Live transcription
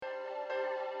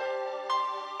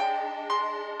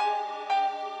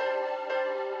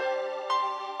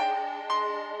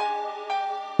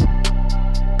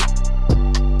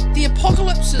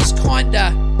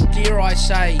kinda, dare I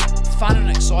say, fun and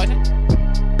exciting.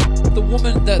 The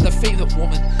woman crab,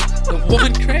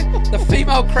 the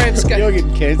female crabs go. You're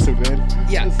getting cancelled, man.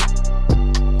 Yeah.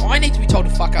 I need to be told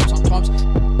to fuck up sometimes.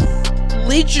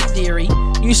 Legendary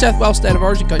New South Wales State of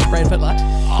Origin coach Brad Fittler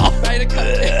made a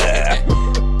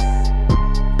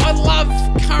I love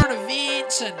current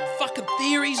events and fucking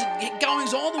theories and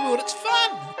goings on in the world. It's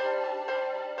fun.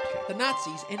 The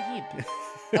Nazis and hemp.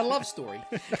 A love story.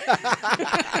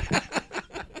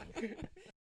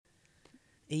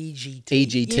 EGT.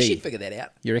 EGT. You should figure that out.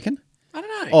 You reckon? I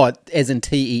don't know. Oh, as in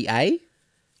TEA?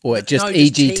 Or just No,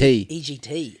 EGT?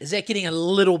 EGT. Is that getting a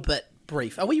little bit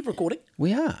brief? Are we recording?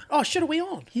 We are. Oh, shit, are we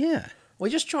on? Yeah. We're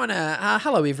just trying to...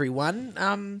 hello, everyone.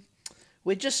 I'm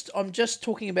just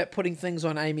talking about putting things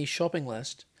on Amy's shopping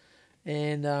list.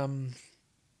 And I'm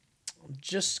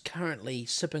just currently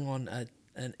sipping on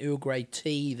an Earl Grey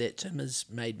tea that Tim has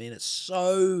made me. And it's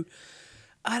so...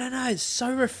 I don't know. It's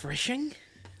so refreshing.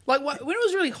 Like, when it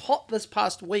was really hot this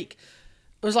past week,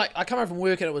 it was like I come home from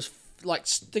work and it was like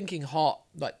stinking hot,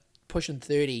 like pushing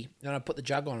 30, and I put the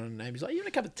jug on and Amy's like, you want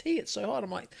a cup of tea? It's so hot. I'm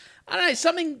like, I don't know,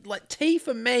 something like tea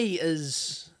for me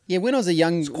is... Yeah, when I was a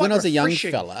young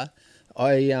refreshing. fella,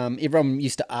 everyone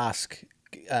used to ask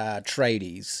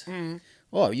tradies,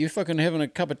 oh, you fucking having a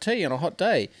cup of tea on a hot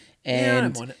day? And, Yeah, I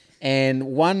don't mind it. And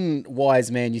one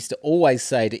wise man used to always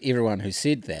say to everyone who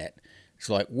said that, it's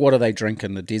like, what do they drink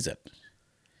in the desert?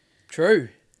 True.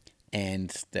 And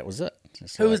that was it.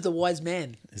 It's Who like- was the wise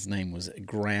man? His name was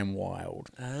Graham Wild.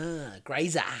 Ah,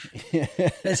 Grazer.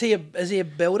 Is he a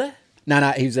builder?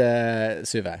 No, he was a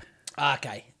surveyor.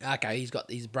 Okay. He's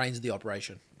got his brains of the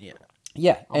operation. Yeah.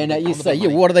 Yeah, and on you the say,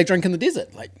 money. what do they drink in the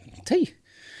desert? Like tea.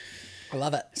 I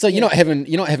love it. So you're not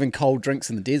having cold drinks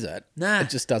in the desert. Nah. It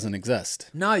just doesn't exist.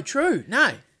 No, true.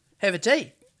 No. Have a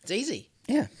tea. It's easy.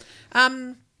 Yeah.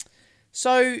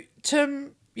 So,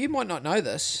 Tim, you might not know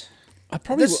this. I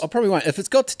probably won't. If it's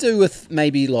got to do with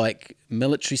maybe like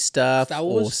military stuff Star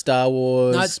Wars? or Star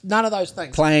Wars, No, it's none of those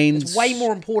things. planes. It's way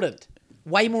more important.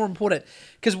 Way more important.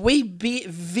 Because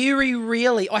very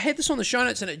rarely... I had this on the show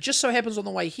notes, and it just so happens on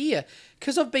the way here,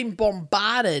 because I've been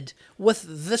bombarded with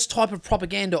this type of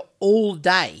propaganda all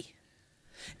day.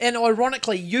 And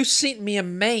ironically, you sent me a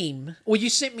meme, or you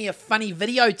sent me a funny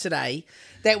video today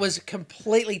that was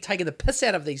completely taking the piss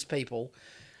out of these people.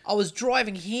 I was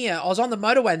driving here, I was on the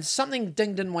motorway, and something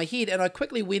dinged in my head, and I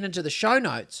quickly went into the show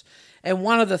notes, and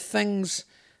one of the things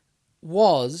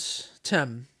was,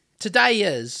 Tim, today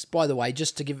is, by the way,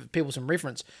 just to give people some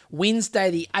reference,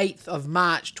 Wednesday the 8th of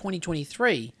March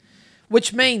 2023,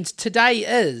 which means today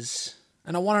is,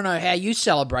 and I want to know how you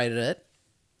celebrated it,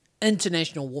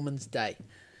 International Women's Day.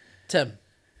 Tim,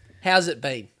 how's it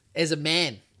been as a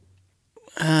man?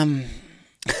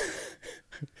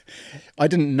 I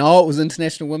didn't know it was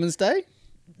International Women's Day.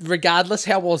 Regardless,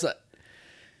 how was it?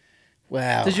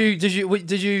 Wow. Did you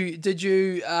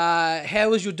how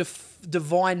was your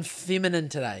divine feminine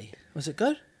today? Was it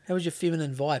good? How was your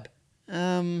feminine vibe?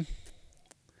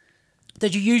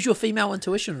 Did you use your female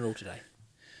intuition at all today?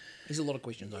 There's a lot of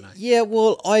questions, I know. Yeah,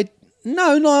 well, I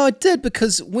did,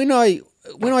 because when I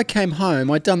came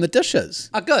home, I'd done the dishes.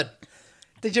 Oh, good.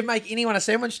 Did you make anyone a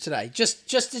sandwich today? Did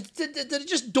it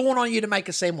just dawn on you to make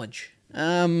a sandwich?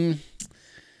 No,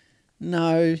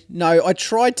 I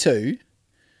tried to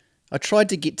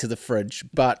get to the fridge,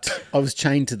 but I was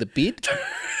chained to the bed.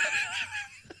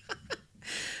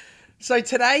 So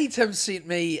today, Tim sent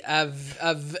me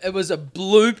it was a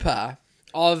blooper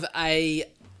of a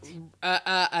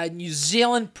New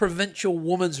Zealand provincial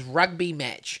women's rugby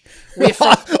match. Where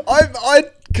I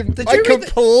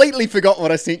completely forgot what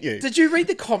I sent you. Did you read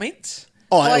the comments?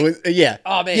 Oh, it was, yeah.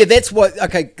 Oh, man. Yeah, that's what.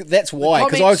 Okay, that's why.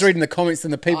 Because I was comments- reading the comments,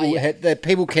 and the people yeah. that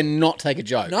people cannot take a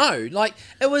joke. No, like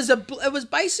it was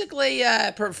basically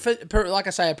like I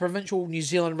say, a provincial New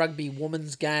Zealand rugby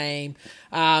women's game.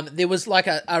 There was like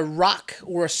a ruck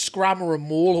or a scrum or a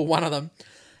maul or one of them,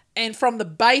 and from the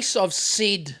base of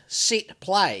said set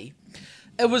play,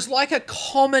 it was like a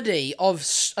comedy of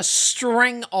a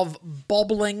string of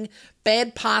bobbling,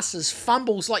 bad passes,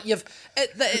 fumbles. Like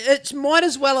it might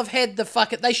as well have had the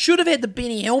fucking. They should have had the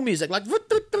Benny Hill music, like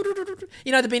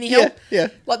you know the Benny Hill, yeah,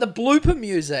 like the blooper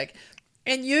music.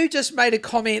 And you just made a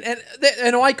comment,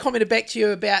 and I commented back to you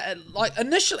about it. Like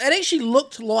initially, it actually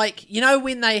looked like, you know,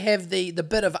 when they have the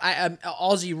bit of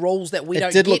Aussie rules that we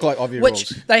don't get. It did look like Aussie which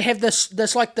rules. They have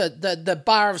this like the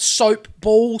bar of soap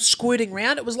ball squirting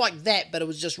around. It was like that, but it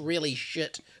was just really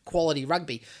shit quality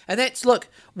rugby. And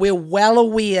we're well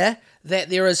aware that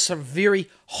there is some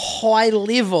very high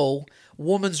level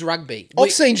women's rugby.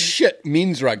 I've seen shit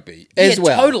men's rugby as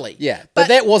well. Totally. Yeah, but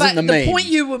that wasn't the meme. The point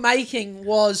you were making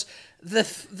was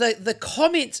the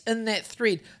comments in that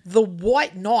thread, the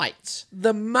white knights,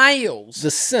 the males,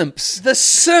 The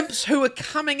simps. who are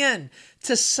coming in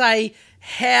to say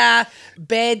how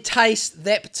bad taste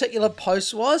that particular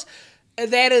post was.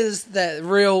 That's the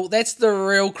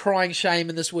real crying shame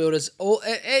in this world. Is all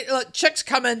like chicks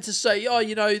come in to say, oh,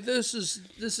 this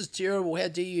is terrible. How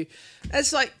dare you?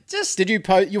 It's like, just Did you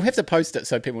post? You'll have to post it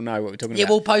so people know what we're talking about. yeah,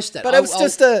 we'll post it. But it was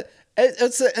just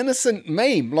it's an innocent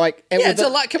meme. Like, yeah, it's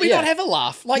can we not have a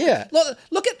laugh? Like, Yeah.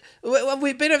 look at,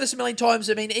 we've been over this a million times.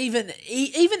 I mean, even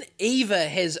Eva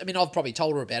has. I mean, I've probably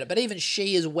told her about it, but even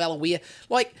she is well aware.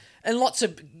 Like, and lots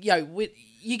of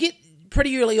you get.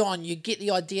 Pretty early on, you get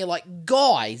the idea, like,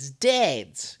 guys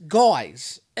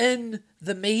in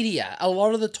the media, a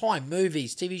lot of the time,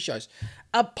 movies, TV shows,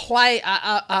 are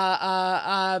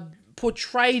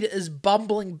portrayed as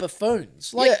bumbling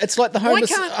buffoons. Like, yeah, it's like everyone's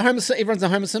a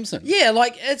Homer Simpson. yeah,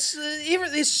 like, it's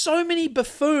there's so many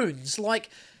buffoons, like,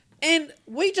 and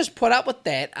we just put up with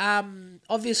that.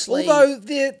 Obviously, Although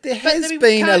there has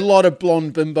been a lot of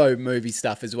blonde bimbo movie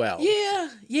stuff as well.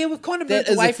 Yeah, we've kind of moved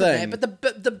away from that, but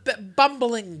the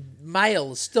bumbling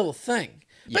male is still a thing.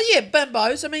 Yeah. But yeah,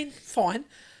 bimbos, I mean, fine.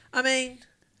 I mean,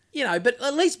 but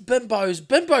at least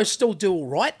bimbos still do all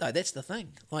right, though. That's the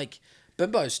thing. Like,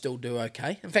 bimbos still do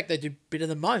okay. In fact, they do better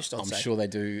than most, I'd say. I'm sure they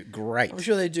do great.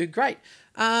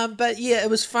 But yeah, it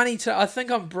was funny I think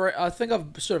I've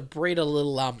sort of bred a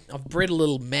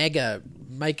little MAGA,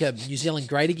 make a New Zealand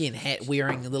great again hat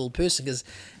wearing a little person, because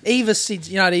Eva said,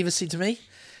 what Eva said to me?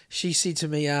 She said to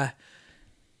me,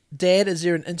 Dad, is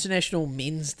there an International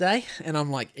Men's Day? And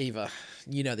I'm like, Eva,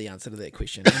 you know the answer to that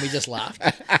question. And we just laughed.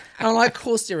 And I'm like, of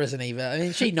course there isn't, Eva. I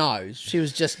mean, she knows. She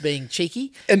was just being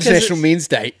cheeky. International Men's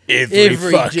Day every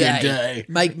fucking day.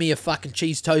 Make me a fucking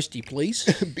cheese toasty, please.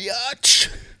 Biatch.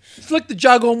 Flick the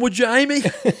jug on, would you, Amy?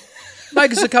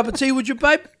 Make us a cup of tea, would you,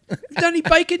 babe? Done any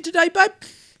bacon today, babe?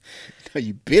 No,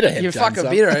 you better have You done fucking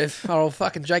something. better if I'll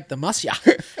fucking Jake the Muss ya.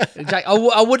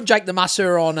 I wouldn't Jake the Muss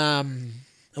her on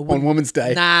On Women's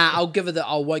Day. Nah, I won't give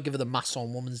her the muss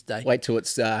on Women's Day. Wait till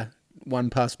it's 1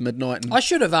 past midnight. And I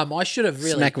should have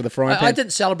really smack with a frying pan. I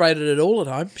didn't celebrate it at all at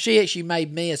home. She actually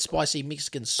made me a spicy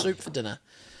Mexican soup for dinner.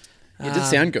 It did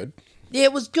sound good. Yeah,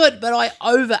 it was good, but I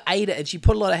overate it, and she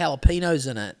put a lot of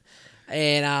jalapenos in it.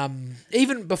 And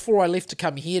even before I left to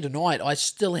come here tonight, I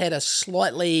still had a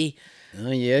slightly...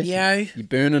 Oh, yeah. You're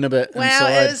burning a bit well,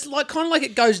 inside. it's like kind of like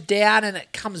it goes down and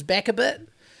it comes back a bit.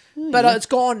 But it's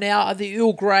gone now. The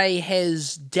Earl Grey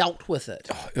has dealt with it.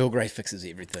 Oh, Earl Grey fixes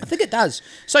everything. I think it does.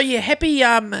 So yeah, happy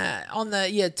on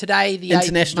the today the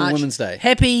International 8th of March. Women's Day.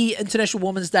 Happy International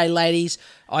Women's Day, ladies.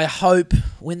 I hope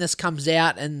when this comes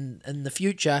out in the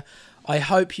future, I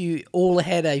hope you all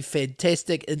had a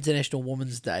fantastic International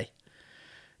Women's Day.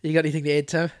 You got anything to add,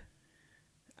 Tim?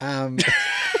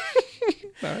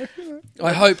 No.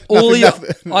 I hope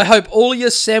all your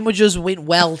sandwiches went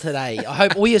well today. I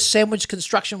hope all your sandwich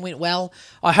construction went well.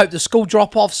 I hope the school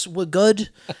drop-offs were good.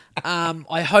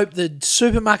 I hope the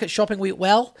supermarket shopping went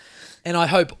well. And I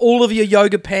hope all of your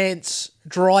yoga pants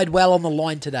dried well on the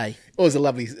line today. It was a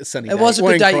lovely sunny day. It was a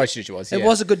good day. It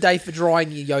was a good day for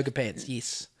drying your yoga pants,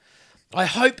 yes. I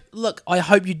hope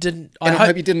you didn't... I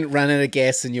hope you didn't run out of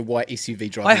gas in your white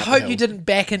SUV driving I up the hope hill. you didn't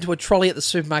back into a trolley at the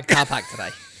supermarket car park today.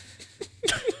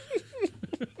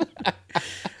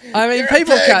 I mean,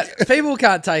 people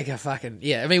can't take a fucking...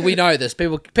 Yeah, I mean, we know this.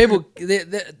 People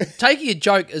taking a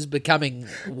joke is becoming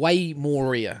way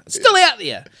more rare. It's still out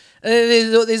there.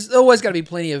 There's always going to be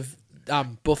plenty of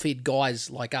buffhead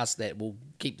guys like us that will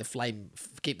keep the flame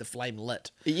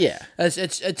lit. Yeah.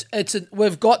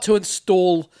 We've got to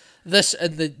install this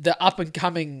in the up and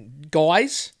coming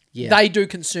guys. Yeah. They do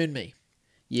concern me.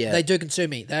 Yeah. They do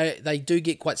concern me. They do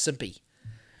get quite simpy,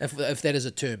 if that is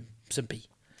a term, simpy.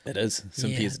 It is.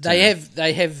 Simpy is a term.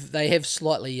 They have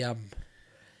slightly the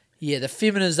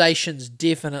feminization's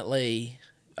definitely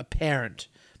apparent.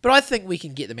 But I think we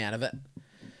can get them out of it.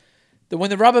 When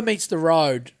the rubber meets the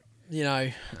road,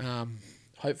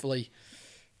 hopefully,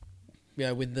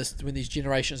 when these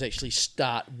generations actually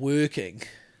start working,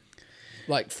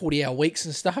 like 40-hour weeks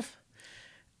and stuff,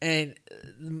 and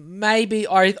maybe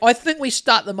I think we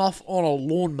start them off on a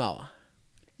lawnmower.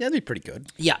 Yeah, that'd be pretty good.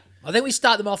 Yeah. I think we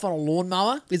start them off on a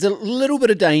lawnmower. There's a little bit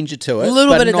of danger to it. A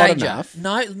little bit of danger. Enough.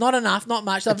 No, not enough, not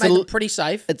much. They've made them pretty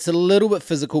safe. It's a little bit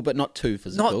physical, but not too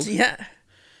physical.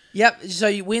 Yep. So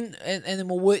you win, and then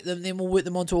we'll work them. Then we'll work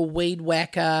them onto a weed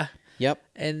whacker. Yep.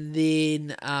 And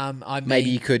then maybe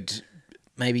you could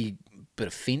bit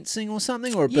of fencing or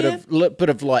something, or a Yeah. bit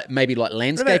of like maybe like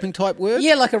landscaping type work.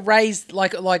 Yeah, like a raised,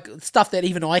 like stuff that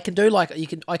even I can do. Like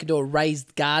I can do a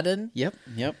raised garden. Yep.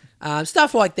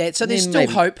 Stuff like that. So there's Then still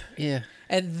maybe- hope. Yeah.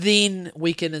 And then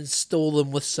we can install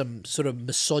them with some sort of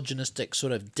misogynistic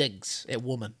sort of digs at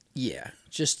women. Yeah.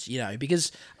 Just,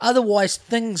 because otherwise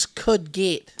things could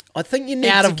get I think you need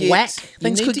out to of get, whack. you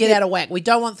Things need could to get out of whack. We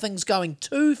don't want things going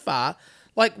too far.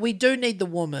 Like, we do need the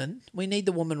woman. We need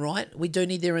the woman, right? We do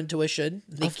need their intuition,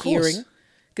 their Of course. caring.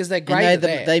 Because they're great And at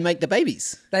that. they make the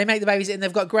babies. They make the babies and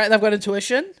they've got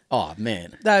intuition. Oh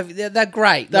man. They're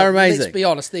great. They're Look, amazing. Let's be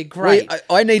honest, they're great.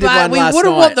 I needed But one we last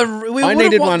wouldn't night. want we I wouldn't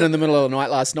needed want one the- in the middle of the night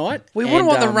last night. We wouldn't and,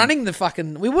 want them running the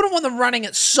fucking. We wouldn't want them running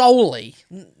it solely.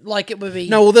 Like it would be.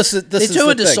 No, well, this is They're the too thing.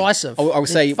 indecisive. I will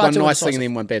say They're far one too nice thing indecisive. and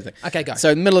then one bad thing. Okay, go.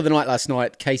 So in the middle of the night last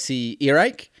night, Casey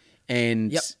earache,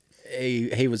 and Yep.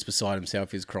 he was beside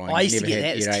himself. He was crying. I used to Never get had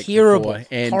that. It's earache terrible. before.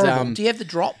 And Horrible. Do you have the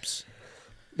drops?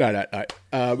 no.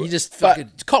 You just but-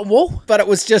 fucking cotton wool. But it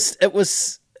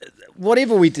was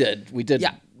whatever we did.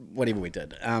 Yeah. Whatever we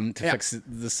did to Yeah. fix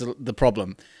the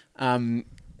problem.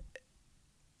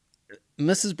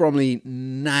 Mrs. Bromley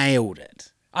nailed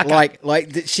it. Okay.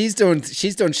 Like she's doing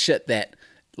shit that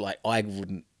like I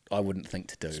wouldn't think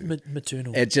to do.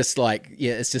 Maternal. It's just like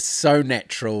it's just so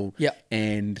natural. Yeah.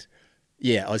 And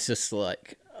I was just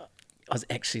like. I was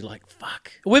actually like,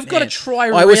 fuck. We've got to man. try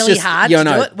I was really just- hard yeah, I to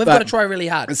do know, it. We've but got to try really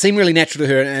hard. It seemed really natural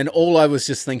to her, and all I was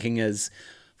just thinking is,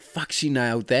 fuck, she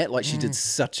nailed that. Like, she did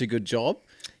such a good job.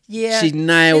 Yeah. She There's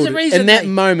nailed a reason in that they-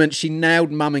 moment. She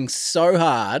nailed mumming so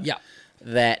hard. Yeah.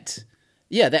 That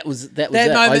was That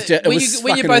it. moment It when was you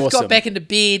fucking both awesome. got back into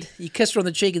bed, you kissed her on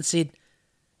the cheek and said,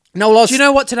 No, well, I was, "Do you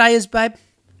know what today is, babe?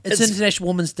 It's It's- International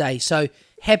Women's Day. So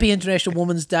happy International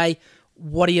Women's Day.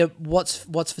 What's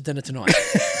for dinner tonight?"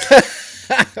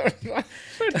 so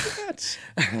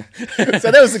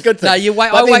that was a good thing. No, you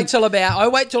wait. But I then- wait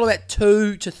till about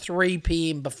 2 to 3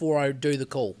 p.m. before I do the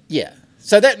call. Yeah.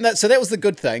 So that was the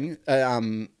good thing.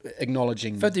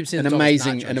 Acknowledging 50% an of the amazing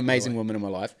time it's nachos, by the way. woman in my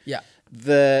life. Yeah.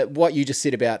 What you just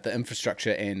said about the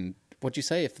infrastructure and what'd you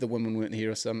say if the women weren't here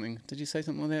or something? Did you say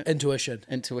something like that? Intuition.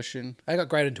 Intuition. I got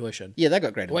great intuition. Yeah, they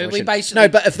got great intuition. We basically no,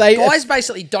 but if they guys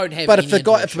basically don't have. but any if the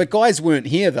intuition. guys weren't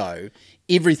here though,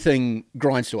 everything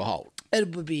grinds to a halt.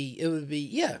 It would be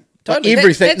yeah. Like Totally.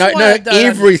 everything. That's why I don't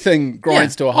Everything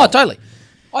grinds to a halt. Oh, totally.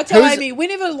 I tell Who's- Amy,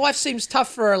 whenever life seems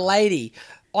tough for a lady,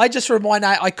 I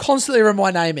constantly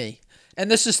remind Amy,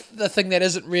 and this is the thing that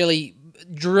isn't really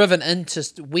driven into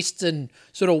Western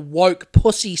sort of woke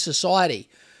pussy society.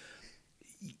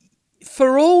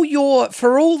 For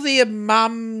all their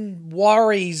mum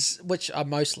worries, which are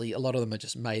mostly, a lot of them are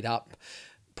just made up,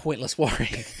 pointless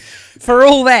worrying. For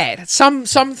all that, some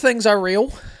things are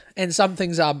real, and some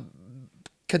things are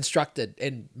constructed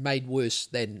and made worse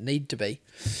than need to be.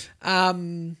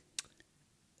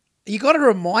 You got to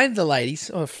remind the ladies.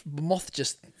 Oh,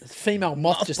 female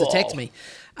moth just attacked me.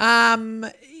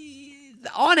 On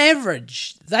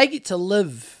average, they get to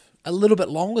live a little bit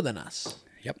longer than us.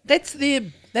 Yep. That's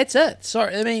it.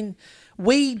 Sorry, I mean,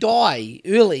 we die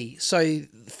early, so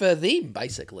for them,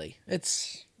 basically,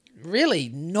 it's really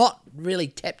not really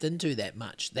tapped into that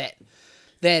much. That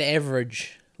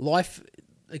average life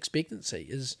expectancy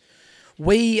is.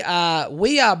 We are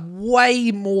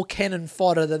way more cannon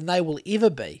fodder than they will ever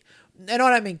be, and I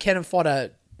don't mean cannon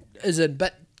fodder isn't,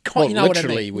 but Well, you know what I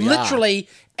literally, mean. we are. Literally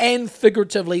and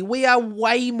figuratively, we are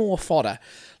way more fodder.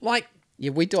 Like. Yeah,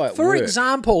 we die at For work.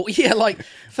 example, yeah, like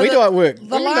for We die at work. The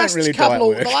Women don't last really die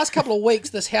couple at work. the last couple of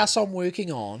weeks, this house I'm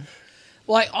working on,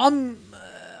 like I'm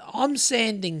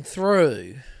sanding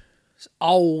through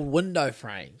old window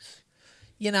frames,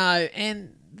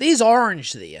 and there's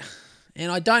orange there,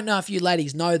 and I don't know if you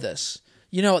ladies know this.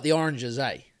 You know what the orange is,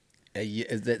 eh?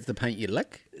 Is that the paint you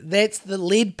lick? That's the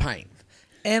lead paint.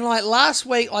 And like last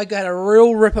week, I got a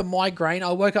real ripper migraine.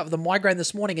 I woke up with a migraine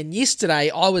this morning, and yesterday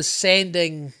I was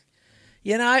sanding.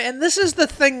 And this is the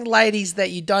thing, ladies, that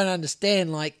you don't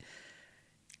understand. Like,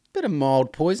 Bit of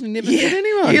mild poison, never hit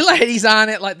anyone. you ladies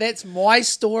aren't it. Like, that's my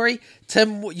story.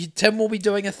 Tim will be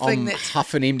doing a thing I'm that's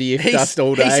huffing MDF dust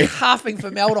all day. He's huffing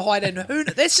formaldehyde, and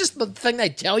that's just the thing they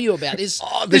tell you about. There's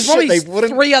the shit probably they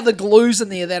wouldn't- 3 other glues in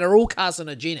there that are all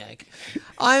carcinogenic.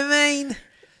 I mean,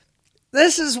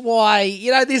 this is why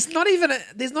there's not even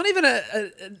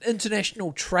an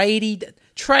international tradies.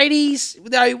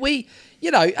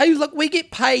 Hey, look, we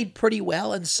get paid pretty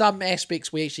well in some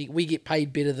aspects. We get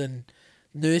paid better than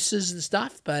nurses and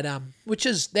stuff, but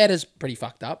that is pretty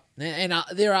fucked up. And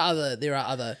there are other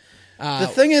The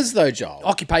thing is, though, Joel,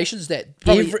 occupations that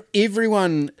probably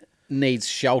everyone needs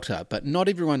shelter, but not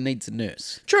everyone needs a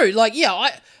nurse. True. Like, yeah,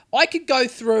 I could go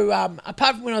through,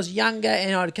 apart from when I was younger,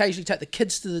 and I'd occasionally take the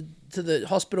kids to the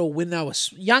hospital when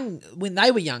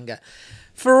they were younger.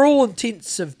 For all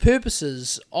intents and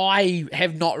purposes, I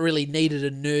have not really needed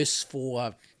a nurse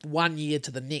for 1 year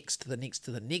to the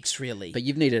next, really. But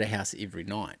you've needed a house every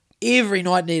night. Every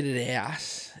night needed a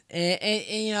house. And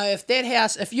you know, if that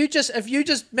house, if you just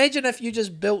imagine if you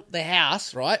just built the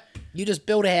house, right? You just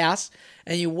built a house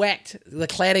and you whacked the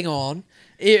cladding on,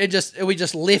 we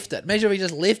just left it. Imagine if we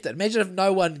just left it. Imagine if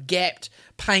no one gapped,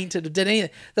 painted, or did anything.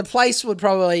 The place would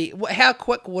probably, how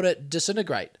quick would it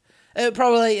disintegrate?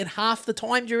 Probably in half the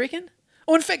time, do you reckon?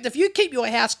 Or in fact, if you keep your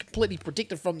house completely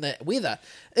protected from the weather,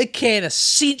 it can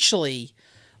essentially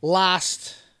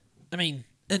last,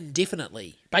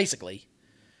 indefinitely, basically.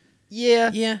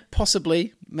 Yeah,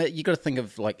 possibly. You got to think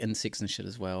of like insects and shit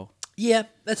as well. Yeah,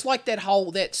 it's like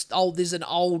there's an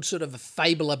old sort of a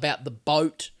fable about the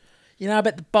boat. You know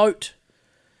about the boat?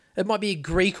 It might be a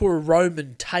Greek or a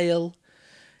Roman tale.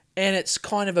 And it's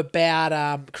kind of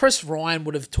about, Chris Ryan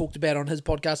would have talked about it on his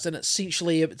podcast, and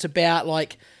essentially it's about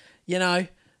like, you know,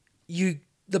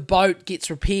 the boat gets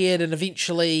repaired and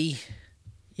eventually,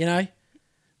 you know,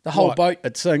 the whole boat.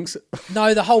 It sinks.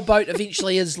 No, the whole boat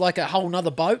eventually is like a whole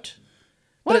nother boat.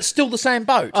 But it's still the same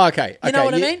boat. Oh, okay. You know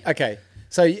what I mean? Okay.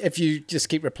 So if you just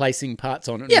keep replacing parts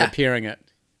on it and repairing it.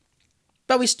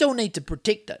 But we still need to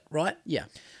protect it, right? Yeah.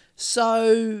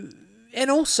 So,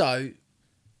 and also,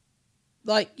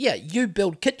 like, yeah, you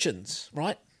build kitchens,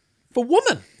 right? For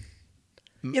women.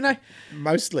 You know?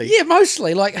 Mostly. Yeah,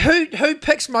 mostly. Like, who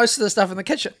picks most of the stuff in the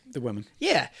kitchen? The women.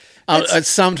 Yeah.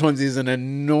 Sometimes there's an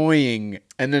annoying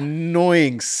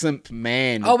simp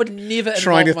man. I would never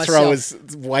trying to involve throw myself.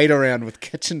 his weight around with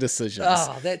kitchen decisions.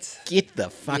 Oh, Get the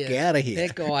fuck out of here.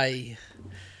 That guy,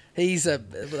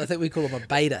 I think we call him a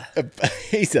beta.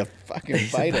 He's a fucking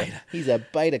beta. He's a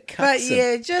beta cutscene. But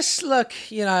yeah, just look,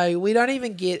 you know, we don't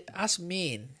even get us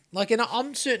men. Like, and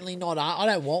I'm certainly not, I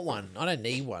don't want one. I don't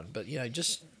need one. But, you know,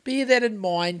 just bear that in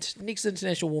mind. Next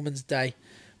International Women's Day,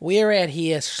 we're out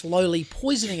here slowly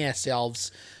poisoning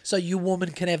ourselves so you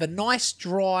women can have a nice,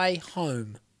 dry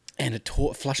home. And a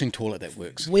flushing toilet that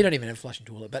works. We don't even have a flushing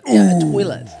toilet, but a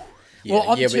toilet. Yeah, well,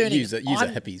 but use a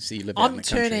hippie, so you live out in the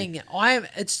country.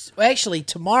 It's actually,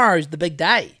 tomorrow's the big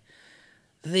day.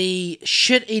 The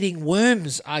shit-eating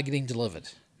worms are getting delivered.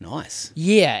 Nice.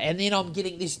 Yeah, and then I'm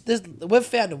getting this. We've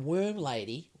found a worm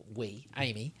lady.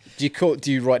 Amy. Do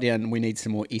you write down? We need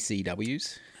some more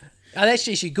SEWs. Oh, that's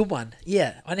actually a good one.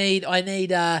 Yeah, I need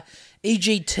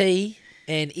EGT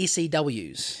and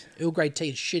SEWs. Earl Grey tea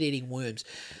and shit-eating worms.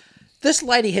 This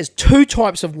lady has 2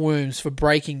 types of worms for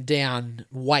breaking down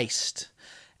waste.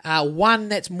 One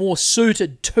that's more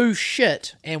suited to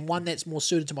shit, and one that's more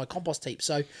suited to my compost heap.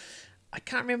 So I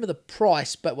can't remember the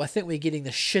price, but I think we're getting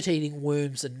the shit-eating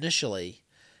worms initially,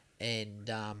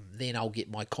 and then I'll get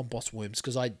my compost worms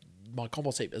because my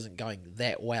compost heap isn't going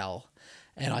that well,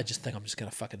 and I just think I'm just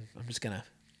gonna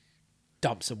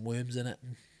dump some worms in it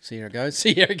and see how it goes.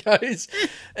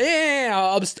 Yeah,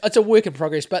 it's a work in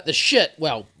progress, but the shit,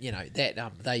 well, you know that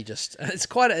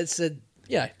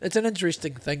it's an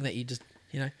interesting thing that you just,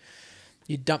 you know,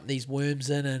 you dump these worms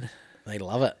in and they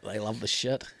love it. They love the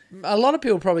shit. A lot of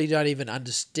people probably don't even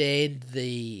understand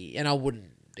and I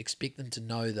wouldn't expect them to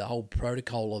know the whole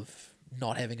protocol of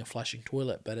not having a flushing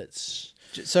toilet, but it's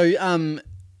so.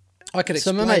 I could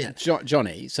explain so my mate it.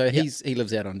 Johnny, so he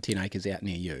lives out on 10 acres out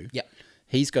near you. Yeah,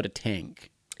 he's got a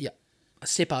tank. Yeah, a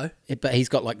Seppo. But he's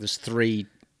got like this 3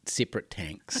 separate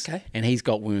tanks. Okay, and he's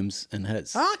got worms in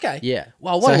his. Oh, okay. Yeah.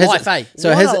 Well, what a life, eh?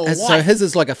 So his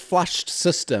is like a flushed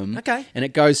system. Okay, and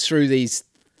it goes through these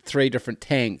 3 different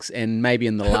tanks, and maybe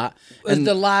in the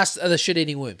last are the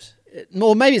shit-eating worms.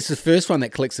 Or maybe it's the first one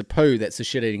that collects the poo that's the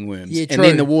shit-eating worms. Yeah, true. And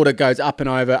then the water goes up and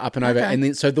over, and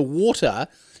then so the water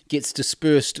gets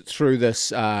dispersed through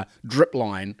this drip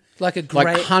line. Like a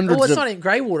grey... hundreds it's not even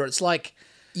grey water. It's like...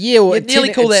 Yeah, well, you'd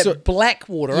nearly call that black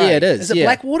water, Yeah, eh? it is. Is it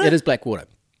black water? It is black water.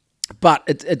 But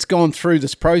it's gone through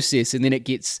this process, and then it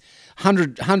gets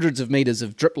hundreds of metres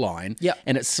of drip line,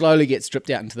 and it slowly gets dripped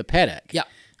out into the paddock. Yep.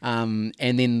 And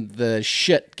then the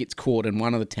shit gets caught in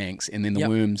one of the tanks, and then the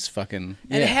worms fucking...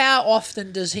 And how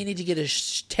often does he need to get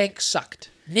his tank sucked?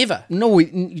 Never. No,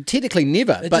 technically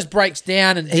never. It just breaks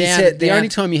down and down. He said the only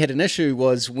time he had an issue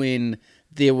was when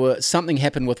something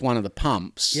happened with one of the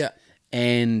pumps,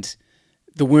 and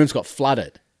the worms got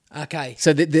flooded. Okay.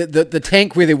 So the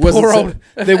tank where there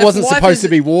wasn't supposed to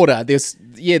be water,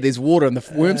 there's water, and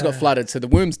the worms got flooded, so the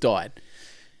worms died.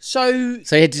 So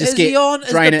he had to just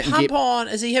drain it and on?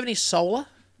 Does he have any solar?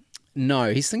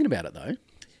 No, he's thinking about it though.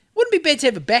 wouldn't be bad to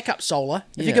have a backup solar.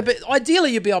 If you Yeah. could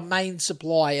ideally, you'd be on main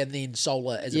supply and then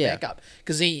solar as a Yeah. backup,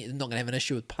 because then you're not going to have an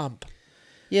issue with pump.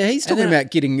 Yeah, he's talking then- about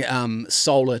getting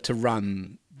solar to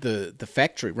run the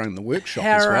factory, run the workshop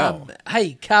as well.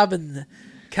 Hey, carbon.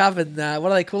 What do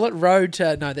they call it?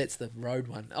 No, that's the road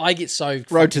one. I get so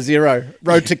Road to zero.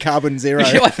 Road to carbon zero.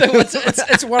 I think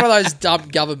it's one of those dumb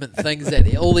government things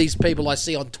that all these people I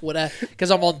see on Twitter,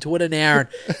 because I'm on Twitter now, and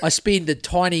I spend a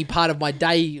tiny part of my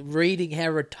day reading how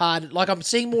retarded, like I'm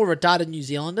seeing more retarded New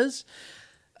Zealanders.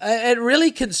 It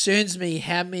really concerns me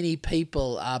how many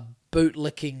people are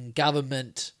bootlicking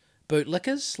government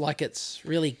bootlickers. Like, it's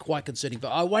really quite concerning.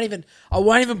 But I won't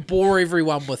even bore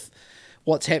everyone with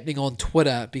what's happening on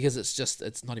Twitter, because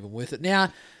it's not even worth it.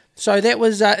 Now, so that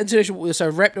was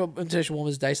wrapped up International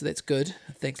Women's Day, so that's good.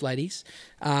 Thanks, ladies.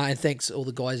 And thanks all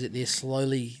the guys that they're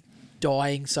slowly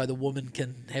dying so the woman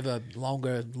can have a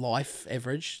longer life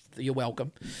average. You're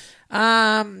welcome.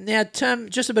 Now, Tim,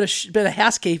 just a bit of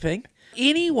housekeeping.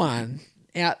 Anyone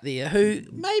out there who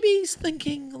maybe is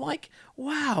thinking like,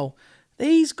 wow,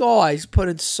 these guys put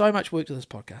in so much work to this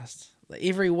podcast. Like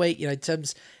every week,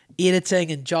 Tim's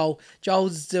editing, and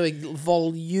Joel's doing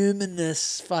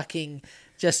voluminous fucking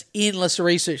just endless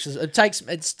research. It takes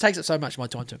up so much of my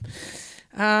time, Tim.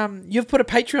 You've put a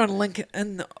Patreon link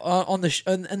in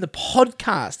the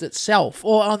podcast itself,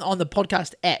 or on the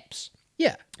podcast apps.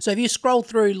 Yeah. So if you scroll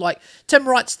through, like Tim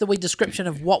writes the wee description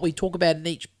of what we talk about in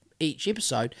each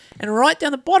episode, and right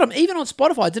down the bottom, even on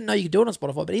Spotify, I didn't know you could do it on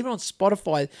Spotify, but even on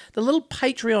Spotify, the little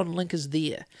Patreon link is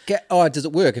there. Does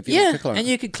it work if you click on it? And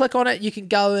you can click on it. You can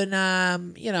go and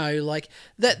like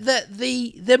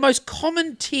the most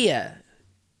common tier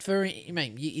for, I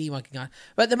mean, anyone can go,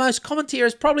 but the most common tier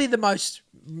is probably the most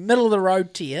middle of the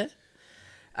road tier.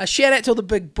 A shout out to all the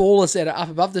big ballers that are up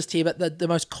above this tier, but the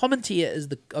most common tier is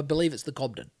I believe it's the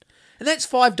Cobden, and that's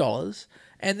 $5.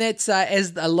 And that's,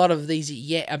 as a lot of these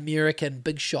American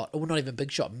big shot, or not even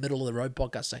big shot, middle of the road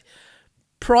podcasts say,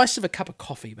 price of a cup of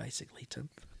coffee, basically, Tim.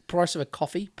 Price of a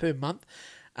coffee per month.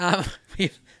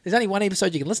 There's only one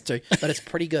episode you can listen to, but it's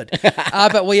pretty good.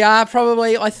 But we are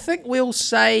probably, I think we'll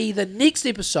say the next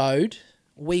episode,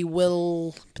 we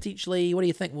will potentially, what do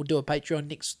you think? We'll do a Patreon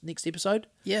next episode?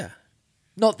 Yeah.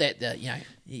 Not that,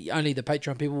 only the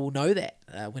Patreon people will know that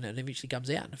when it eventually comes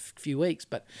out in a few weeks,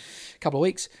 but a couple of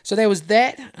weeks. So there was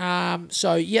that.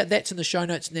 So, yeah, that's in the show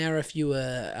notes now if you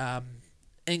were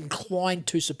inclined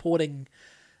to supporting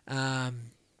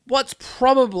what's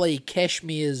probably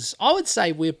Kashmir's, I would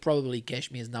say we're probably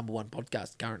Kashmir's number one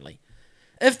podcast currently.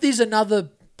 If there's another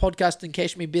podcast in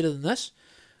Kashmir better than this,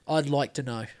 I'd like to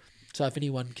know. So if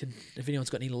anyone's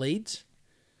got any leads,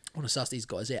 I want to suss these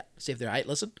guys out, see if they're 8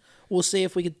 listen. We'll see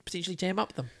if we could potentially team up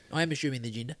with them. I am assuming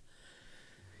the gender.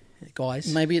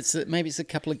 Guys. Maybe it's a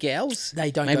couple of gals.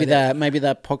 They don't maybe go that maybe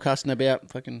they're podcasting about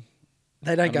fucking,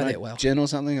 they don't go that well. gin or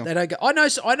something. They don't go. I know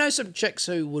some chicks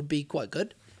who would be quite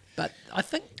good, but I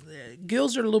think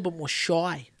girls are a little bit more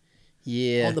shy.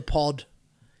 Yeah. On the pod.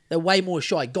 They're way more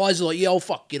shy. Guys are like, yeah,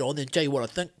 I'll get on there and tell you what I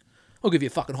think. I'll give you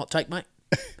a fucking hot take, mate.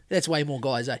 That's way more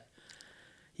guys, eh?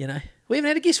 We haven't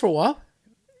had a guest for a while.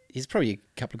 There's probably a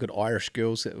couple of good Irish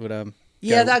girls that would go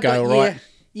all right.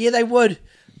 Yeah, they would.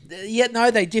 Yeah,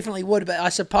 no, they definitely would. But I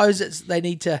suppose they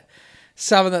need to.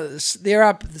 Some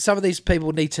of these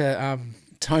people need to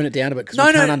tone it down a bit because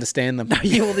we can't understand them. No,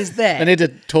 yeah, well, there's that. They need to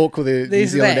talk with a New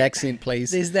Zealand accent,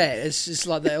 please. There's that. It's just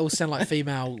like they all sound like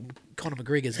female Conor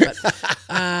McGregors. But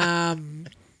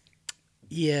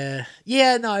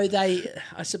no,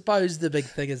 I suppose the big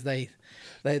thing is they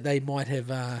might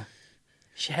have.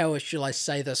 How shall I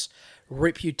say this?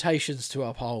 Reputations to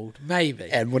uphold, maybe.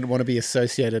 And wouldn't want to be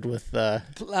associated with this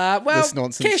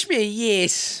nonsense. Kashmir,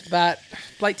 yes, but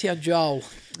Blaketown Joel,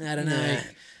 I don't know.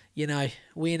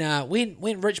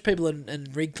 When rich people in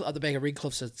at the back of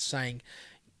Redcliffs are saying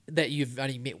that you've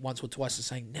only met once or twice, are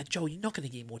saying, now Joel, you're not going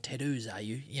to get more tattoos, are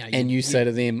you? And you say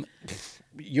to them,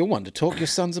 you're one to talk. Your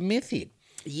son's a meth head.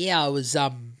 Yeah, I was.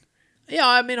 I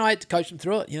had to coach them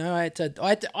through it. I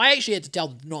actually had to tell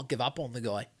them to not give up on the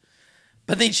guy.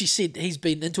 But then she said he's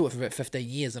been into it for about 15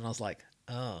 years, and I was like,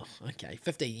 oh, okay,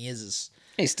 15 years is...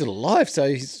 He's still alive, so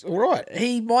he's all right.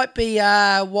 He might be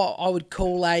what I would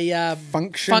call a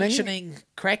functioning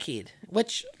crackhead,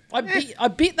 which I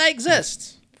bet they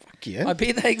exist. Fuck yeah. I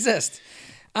bet they exist.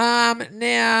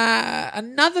 Now,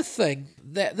 another thing,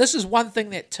 this is one thing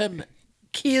that Tim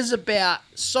cares about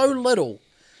so little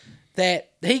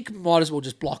that he might as well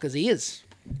just block his ears.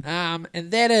 And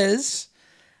that is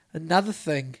another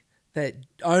thing that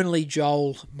only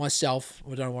Joel, myself, I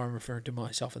don't know why I'm referring to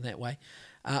myself in that way,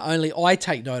 only I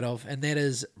take note of, and that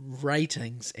is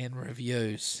ratings and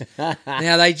reviews.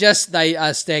 Now they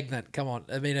are stagnant. Come on,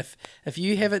 I mean, if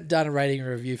you haven't done a rating and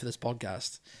review for this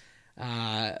podcast,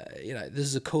 this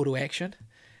is a call to action.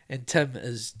 And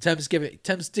Tim's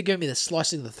giving me the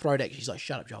slicing of the throat action. He's like,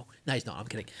 "Shut up, Joel." No, he's not. I'm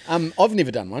kidding. I've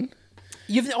never done one.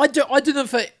 I do them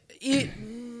for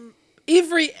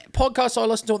every podcast I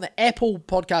listen to on the Apple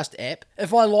Podcast app.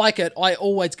 If I like it, I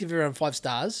always give everyone 5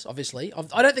 stars. Obviously,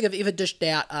 I don't think I've ever dished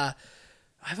out.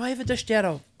 Have I ever dished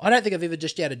out I don't think I've ever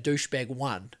dished out a douchebag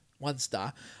 1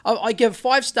 star. I give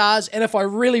 5 stars, and if I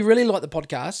really really like the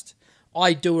podcast,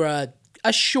 I do a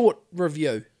short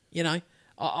review.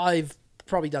 I've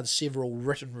probably done several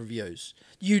written reviews.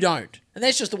 You don't, and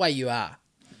that's just the way you are.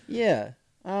 Yeah.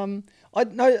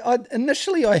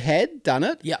 Initially I had done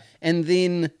it. Yeah. And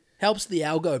then helps the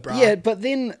algo, bro. Yeah, but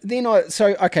then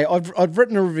I've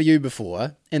written a review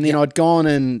before, and then I'd gone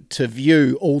in to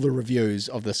view all the reviews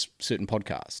of this certain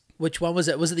podcast. Which one was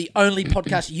it? Was it the only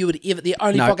podcast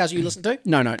podcast you listened to?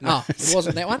 No. Oh, it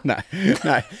wasn't that one? No.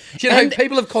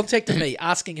 People have contacted me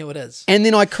asking who it is. And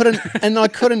then I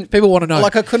couldn't people want to know.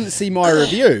 Like, I couldn't see my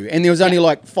review, and there was only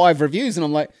like 5 reviews, and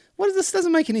I'm like, what is this?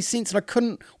 Doesn't make any sense. And I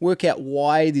couldn't work out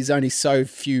why there's only so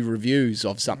few reviews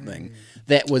of something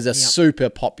that was a super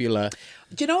popular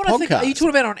Do you know what podcast. I think? Are you talking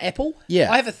about on Apple?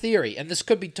 Yeah. I have a theory, and this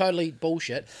could be totally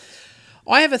bullshit.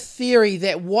 I have a theory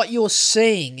that what you're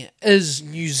seeing is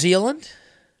New Zealand.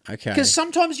 Okay. Because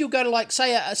sometimes you'll go to, like,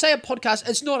 say a podcast.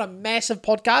 It's not a massive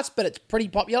podcast, but it's pretty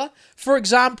popular. For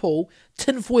example,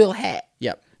 Tinfoil Hat.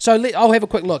 Yep. So I'll have a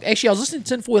quick look. Actually, I was listening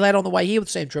to Tinfoil Hat on the way here with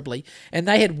Sam Tripoli, and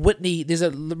they had Whitney. There's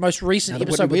the most recent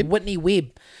episode with Whitney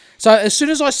Webb. So as soon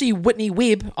as I see Whitney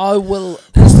Webb, I will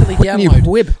instantly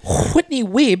download. Whitney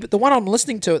Webb, the one I'm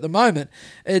listening to at the moment,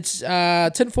 it's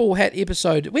Tinfoil Hat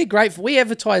episode. We're grateful. We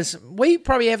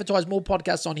probably advertise more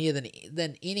podcasts on here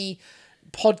than any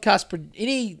podcast,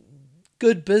 any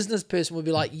good business person would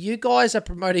be like, you guys are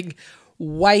promoting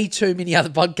way too many other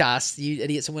podcasts, you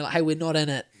idiots. And we're like, hey, we're not in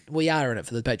it. We are in it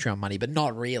for the Patreon money, but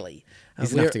not really.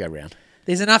 There's enough to go around.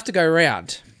 There's enough to go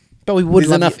around. But we would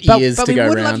love your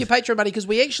Patreon money, because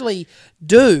we actually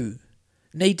do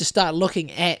need to start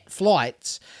looking at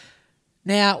flights.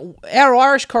 Now, our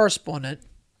Irish correspondent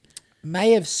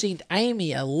may have sent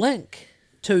Amy a link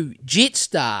to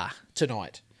Jetstar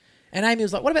tonight. And Amy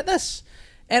was like, what about this?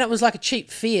 And it was like a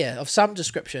cheap fare of some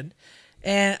description.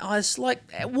 And I was like,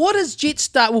 what is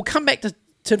Jetstar? We'll come back to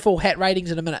Tinfoil Hat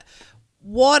ratings in a minute.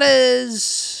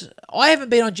 I haven't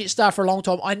been on Jetstar for a long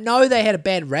time. I know they had a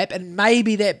bad rap, and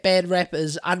maybe that bad rap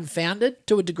is unfounded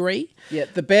to a degree. Yeah,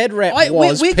 the bad rap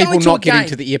was people not getting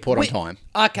to the airport on time.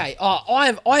 Okay,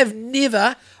 I have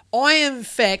never. In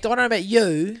fact, I don't know about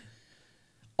you.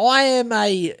 I am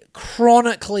a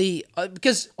chronically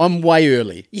because I'm way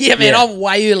early. Yeah, man, I'm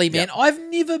way early, man. I've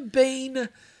never been.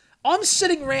 I'm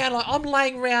sitting around, like, I'm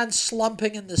laying around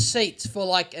slumping in the seats for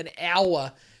like an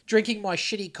hour, drinking my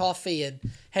shitty coffee and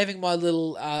having my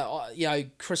little,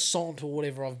 croissant or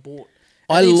whatever I've bought.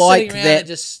 I like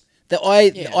that.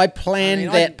 I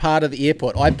planned that part of the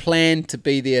airport. I planned to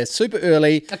be there super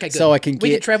early, so I can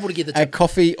get travel together. A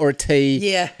coffee or a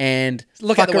tea, and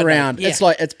look fuck around. Yeah. It's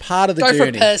like it's part of the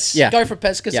journey. Go for a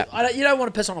piss, because you don't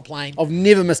want to piss on a plane. I've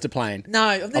never missed a plane. No,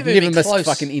 I've never missed close.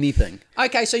 fucking anything.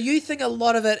 Okay, so you think a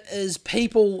lot of it is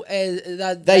people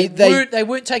they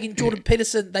weren't taking Jordan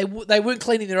Peterson. They weren't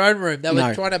cleaning their own room. They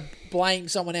were trying to blame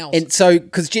someone else. And so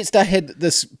because Jetstar had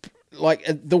this. Like,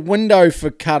 the window for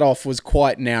cut-off was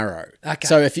quite narrow. Okay.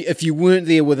 So if you weren't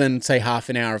there within, say, half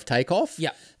an hour of takeoff,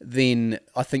 then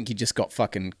I think you just got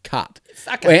fucking cut.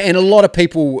 Okay. And a lot of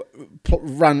people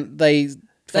they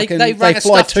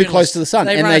fly too close to the sun.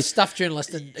 They run a stuff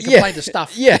journalist and complain to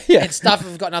stuff. Yeah. And stuff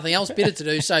have got nothing else better to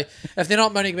do. So if they're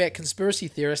not moaning about conspiracy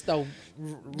theorists, they'll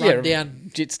run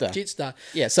down Jetstar.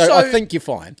 Yeah, so I think you're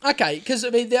fine. Okay, because,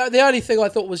 I mean, the only thing I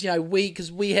thought was, because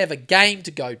we have a game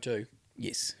to go to.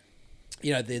 Yes.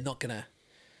 They're not gonna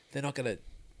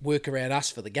work around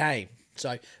us for the game.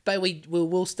 So, but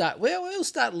we'll start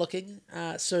looking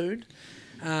soon.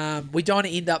 We don't want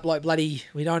to end up like bloody.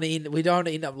 We don't want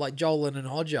to end up like Jolin and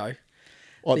Hodjo.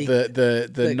 What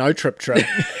the no trip.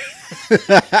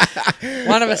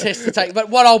 One of us has to take. But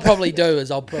what I'll probably do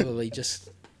is I'll probably just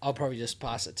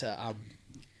pass it to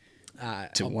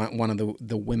one of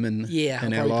the women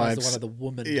in our One lives. of the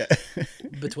women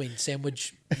between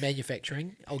sandwich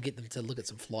manufacturing. I'll get them to look at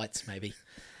some flights, maybe.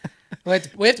 We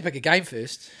have to pick a game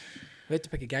first.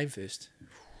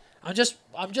 I'm just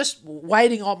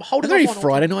waiting. I'm holding Are there off any on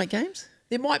Friday Auckland. night games?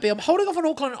 There might be. I'm holding off on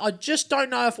Auckland. I just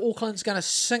don't know if Auckland's going to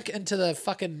sink into the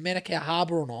fucking Manukau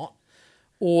Harbour or not.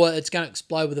 or it's going to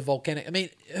explode with a volcanic. I mean,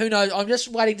 who knows? I'm just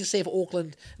waiting to see if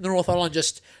Auckland and the North Island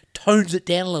just tones it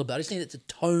down a little bit. I just need it to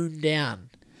tone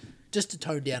down, just to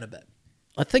tone down a bit.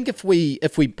 I think if we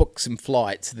book some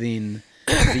flights, then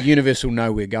the universe will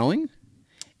know we're going,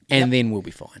 and then we'll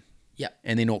be fine. Yep.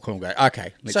 And then Auckland will go,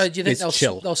 okay, So do you think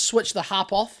chill. they'll switch the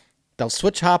harp off? They'll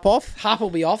switch harp off. Harp will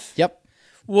be off. Yep.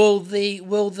 Will the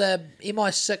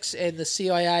MI6 and the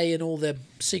CIA and all the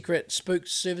secret spook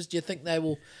service? Do you think they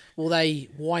will they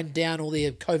wind down all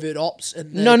their covert ops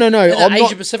in the, No. in the I'm Asia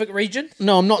not, Pacific region?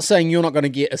 No, I'm not saying you're not going to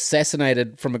get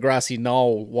assassinated from a grassy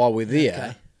knoll while we're there,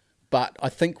 Okay. but I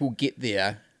think we'll get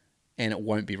there and it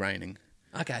won't be raining.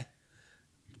 Okay.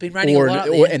 It's been raining a lot up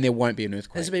there. And there won't be an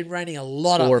earthquake. It's been raining a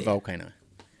lot or up a there. volcano.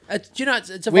 Do you know, it's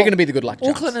a We're going to be the good luck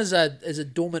charms. Auckland is a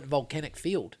dormant volcanic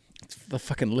field. They're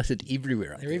fucking littered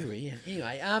everywhere. They're everywhere, yeah.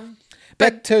 Anyway,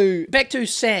 Back to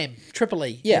Sam,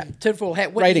 Tripoli. Yeah. Tinfoil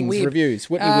Hat, Whitney ratings, Webb. reviews,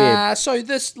 Whitney Webb. So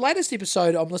this latest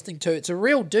episode I'm listening to, it's a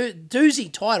real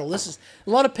doozy title. This is a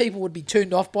lot of people would be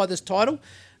turned off by this title.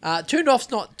 Turned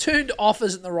off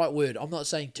isn't the right word. I'm not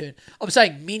saying turned. I'm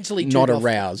saying mentally turned Not off.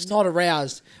 aroused. Not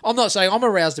aroused. I'm not saying I'm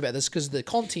aroused about this because the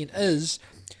content is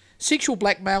sexual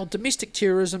blackmail, domestic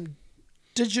terrorism,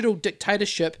 digital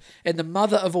dictatorship, and the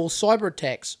mother of all cyber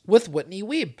attacks with Whitney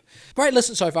Webb. Great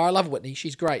listen so far. I love Whitney.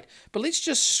 She's great. But let's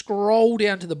just scroll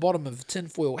down to the bottom of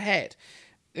Tinfoil Hat.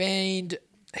 And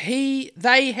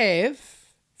they have,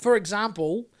 for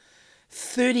example,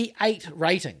 38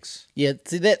 ratings. Yeah,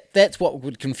 see, that's what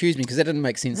would confuse me because that didn't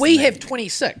make sense We to me. have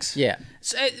 26. Yeah.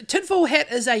 So, Tinfoil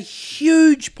Hat is a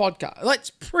huge podcast. Like, it's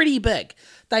pretty big.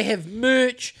 They have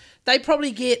merch. They probably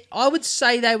get, I would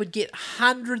say they would get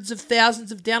hundreds of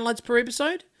thousands of downloads per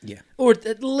episode. Yeah. Or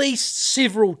at least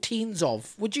several tens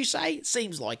of. Would you say? It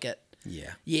seems like it.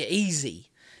 Yeah. Yeah, easy.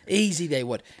 Easy they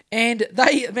would. And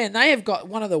they have got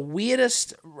one of the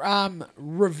weirdest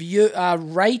review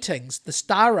ratings, the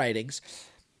star ratings.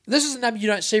 This is a number you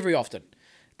don't see very often.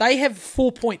 They have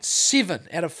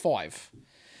 4.7 out of 5.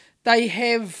 They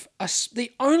have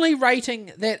the only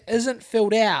rating that isn't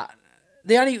filled out.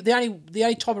 The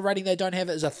only type of rating they don't have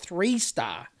is a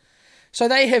 3-star. So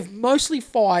they have mostly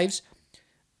 5s,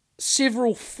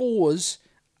 several 4s,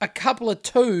 a couple of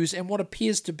 2s, and what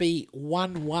appears to be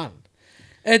 1.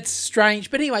 It's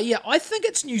strange. But anyway, yeah, I think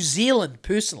it's New Zealand,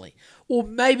 personally. Or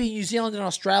maybe New Zealand and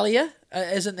Australia,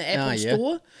 as in the Apple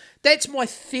store. That's my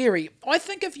theory. I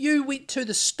think if you went to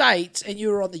the States and you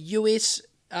were on the US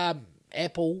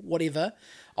Apple, whatever,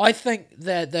 I think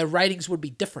the ratings would be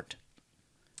different.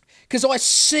 Because I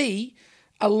see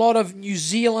a lot of New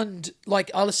Zealand,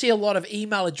 I see a lot of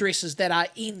email addresses that are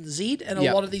NZ in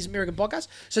a lot of these American podcasts.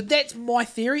 So that's my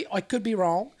theory. I could be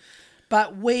wrong.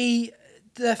 But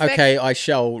I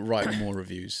shall write more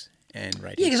reviews and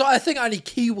ratings. Yeah, because I think only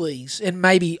Kiwis and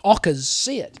maybe Ockers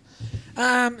see it.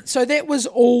 So that was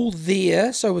all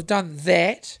there. So we've done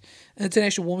that.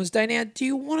 International Women's Day. Now, do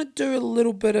you want to do a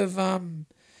little bit of...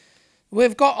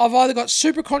 I've either got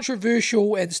super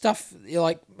controversial and stuff,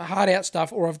 like hard out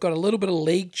stuff, or I've got a little bit of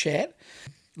league chat,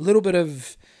 a little bit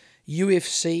of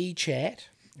UFC chat,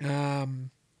 and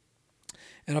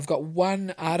I've got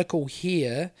one article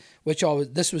here,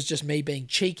 this was just me being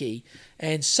cheeky,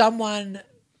 and someone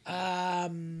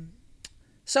from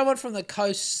the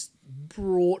coast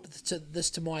brought this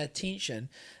to my attention,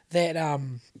 that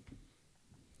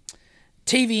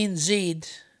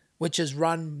TVNZ, which is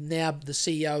run now, the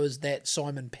CEO is that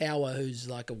Simon Power, who's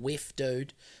like a WEF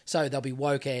dude. So they'll be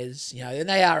woke as, and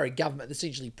they are a government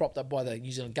essentially propped up by the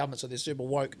New Zealand government, so they're super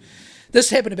woke. This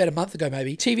happened about a month ago,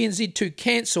 maybe. TVNZ to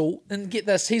cancel, and get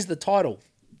this, here's the title.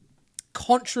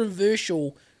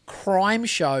 Controversial Crime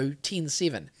Show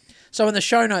 10/7. So in the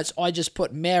show notes, I just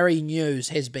put Maori News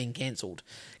has been cancelled.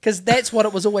 Because that's what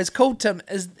it was always called, Tim.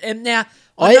 And now,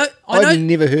 I've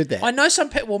never heard that. I know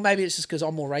some people, well, maybe it's just because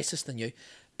I'm more racist than you.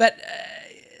 But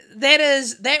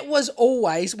that was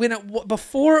always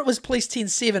before it was Police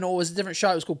 10/7 or it was a different show.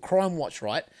 It was called Crime Watch,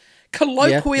 right?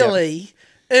 Colloquially,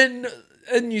 in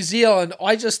New Zealand,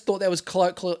 I just thought that was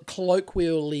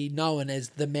colloquially known as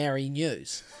the Maori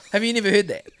News. Have you never heard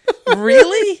that?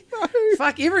 Really? No.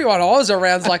 Fuck, everyone I was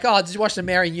around's like, oh, did you watch the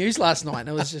Maori News last night? And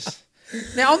it was just.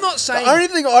 Now, I'm not saying... The only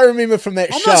thing I remember from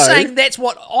that show... I'm not saying that's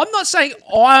what... I'm not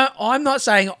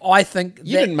saying I think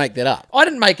You didn't make that up. I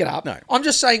didn't make it up. No. I'm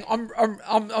just saying...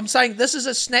 I'm saying this is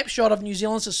a snapshot of New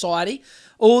Zealand society.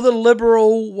 All the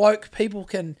liberal, woke people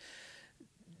can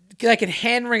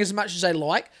hand-wring as much as they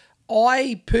like.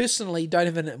 I personally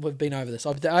don't have been over this.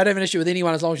 I don't have an issue with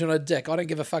anyone as long as you're not a dick. I don't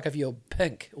give a fuck if you're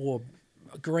pink or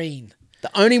green.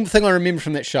 The only thing I remember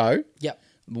from that show... Yep.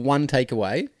 One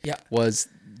takeaway... Yep. Was...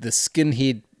 the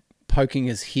skinhead poking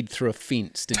his head through a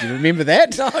fence. Did you remember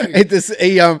that? No.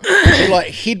 He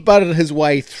like head butted his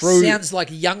way through. Sounds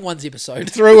like a Young Ones episode.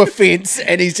 Through a fence,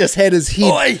 and he's just had his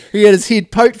head. Oi. He had his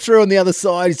head poked through on the other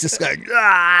side. He's just going.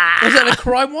 Ah! Was it a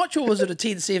Crime Watch or was it a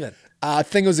 10-7? I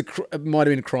think it might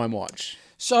have been a Crime Watch.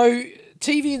 So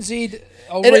TVNZ.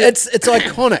 It's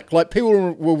iconic. Like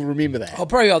people will remember that. I'll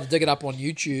probably have to dig it up on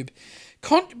YouTube.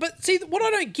 But see, what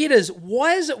I don't get is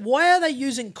why are they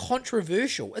using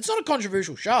controversial? It's not a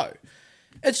controversial show.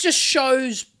 It just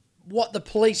shows what the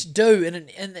police do,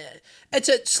 and it's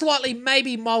a slightly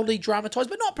maybe mildly dramatized,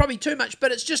 but not probably too much.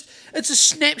 But it's a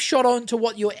snapshot onto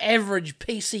what your average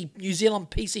New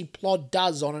Zealand PC plod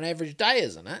does on an average day,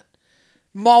 isn't it?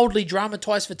 Mildly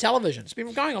dramatized for television. It's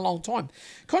been going a long time.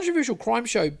 Controversial crime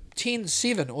show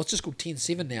 10-7, or it's just called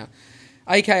 10-7 now,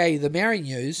 aka the Maori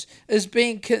News, is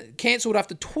being cancelled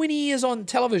after 20 years on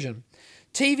television.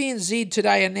 TVNZ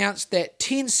today announced that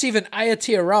 10-7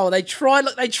 Aotearoa, they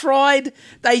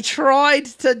tried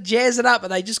to jazz it up, but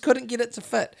they just couldn't get it to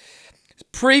fit.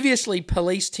 Previously,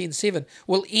 Police 10-7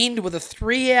 will end with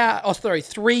three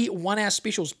 1-hour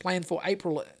specials planned for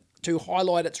April to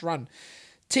highlight its run.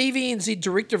 TVNZ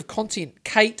Director of Content,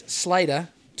 Kate Slater,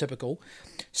 typical,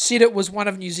 said it was one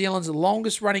of New Zealand's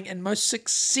longest running and most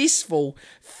successful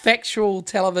factual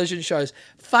television shows.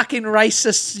 Fucking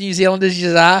racist New Zealanders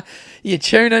you are. You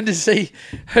tune in to see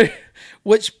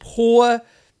which poor,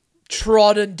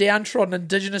 downtrodden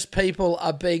Indigenous people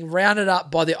are being rounded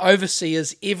up by the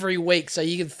overseers every week so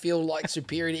you can feel like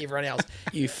superior to everyone else.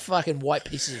 You fucking white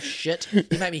pieces of shit. You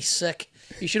make me sick.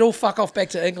 You should all fuck off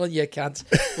back to England, you cunts.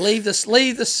 Leave the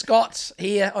Scots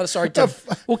here. Oh, sorry, Tim.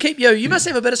 We'll keep you. You must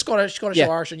have a bit of Scottish or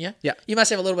Irish in you. Yeah. You must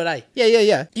have a little bit, eh?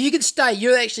 Yeah. You can stay.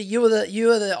 You are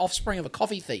the offspring of a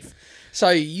coffee thief. So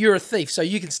you're a thief. So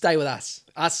you can stay with us.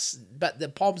 But the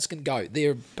Poms can go.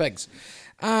 They're pigs.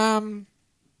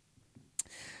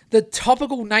 The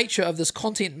topical nature of this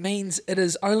content means it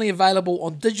is only available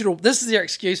on digital. This is their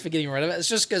excuse for getting rid of it. It's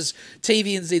just because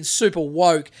TVNZ's super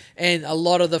woke and a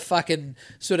lot of the fucking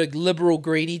sort of liberal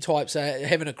greenie types are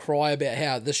having a cry about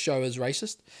how this show is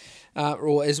racist.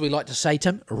 Or as we like to say,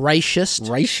 Tim, racist.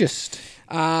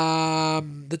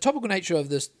 The topical nature of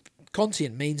this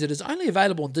content means it is only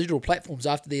available on digital platforms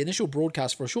after the initial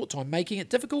broadcast for a short time, making it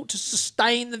difficult to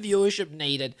sustain the viewership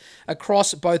needed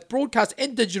across both broadcast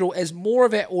and digital as more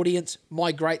of our audience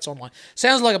migrates online.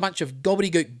 Sounds like a bunch of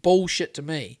gobbledygook bullshit to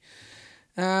me.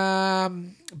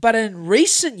 But in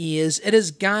recent years, it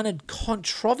has garnered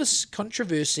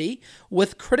controversy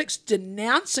with critics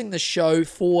denouncing the show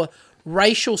for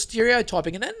racial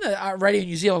stereotyping. And in the Radio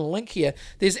New Zealand link here,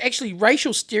 there's actually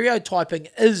racial stereotyping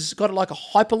is got like a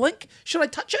hyperlink. Should I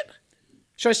touch it?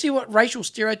 Should I see what racial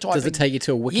stereotyping... Does it take you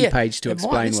to a wiki page to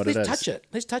explain what it is?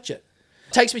 Let's touch it.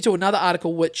 It takes me to another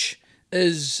article which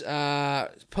is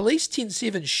Police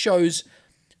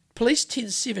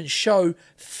 10-7 show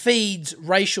feeds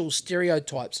racial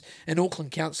stereotypes. An Auckland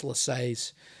councillor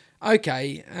says,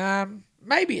 okay,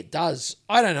 maybe it does.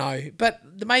 I don't know.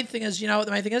 But the main thing is, you know what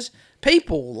the main thing is?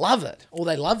 People love it, or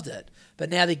they loved it,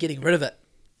 but now they're getting rid of it.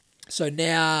 So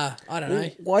now, I don't know.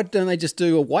 Why don't they just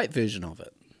do a white version of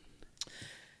it?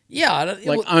 Yeah,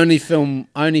 only film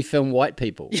white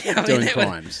people doing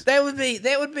crimes. That would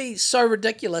be so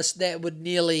ridiculous that would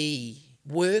nearly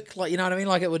work. Like, you know what I mean?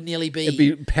 Like, it would nearly be... It'd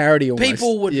be parody almost.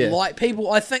 People would like...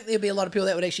 I think there'd be a lot of people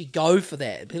that would actually go for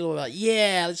that. People would be like,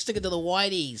 yeah, let's stick it to the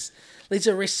whiteys. Let's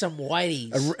arrest some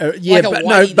whiteys.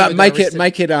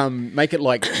 Make it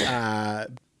like...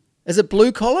 is it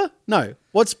blue collar? No.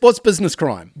 What's business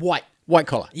crime? White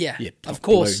collar. Yeah, of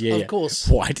course. Blue. Of course.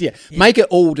 White, yeah. Make it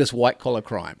all just white collar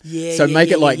crime.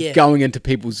 Going into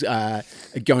people's,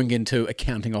 going into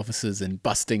accounting offices and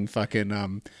busting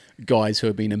fucking guys who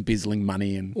have been embezzling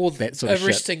money and all that sort of shit.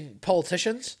 Arresting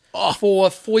politicians for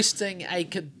foisting a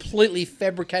completely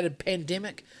fabricated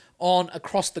pandemic on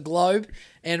across the globe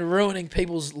and ruining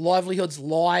people's livelihoods,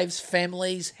 lives,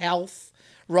 families, health.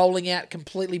 Rolling out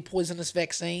completely poisonous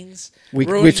vaccines.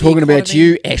 We're talking about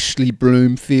you, Ashley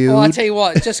Bloomfield. Well, I tell you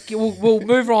what, we'll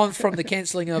move on from the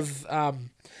cancelling of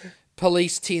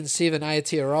Police 10-7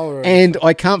 Aotearoa. And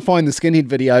I can't find the skinhead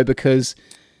video because,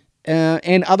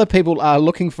 and other people are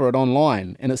looking for it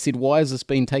online, and it said, "Why has this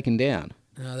been taken down?"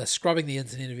 They're scrubbing the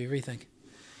internet of everything.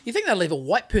 You think they'll leave a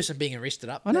white person being arrested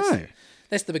up? I know.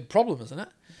 That's the big problem, isn't it?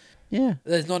 Yeah.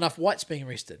 There's not enough whites being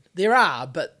arrested. There are,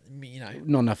 but, you know...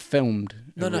 Not enough filmed.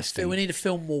 Not enough. We need to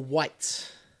film more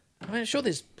whites. I mean, I'm sure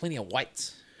there's plenty of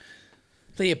whites.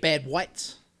 Plenty of bad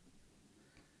whites.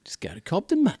 Just go to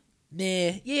Cobden,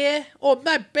 mate. Yeah. Or,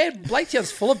 no,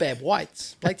 Blaketown's full of bad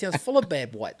whites. Blaketown's full of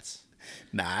bad whites.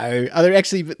 No. Are there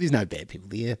actually... There's no bad people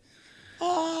there.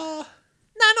 Oh,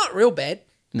 not real bad.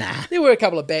 Nah. There were a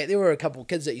couple of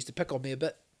kids that used to pick on me a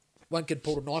bit. One kid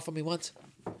pulled a knife on me once.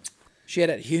 Shout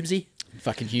out to Humesy.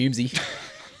 Fucking Humesy.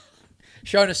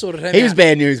 Shona sorted him out. He was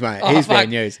bad news, mate. He was bad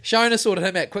news. Shona sorted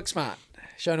him out quick smart.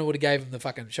 Shona would have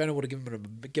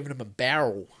given him a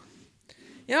barrel.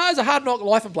 You know, it's a hard knock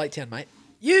life in Blaketown, mate.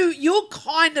 You're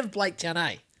kind of Blaketown,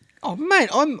 eh? Oh, mate,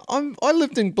 I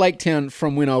lived in Blaketown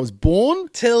from when I was born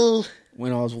till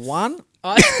when I was 1.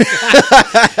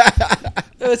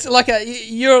 It's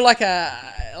you're like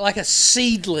a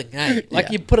seedling, eh?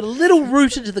 Like you put a little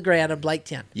root into the ground in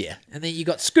Blaketown. Yeah. And then you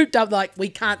got scooped up like, we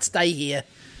can't stay here.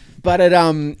 But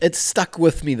it's stuck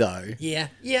with me though. Yeah.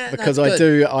 Because I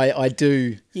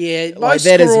do. Yeah, most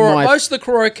of the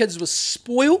Korora kids were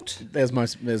spoilt. That's my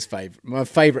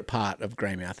favourite part of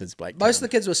Greymouth is Blaketown. Most of the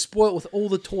kids were spoilt with all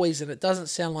the toys, and it doesn't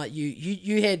sound like you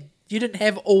didn't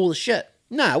have all the shit.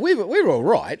 No, we were all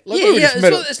right. Like,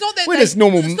 It's not that we're just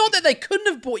normal. It's not that they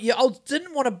couldn't have bought you. I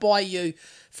didn't want to buy you,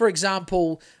 for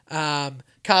example,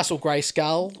 Castle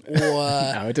Grayskull or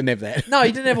no, I didn't have that. No,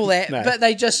 you didn't have all that. No. But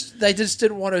they just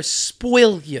didn't want to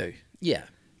spoil you. Yeah,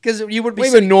 because you wouldn't be.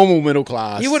 We were normal middle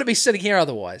class. You wouldn't be sitting here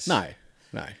otherwise. No.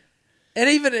 And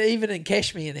even in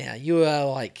Kashmir now, you are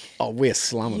like... Oh, we're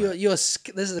slumming it. This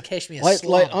is a Kashmir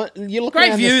slum. You look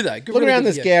Great view, though. Look around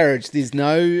this garage. There's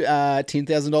no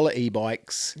 $10,000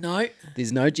 e-bikes. No.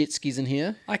 There's no jet skis in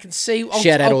here. I can see...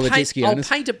 Shout out all the jet ski owners.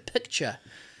 I'll paint a picture.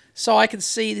 So I can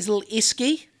see this little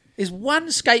esky. There's one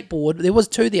skateboard. There was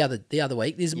 2 the other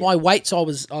week. There's my weights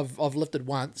I've lifted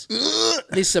once.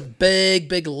 There's some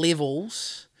big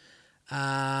levels.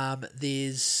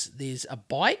 There's a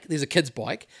bike. There's a kid's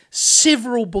bike.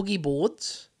 Several boogie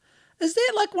boards. Is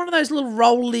that like one of those little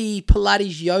rolly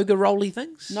Pilates yoga rolly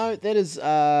things? No, that is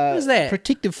what is that?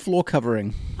 Protective floor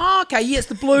covering. Oh, okay, yeah, it's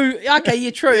the blue. Okay,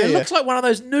 yeah, true. It looks like one of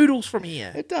those noodles from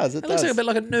here. It does. It looks like a bit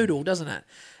like a noodle, doesn't it?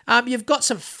 You've got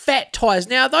some fat tires.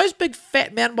 Now, those big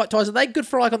fat mountain bike tires, are they good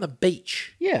for like on the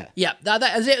beach? Yeah. Yeah. Is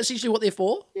that essentially what they're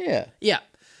for? Yeah. Yeah.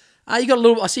 I see you got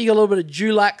a little bit of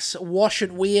Dulux wash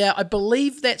and wear. I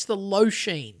believe that's the low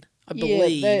sheen. I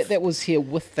believe. Yeah, that was here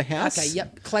with the house. Okay,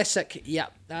 yep. Classic,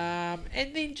 yep. And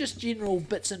then just general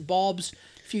bits and bobs.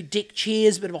 A few deck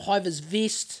chairs, a bit of a high-vis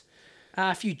vest,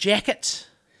 a few jackets.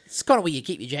 It's kind of where you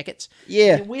keep your jackets.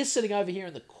 Yeah. And we're sitting over here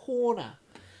in the corner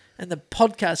in the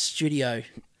podcast studio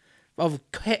of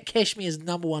Kashmir's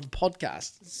 #1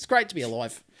 podcast. It's great to be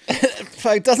alive.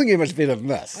 It doesn't get much better than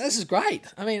this. This is great.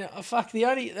 I mean, I've got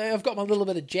my little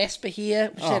bit of Jasper here,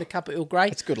 which had a cup of Earl Grey.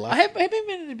 That's good luck. I have been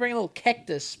meaning to bring a little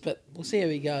cactus, but we'll see how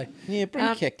we go. Yeah, bring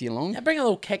a cacti along. Bring a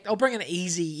little cactus. I'll bring an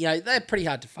easy, they're pretty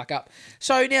hard to fuck up.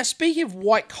 So now, speaking of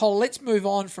white collar, let's move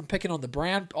on from picking on the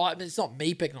brown. I mean, it's not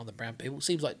me picking on the brown people.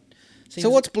 So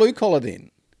what's blue collar then?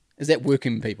 Is that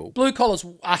working people? Blue collar's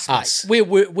us. Mate.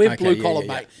 We're okay, blue collar,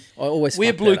 mate. I always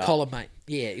we're blue collar, mate.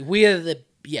 Yeah,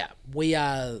 we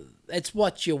are. It's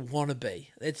what you want to be.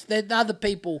 They're other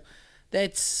people.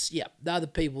 They're other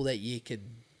people that you can.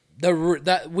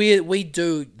 We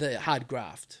do the hard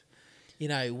graft.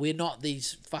 We're not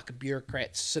these fucking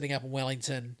bureaucrats sitting up in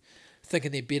Wellington,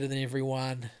 thinking they're better than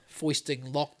everyone,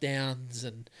 foisting lockdowns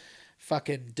and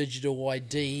fucking digital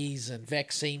IDs and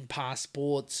vaccine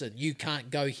passports, and you can't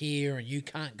go here and you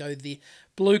can't go there.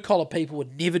 Blue collar people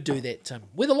would never do that, Tim.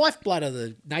 We're the lifeblood of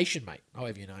the nation, mate.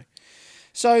 However you know.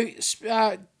 So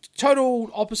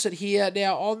total opposite here.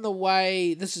 Now on the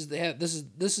way, this is the.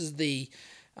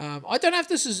 I don't know if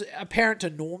this is apparent to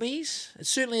normies. It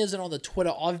certainly isn't on the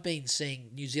Twitter I've been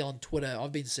seeing, New Zealand Twitter.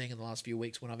 I've been seeing in the last few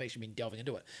weeks when I've actually been delving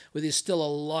into it, where there's still a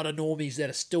lot of normies that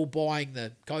are still buying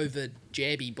the COVID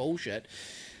jabby bullshit.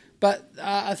 But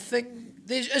I think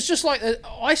it's just like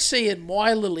I see in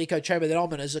my little echo chamber that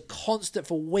I'm in is a constant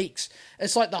for weeks.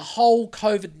 It's like the whole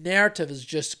COVID narrative is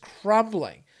just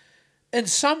crumbling. In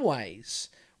some ways,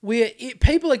 where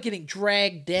people are getting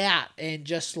dragged out and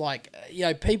just like,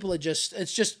 people are just,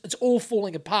 it's all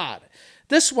falling apart.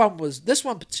 This one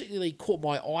particularly caught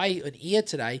my eye and ear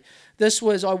today.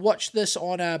 I watched this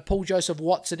on Paul Joseph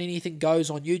Watson Anything Goes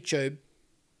on YouTube,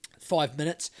 5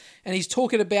 minutes, and he's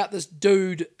talking about this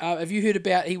dude. Have you heard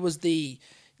about, he was the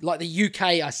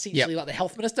UK, essentially, like the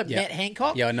health minister, Matt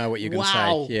Hancock. Yeah, I know what you're going to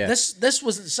say. Yeah. This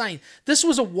was insane. This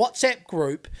was a WhatsApp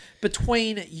group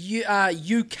between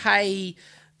UK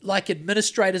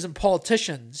administrators and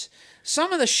politicians.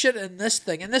 Some of the shit in this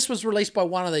thing, and this was released by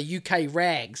one of the UK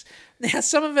rags. Now,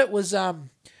 some of it was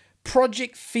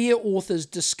Project Fear authors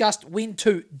discussed when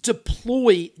to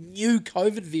deploy new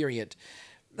COVID variant.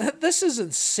 This is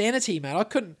insanity, man.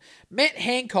 Matt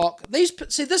Hancock, this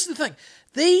is the thing.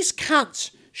 These cunts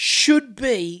should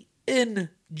be in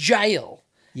jail.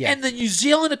 Yeah. And the New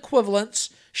Zealand equivalents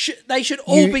They should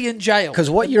all be in jail. Because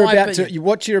what you're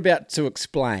about to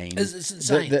explain is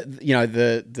insane.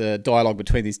 The dialogue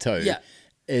between these two Yeah.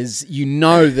 is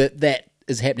that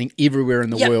is happening everywhere in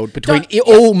the world between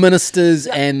all ministers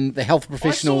and the health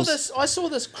professionals. I saw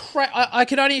this I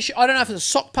don't know if it's a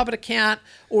sock puppet account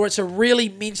or it's a really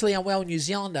mentally unwell New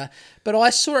Zealander, but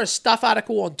I saw a stuff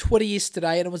article on Twitter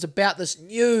yesterday, and it was about this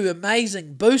new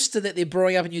amazing booster that they're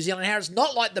brewing up in New Zealand, how it's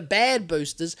not like the bad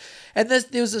boosters. And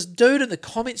there was this dude in the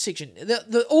comment section.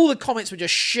 All the comments were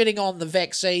just shitting on the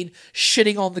vaccine,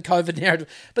 shitting on the COVID narrative.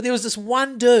 But there was this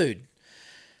one dude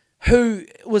who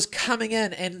was coming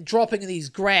in and dropping these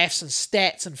graphs and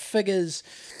stats and figures.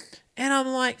 And I'm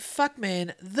like, fuck,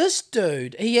 man, this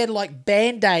dude, he had like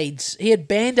Band-Aids. He had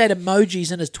Band-Aid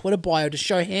emojis in his Twitter bio to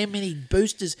show how many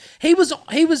boosters. He was up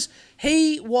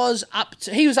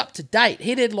to date.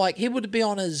 He'd be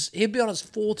on his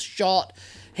fourth shot.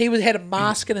 He had a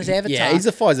mask in his avatar. Yeah, he's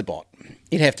a Pfizer bot.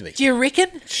 He'd have to be. Do you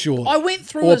reckon? Sure. I went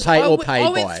through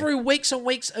through weeks and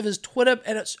weeks of his Twitter,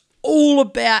 and it's all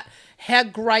about how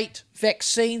great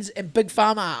vaccines and Big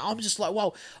Pharma are. I'm just like,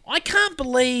 well, I can't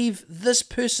believe this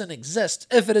person exists,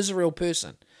 if it is a real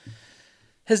person.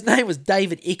 His name was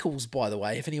David Eccles, by the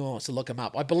way, if anyone wants to look him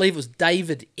up. I believe it was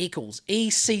David Eccles,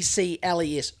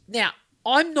 Eccles. Now,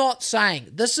 I'm not saying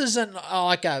this isn't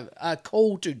like a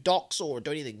call to dox or do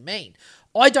anything mean.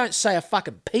 I don't say a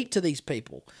fucking peep to these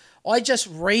people. I just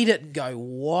read it and go,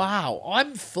 wow,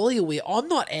 I'm fully aware. I'm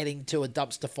not adding to a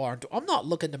dumpster fire. I'm not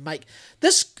looking to make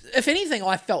this. If anything,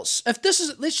 I felt, if this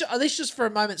is, let's just for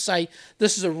a moment say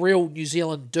this is a real New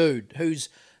Zealand dude who's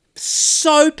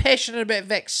so passionate about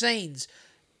vaccines,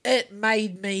 it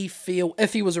made me feel,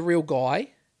 if he was a real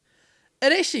guy,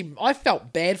 I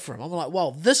felt bad for him. I'm like,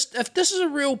 well, if this is a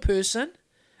real person,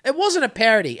 it wasn't a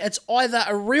parody. It's either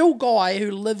a real guy who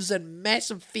lives in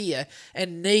massive fear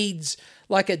and needs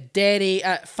like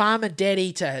a farmer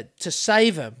daddy to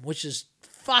save him, which is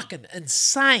fucking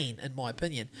insane in my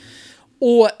opinion.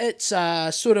 Or it's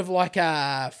sort of like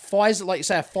a Pfizer, like you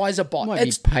say, a Pfizer bot. Might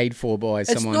be paid for by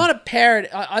someone. It's not a parody.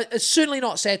 It's certainly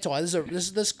not satire.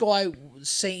 This guy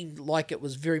seemed like it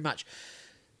was very much.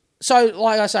 So,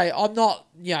 like I say, I'm not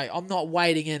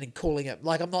wading in and calling it,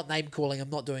 like I'm not name calling. I'm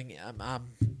not doing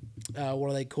what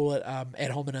do they call it?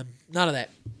 Ad hominem. None of that.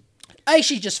 I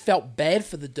actually just felt bad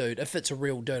for the dude. If it's a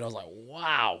real dude, I was like,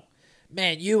 wow,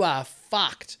 man, you are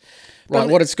fucked. Right,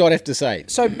 what did Scott have to say?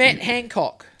 So Matt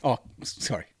Hancock. Oh,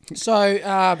 sorry.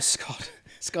 So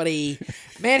Scotty,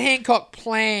 Matt Hancock's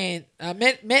plan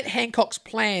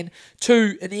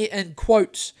to, in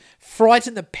quotes,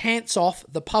 frighten the pants off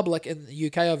the public in the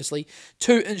UK, obviously,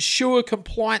 to ensure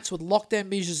compliance with lockdown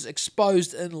measures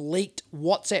exposed in leaked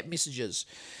WhatsApp messages.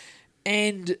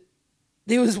 And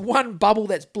there was one bubble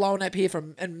that's blown up here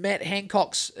and Matt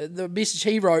Hancock's, the message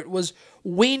he wrote was,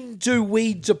 when do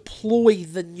we deploy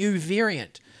the new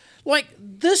variant? Like,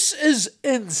 this is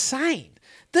insane.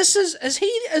 This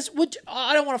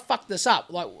I don't want to fuck this up.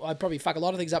 Like, I probably fuck a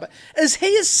lot of things up. But is he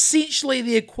essentially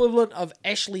the equivalent of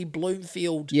Ashley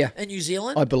Bloomfield in New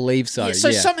Zealand? I believe so. Yeah,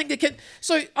 so something that can.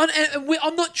 So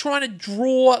I'm not trying to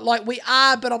draw like we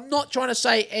are, but I'm not trying to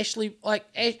say Ashley like.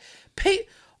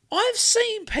 I've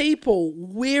seen people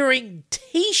wearing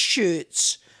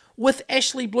T-shirts with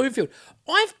Ashley Bloomfield.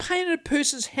 I've painted a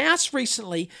person's house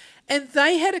recently, and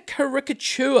they had a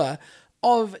caricature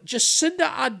of Jacinda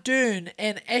Ardern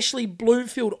and Ashley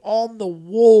Bloomfield on the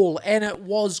wall, and it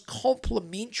was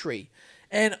complimentary.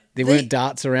 And there weren't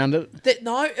darts around it?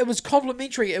 No, it was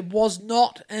complimentary. It was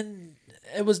not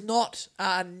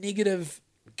a negative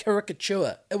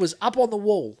caricature. It was up on the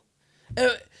wall.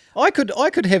 I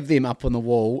could have them up on the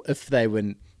wall if they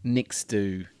were next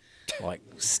to like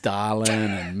Stalin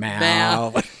and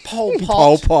Mao, Pol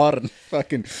Pot and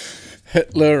fucking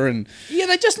Hitler and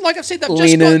they just, like I've said,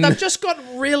 they've just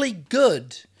gotten really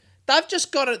good. They've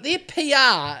just got it. Their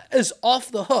PR is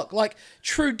off the hook. Like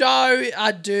Trudeau,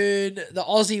 Ardern, the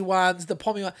Aussie ones, the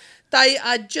Pommy ones. They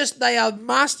are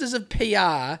masters of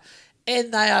PR.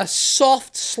 And they are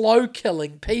soft, slow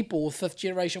killing people with fifth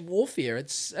generation warfare.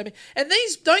 And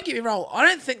these, don't get me wrong, I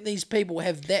don't think these people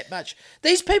have that much.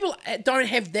 These people don't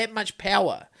have that much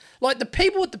power. Like the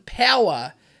people with the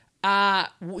power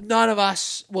none of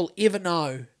us will ever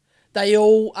know. They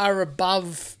all are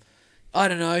above, I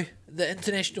don't know, the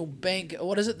international bank.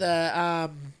 What is it?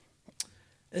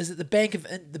 Is it the bank of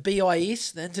the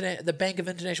BIS, the Bank of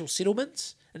International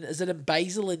Settlements? And is it in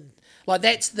Basel? And like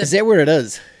is that where it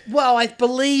is? Well, I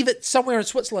believe it's somewhere in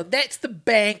Switzerland. That's the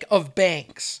bank of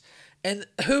banks, and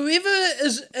whoever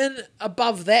is in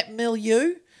above that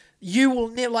milieu, you will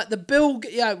never like with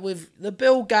the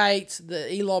Bill Gates,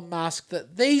 the Elon Musk.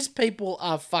 That these people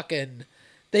are fucking.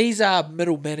 These are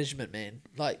middle management, man.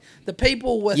 Like the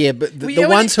people with but the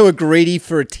ones who are greedy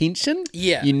for attention.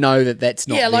 Yeah, you know that's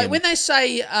not. Yeah, like them. when they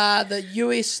say the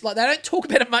US, like they don't talk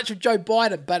about it much of Joe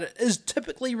Biden, but it is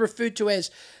typically referred to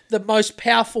as the most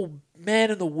powerful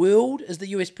man in the world is the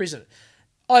US president.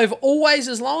 I've always,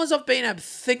 as long as I've been a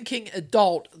thinking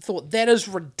adult, thought that is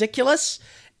ridiculous.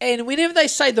 And whenever they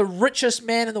say the richest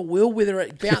man in the world, whether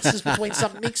it bounces between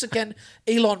some Mexican,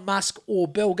 Elon Musk, or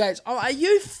Bill Gates, are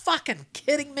you fucking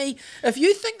kidding me? If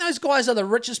you think those guys are the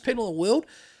richest people in the world,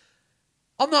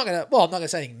 I'm not gonna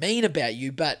say anything mean about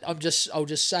you, but I'll just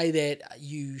say that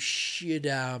you should,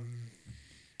 I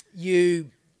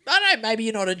don't know, maybe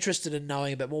you're not interested in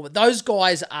knowing a bit more, but those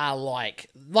guys are like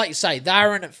you say,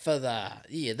 they're in it for they're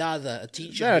the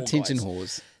attention. They're attention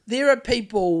whores. There are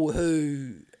people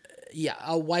who,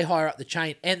 are way higher up the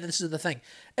chain, and this is the thing,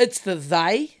 it's the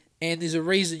they, and there's a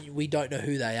reason we don't know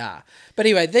who they are. But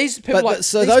anyway, these people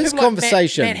those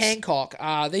conversations, Matt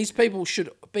Hancock, these people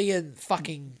should be in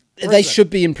fucking prison. They should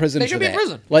be in prison. They should be in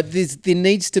prison. Like they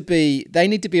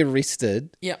need to be arrested.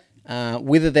 Yeah.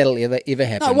 Whether that'll ever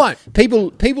happen. No, it won't.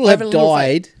 People have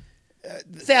died.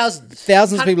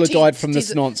 Thousands of people have died from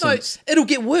this nonsense. No, it'll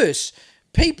get worse.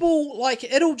 People's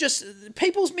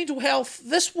mental health,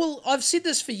 I've said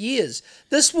this for years,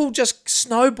 this will just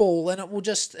snowball and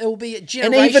it'll be a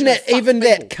generation. And even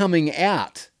that coming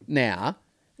out now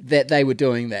that they were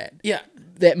doing that. Yeah.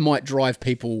 That might drive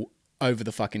people over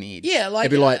the fucking edge. Yeah,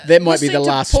 it'd be like, that might be the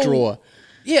last straw.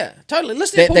 Yeah, totally.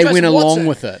 Listen that to Paul they Jackson went along Watson.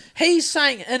 with it. He's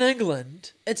saying in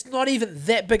England, it's not even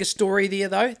that big a story there,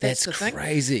 though. That's the thing.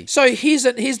 Crazy. So here's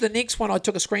the next one. I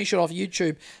took a screenshot off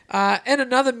YouTube. In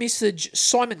another message,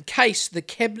 Simon Case, the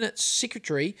cabinet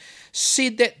secretary,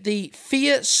 said that the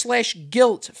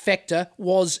fear/guilt factor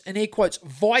was, in air quotes,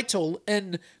 vital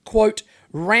in, quote,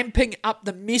 ramping up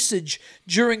the message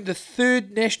during the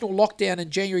third national lockdown in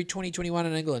January 2021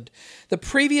 in England. The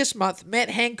previous month, Matt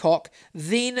Hancock,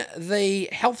 then the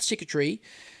health secretary,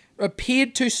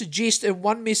 appeared to suggest in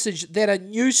one message that a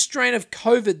new strain of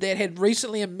COVID that had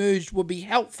recently emerged would be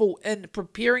helpful in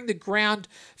preparing the ground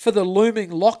for the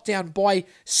looming lockdown by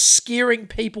scaring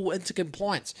people into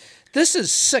compliance. This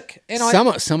is sick. And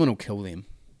someone will kill them.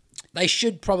 They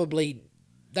should probably...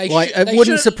 It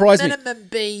wouldn't surprise me. Minimum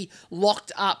be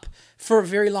locked up for a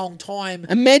very long time.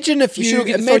 Imagine if you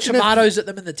throw tomatoes at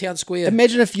them in the town square.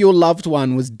 Imagine if your loved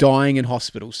one was dying in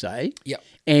hospital, say,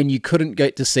 and you couldn't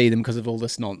get to see them because of all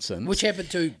this nonsense, which happened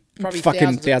to probably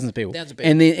fucking thousands of people.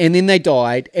 And then they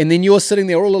died, and then you're sitting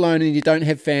there all alone, and you don't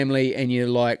have family, and you're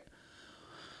like,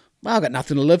 well, I've got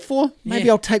nothing to live for. Maybe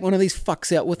I'll take one of these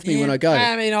fucks out with me when I go.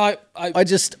 I mean, I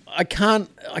can't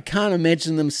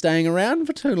imagine them staying around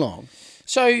for too long.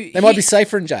 So they might be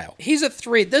safer in jail. Here's a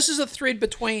thread. This is a thread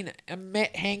between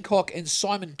Matt Hancock and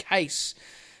Simon Case.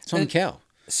 Simon Cowell.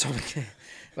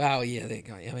 Well, yeah, there you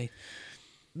go. I mean,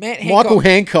 Michael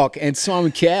Hancock and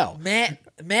Simon Cowell.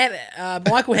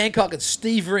 Michael Hancock and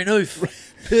Steve Renouf.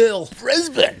 Pearl.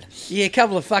 Brisbane. Yeah,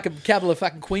 couple of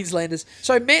fucking Queenslanders.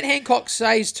 So Matt Hancock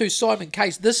says to Simon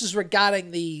Case, this is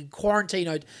regarding the quarantine.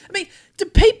 I mean, do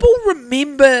people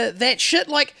remember that shit?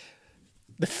 Like,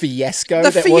 the fiasco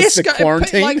was the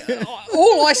quarantine. Like,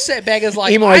 all I sat back is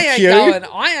like,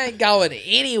 I ain't going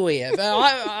anywhere.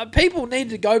 But people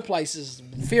need to go places.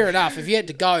 Fair enough if you had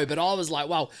to go, but I was like,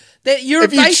 well,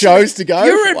 if you chose to go,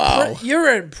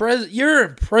 you're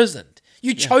imprisoned.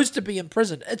 You chose to be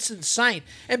imprisoned. It's insane.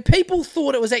 And people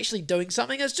thought it was actually doing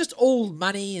something. It's just all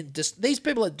money and these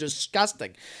people are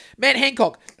disgusting. Matt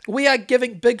Hancock, we are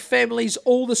giving big families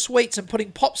all the sweets and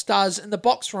putting pop stars in the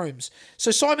box rooms.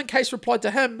 So Simon Case replied to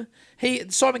him,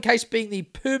 Simon Case being the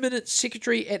permanent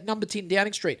secretary at number 10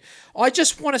 Downing Street. I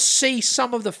just want to see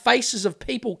some of the faces of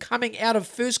people coming out of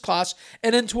first class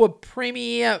and into a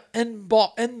premier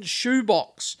in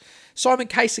shoebox. Simon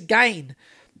Case again.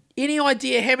 Any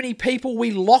idea how many people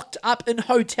we locked up in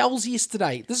hotels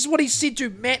yesterday? This is what he said to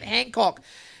Matt Hancock.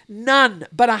 None,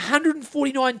 but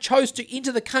 149 chose to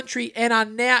enter the country and are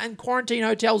now in quarantine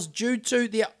hotels due to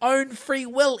their own free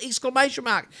will, !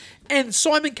 And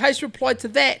Simon Case replied to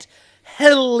that,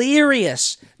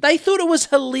 hilarious. They thought it was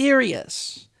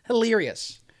hilarious.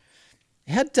 Hilarious.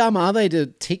 How dumb are they to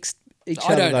text each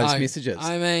other those messages?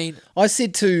 I mean... I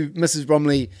said to Mrs.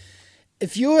 Bromley...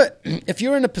 If you're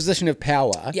in a position of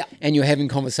power and you're having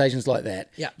conversations like that,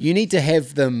 you need to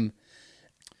have them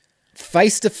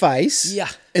face to face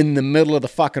in the middle of the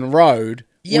fucking road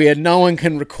where no one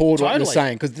can record what you're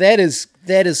saying, because that is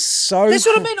so. That's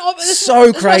what I mean. That's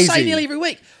crazy. That's what I say nearly every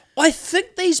week. I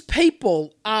think these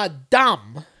people are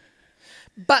dumb,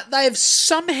 but they've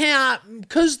somehow,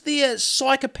 because they're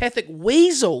psychopathic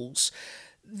weasels.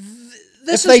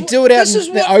 if they do it out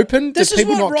in the open, do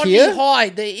people not Rodney care?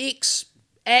 Hyde, the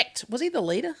ex-act, was he the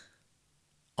leader?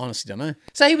 Honestly, don't know.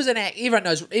 So he was an act. Everyone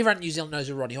in New Zealand knows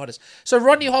who Rodney Hyde is. So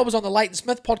Rodney Hyde was on the Leighton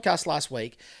Smith podcast last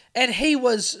week, and he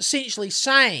was essentially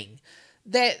saying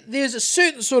that there's a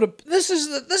certain sort of this is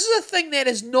a thing that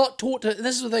is not taught to. And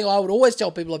this is the thing I would always tell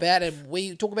people about, and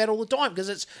we talk about it all the time because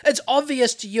it's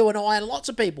obvious to you and I and lots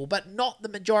of people, but not the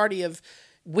majority of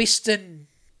Western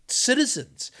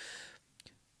citizens.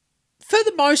 For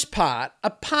the most part,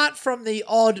 apart from the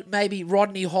odd maybe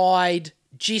Rodney Hyde,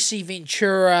 Jesse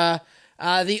Ventura.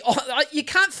 You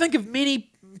can't think of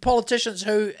many politicians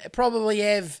who probably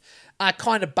are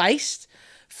kind of based.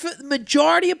 For the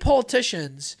majority of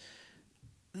politicians,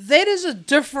 that is a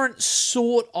different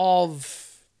sort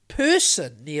of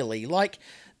person, nearly. Like,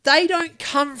 they don't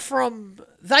come from...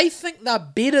 They think they're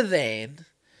better than,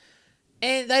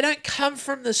 and they don't come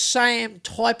from the same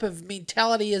type of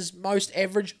mentality as most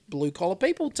average blue-collar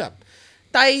people, Tim.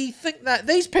 They think that...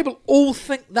 These people all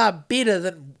think they're better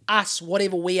than us,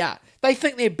 whatever we are. They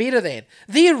think they're better than.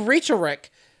 Their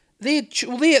rhetoric, their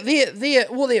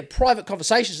private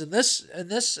conversations in this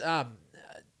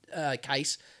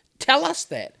case tell us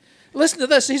that. Listen to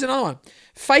this. Here's another one.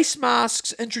 Face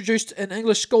masks introduced in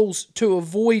English schools to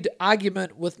avoid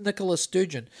argument with Nicola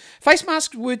Sturgeon. Face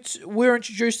masks were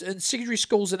introduced in secondary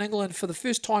schools in England for the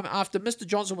first time after Mr.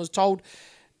 Johnson was told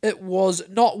it was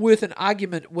not worth an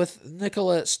argument with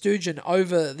Nicola Sturgeon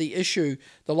over the issue,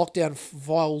 the lockdown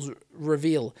files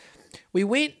reveal. We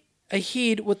went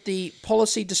ahead with the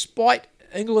policy despite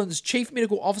England's chief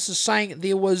medical officer saying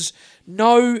there was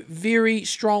no very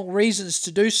strong reasons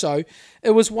to do so.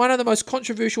 It was one of the most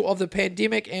controversial of the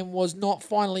pandemic and was not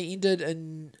finally ended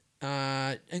in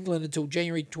England until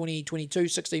January 2022,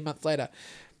 16 months later.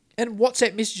 In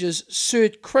WhatsApp messages, Sir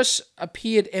Chris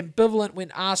appeared ambivalent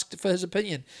when asked for his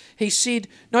opinion. He said,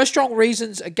 no strong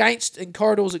reasons against in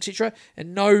corridors, etc.,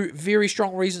 and no very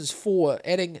strong reasons for,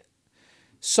 adding,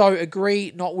 so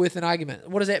agree, not worth an argument.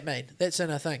 What does that mean? That's in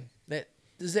a thing.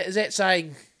 Is that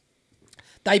saying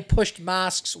they pushed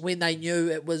masks when they knew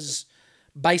it was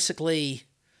basically...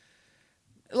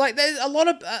 Like, there's a lot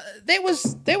of... That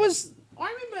was...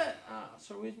 I remember...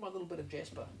 so where's my little bit of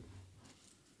Jasper?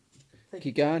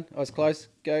 Keep going. I was close.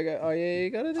 Go. Oh, yeah, you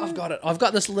got it. I've got it. I've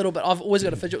got this little bit. I've always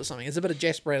got to fidget with something. It's a bit of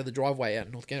Jasper out of the driveway out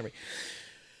in North Canterbury.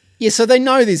 Yeah, so they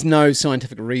know there's no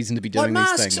scientific reason to be doing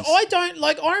these things.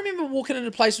 I remember walking into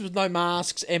places with no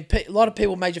masks and a lot of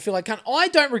people made you feel like cunt. I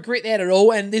don't regret that at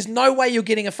all, and there's no way you're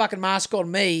getting a fucking mask on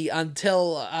me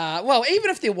until, even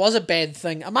if there was a bad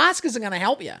thing, a mask isn't going to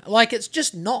help you. Like, it's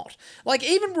just not. Like,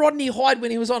 even Rodney Hyde,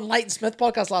 when he was on Leighton Smith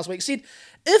podcast last week, said,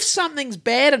 if something's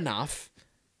bad enough,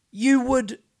 you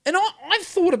would... And I've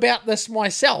thought about this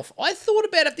myself. I thought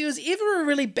about if there was ever a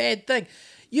really bad thing...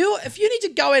 If you need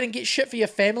to go out and get shit for your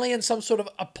family in some sort of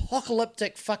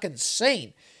apocalyptic fucking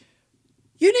scene,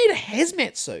 you need a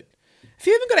hazmat suit. If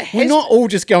you haven't got a hazmat... We're not all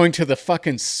just going to the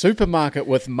fucking supermarket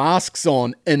with masks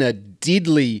on in a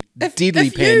deadly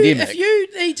pandemic. If you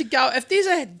need to go... If there's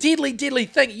a deadly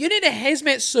thing, you need a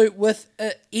hazmat suit with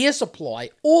an air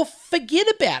supply, or forget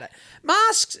about it.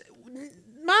 Masks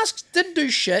didn't do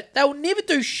shit. They will never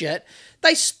do shit.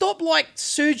 They stop like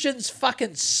surgeons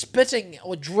fucking spitting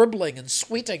or dribbling and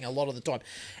sweating a lot of the time.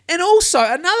 And also,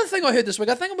 another thing I heard this week,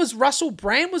 I think it was Russell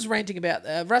Brand was ranting about,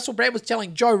 Russell Brand was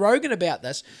telling Joe Rogan about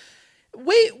this.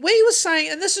 We were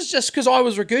saying, and this is just because I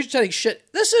was regurgitating shit,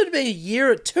 this would have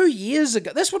been 2 years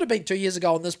ago. This would have been 2 years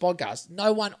ago on this podcast.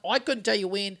 I couldn't tell you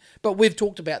when, but we've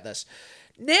talked about this.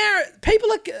 Now,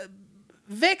 people are,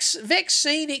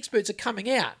 vaccine experts are coming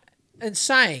out and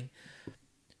saying,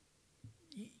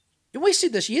 and we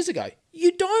said this years ago,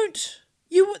 you don't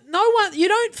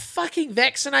fucking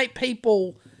vaccinate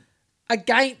people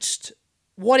against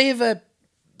whatever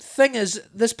thing is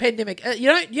this pandemic. You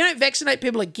don't vaccinate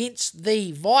people against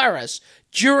the virus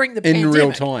during the pandemic. In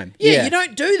real time. Yeah, you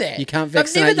don't do that. You can't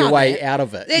vaccinate your way out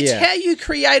of it. That's how you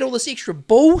create all this extra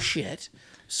bullshit.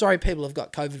 Sorry, people have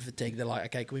got COVID fatigue. They're like,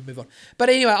 okay, can we move on? But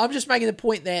anyway, I'm just making the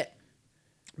point that,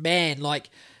 man, like...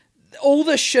 all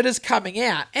this shit is coming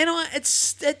out, and I'm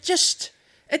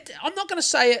not going to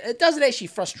say it doesn't actually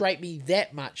frustrate me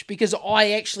that much because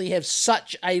I actually have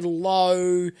such a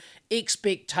low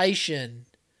expectation,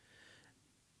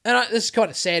 and this is kind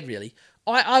of sad, really.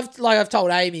 I've told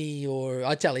Amy, or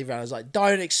I tell everyone, I was like,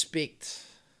 we're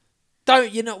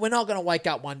not going to wake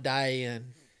up one day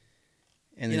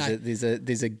and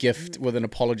there's a gift with an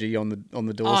apology on the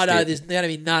doorstep. Oh no, there's going to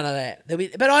be none of that.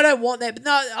 But I don't want that. But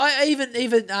no,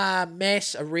 even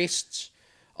mass arrests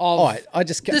of.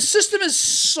 The system is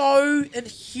so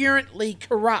inherently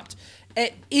corrupt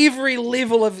at every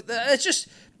level of. It's just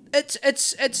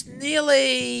it's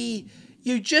nearly,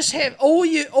 you just have, all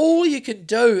you can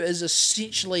do is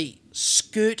essentially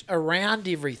skirt around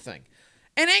everything.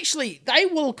 And actually, they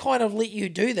will kind of let you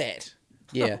do that.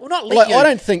 Yeah. Well, not let you. I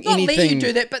don't think not anything. let you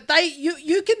do that, but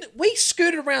we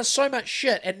skirted around so much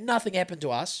shit and nothing happened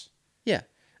to us. Yeah.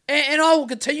 And I will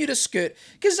continue to skirt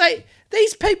because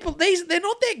these people, they're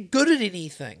not that good at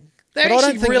anything. They're But I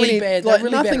actually don't think really bad. They're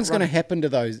really nothing's going to happen to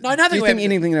those. No, nothing. Do you think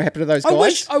anything will happen to those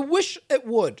guys? I wish it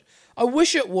would. I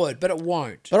wish it would, but it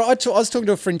won't. But I was talking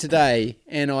to a friend today,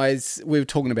 and we were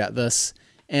talking about this,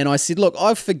 and I said, "Look,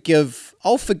 I'll forgive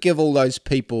all those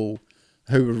people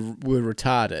who were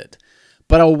retarded,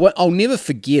 but I'll never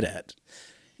forget it."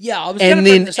 Yeah, I was going to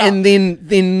bring this up. And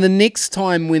then the next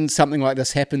time when something like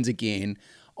this happens again,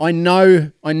 I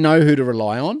know who to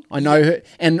rely on. I know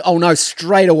and I'll know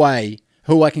straight away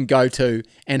who I can go to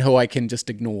and who I can just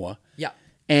ignore. Yeah.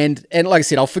 And like I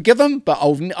said, I'll forgive them, but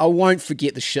I won't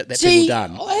forget the shit that people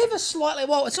done. I have a slightly,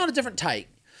 well, it's not a different take.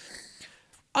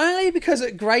 Only because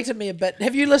it grated me a bit.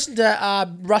 Have you listened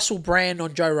to Russell Brand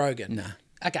on Joe Rogan? No.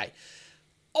 Okay.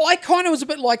 I kind of was a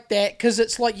bit like that because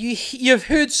it's like you've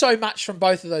heard so much from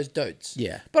both of those dudes.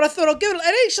 Yeah. But I thought I'll give it,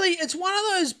 and actually it's one of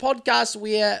those podcasts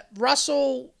where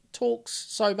Russell talks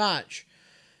so much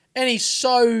and he's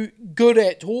so good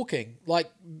at talking. Like,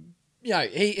 you know,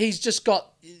 he's just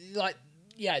got, like,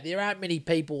 yeah, there aren't many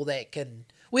people that can,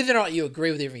 whether or not you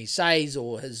agree with everything he says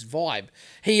or his vibe,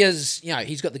 he is, you know,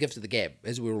 he's got the gift of the gab,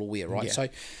 as we're all aware, right? Yeah. So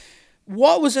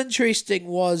what was interesting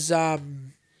was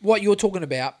what you're talking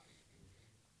about.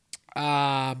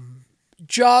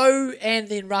 Joe and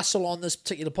then Russell on this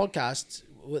particular podcast,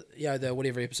 you know, the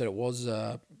whatever episode it was,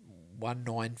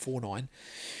 1949.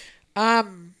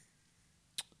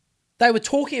 They were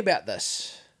talking about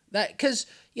this, that because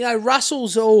you know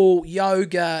Russell's all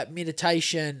yoga,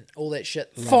 meditation, all that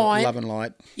shit. Fine, love and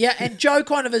light. Yeah, and Joe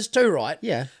kind of is too, right?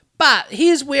 Yeah. But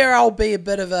here's where I'll be a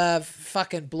bit of a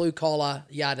fucking blue collar,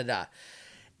 yada da.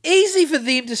 Easy for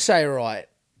them to say, right?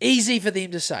 Easy for them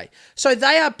to say. So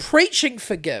they are preaching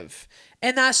forgive,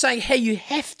 and they're saying, hey, you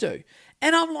have to.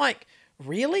 And I'm like,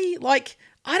 really? Like,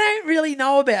 I don't really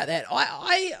know about that.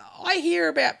 I hear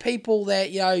about people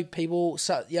that, you know,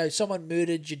 someone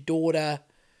murdered your daughter.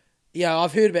 You know,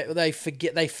 I've heard about they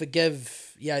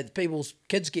forgive, you know, people's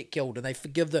kids get killed and they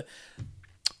forgive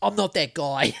I'm not that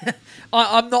guy.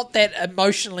 I'm not that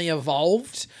emotionally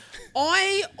evolved.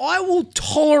 I will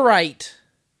tolerate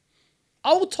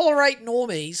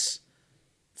normies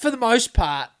for the most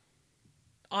part,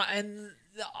 and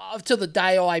till the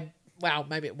day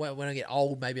maybe when I get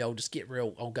old, maybe I'll just get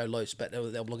real. I'll go loose, but they'll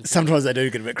look. Sometimes they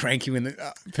do get a bit cranky when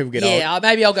people get old. Yeah,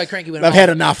 maybe I'll go cranky when they've had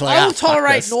enough. Like, I'll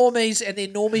tolerate normies and their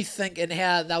normie think and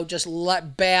how they'll just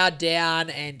bow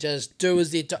down and just do as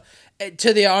they're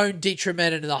to their own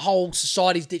detriment and the whole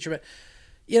society's detriment.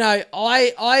 You know,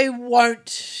 I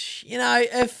won't. You know,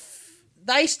 if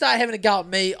they start having a go at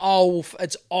me,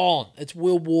 it's on. It's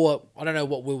World War. I don't know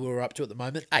what World War we're up to at the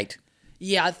moment. 8.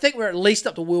 Yeah, I think we're at least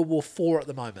up to World War 4 at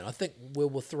the moment. I think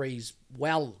World War 3's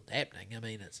well happening. I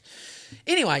mean, it's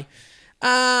anyway.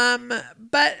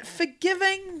 But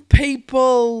forgiving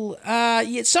people,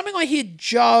 it's something I hear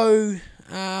Joe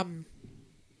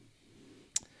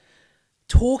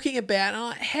talking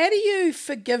about. How do you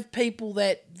forgive people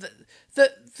that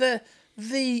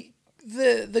the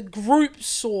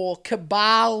groups or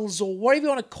cabals or whatever you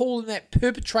want to call them that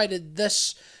perpetrated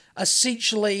this?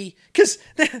 Essentially, because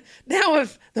now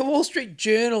if the Wall Street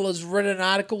Journal has written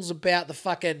articles about the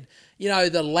fucking, you know,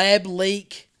 the lab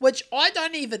leak, which I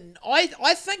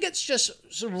think it's just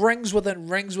rings within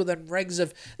rings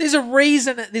of, there's a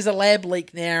reason there's a lab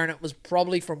leak now, and it was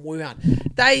probably from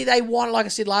Wuhan. They want, like I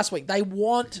said last week, they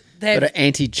want to have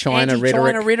anti-China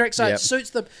rhetoric, so it suits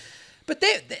them. But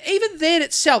even that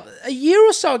itself, a year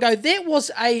or so ago, that was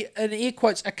in air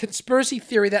quotes, a conspiracy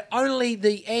theory that only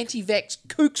the anti-vax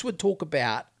kooks would talk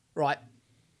about, right?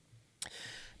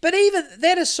 But even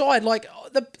that aside,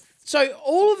 so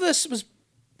all of this was,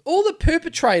 all the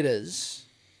perpetrators,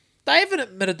 they haven't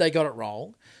admitted they got it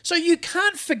wrong. So you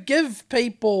can't forgive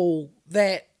people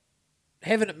that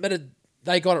haven't admitted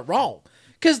they got it wrong,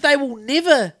 because they will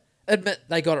never admit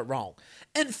they got it wrong.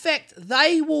 In fact,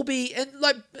 they will be in,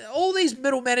 like, all these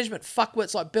middle management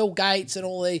fuckwits like Bill Gates and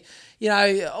all the, you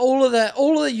know, all of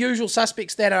the usual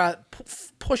suspects that are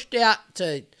pushed out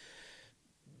to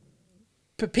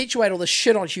perpetuate all this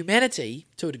shit on humanity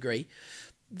to a degree.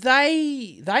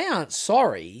 They aren't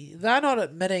sorry. They're not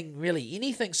admitting really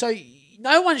anything. So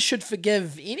no one should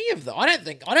forgive any of them. I don't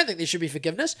think there should be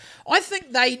forgiveness. I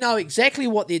think they know exactly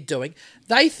what they're doing.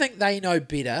 They think they know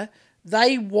better.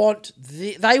 they want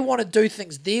to do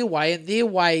things their way, and their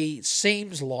way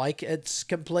seems like it's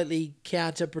completely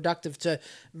counterproductive to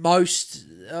most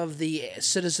of the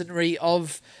citizenry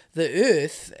of the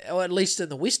earth, or at least in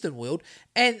the Western world.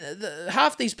 And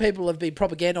half these people have been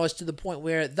propagandized to the point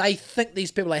where they think these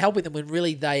people are helping them when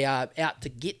really they are out to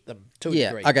get them to a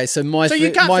degree. Okay, so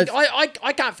you can't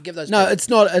I can't forgive those people. No, it's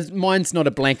not. Mine's not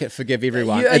a blanket forgive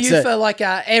everyone. Are you for like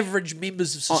average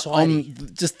members of society?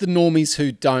 Just the normies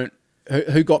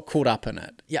who got caught up in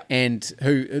it. Yeah. And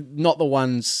who, not the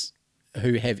ones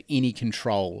who have any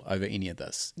control over any of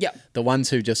this. Yeah. The ones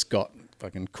who just got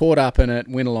fucking caught up in it,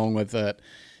 went along with it,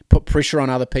 put pressure on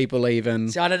other people even.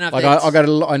 See, I don't know if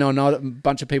I know a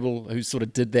bunch of people who sort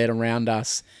of did that around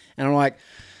us. And I'm like,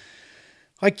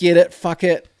 I get it, fuck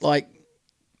it. Like,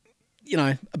 you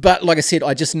know, but like I said,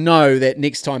 I just know that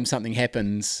next time something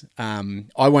happens,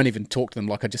 I won't even talk to them.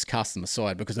 Like, I just cast them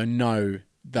aside because I know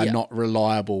they're not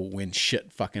reliable when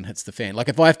shit fucking hits the fan. Like,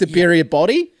 if I have to bury a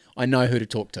body, I know who to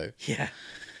talk to. Yeah.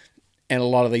 And a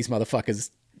lot of these motherfuckers,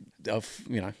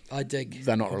 I dig.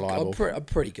 They're not reliable. I'm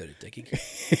pretty good at digging.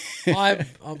 I'm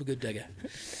a good digger.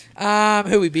 Who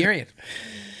are we burying?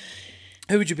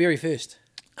 Who would you bury first?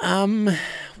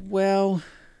 Well,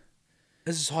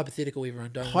 this is hypothetical,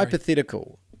 everyone. Don't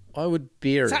hypothetical. I would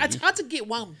bury. So it's hard to get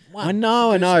one. I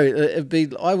know. It'd be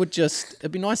nice just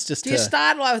to. Do you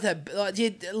start like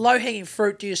with low hanging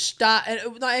fruit? Do you start?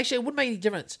 No, actually, it wouldn't make any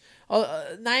difference.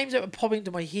 Names that were popping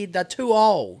into my head, they're too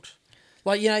old.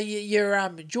 Like, you know, your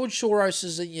George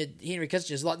Soros's and your Henry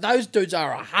Kissinger's, like, those dudes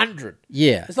are 100.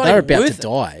 Yeah, they're about to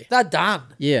die. They're done.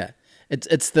 Yeah,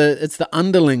 it's the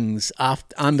underlings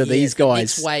under these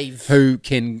guys next wave who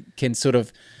can sort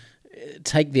of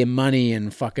take their money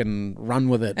and fucking run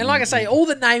with it. And like I say, all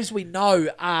the names we know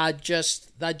are they're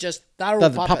all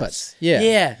puppets. Yeah.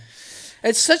 Yeah.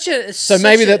 It's such a...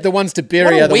 the ones to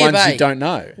bury are the ones you don't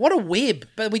know. What a web.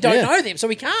 But we don't know them, so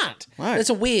we can't. Right. It's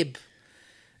a web.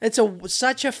 It's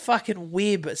such a fucking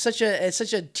web. It's such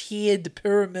a tiered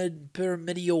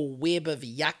pyramidal web of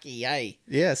yucky, eh?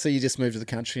 Yeah, so you just move to the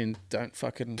country and don't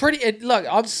fucking... Look,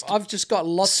 I've just got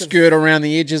lots of... Skirt around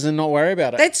the edges and not worry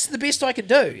about it. That's the best I can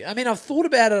do. I mean, I've thought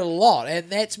about it a lot, and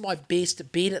that's my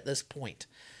best bet at this point.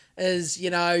 Is,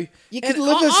 you know... You can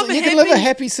live a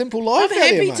happy, simple life. I'm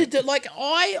happy to do... Like,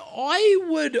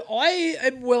 I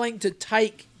am willing to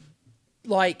take,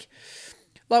 like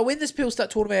when these people start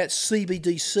talking about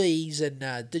CBDCs and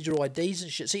digital IDs and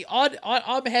shit. See,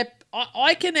 I'm happy.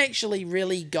 I can actually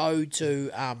really go to.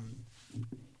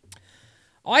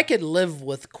 I can live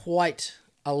with quite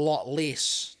a lot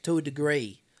less to a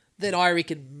degree than I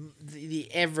reckon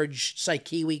the average, say,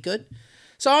 Kiwi could.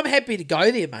 So I'm happy to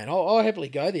go there, mate. I'll happily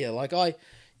go there. Like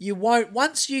you won't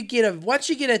once you get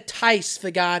a taste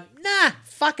for going, nah,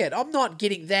 fuck it. I'm not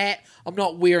getting that. I'm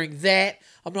not wearing that.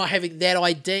 I'm not having that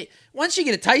ID. Once you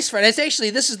get a taste for it, it's actually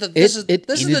this is the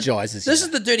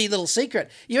dirty little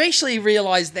secret. You actually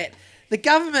realise that the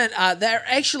government they're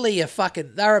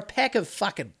a pack of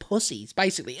fucking pussies,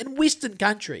 basically, in Western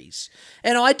countries.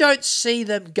 And I don't see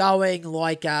them going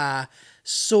like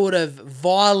sort of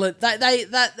violent.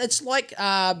 It's like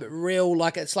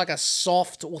it's like a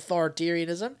soft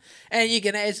authoritarianism, and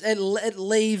it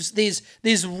leaves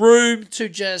there's room to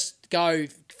just go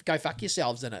fuck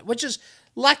yourselves in it, which is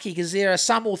lucky because there are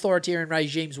some authoritarian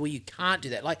regimes where you can't do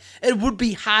that. Like, it would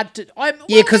be hard to. Maybe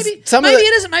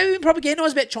it isn't. Maybe we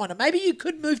propagandise about China. Maybe you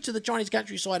could move to the Chinese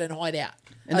countryside and hide out.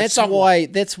 And that's why. I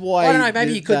don't know.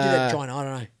 Maybe you could do that in China. I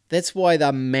don't know. That's why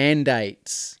they're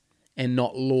mandates and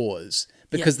not laws,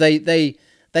 because they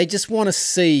just want to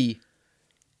see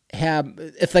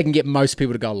if they can get most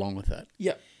people to go along with it.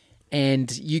 Yeah.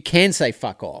 And you can say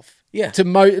fuck off. Yeah. To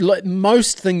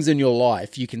most things in your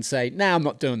life, you can say, "No, I'm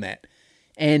not doing that,"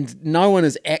 and no one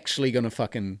is actually going to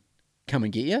fucking come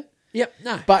and get you. Yep.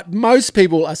 No. But most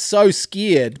people are so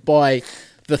scared by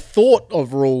the thought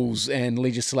of rules and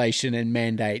legislation and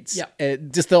mandates. Yeah.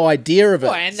 Just the idea of it.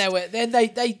 Well, and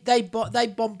they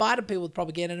bombarded people with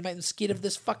propaganda to make them scared of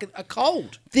this fucking a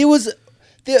cold. There was a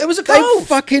cold. They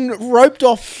fucking roped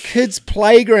off kids'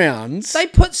 playgrounds. They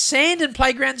put sand in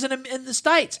playgrounds in the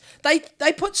States.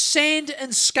 They put sand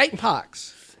in skate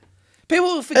parks. People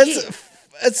will forget.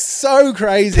 It's so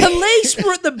crazy. Police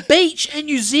were at the beach in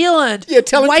New Zealand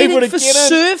telling waiting people to for get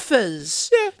in.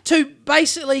 surfers to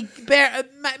basically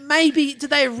maybe did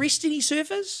they arrest any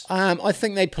surfers? I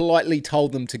think they politely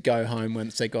told them to go home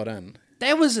once they got in.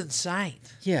 That was insane.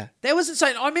 Yeah. That was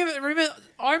insane. I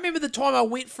remember the time I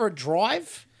went for a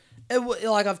drive.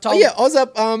 Like I've told. I was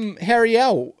up Harry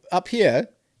L up here.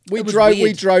 We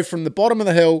drove from the bottom of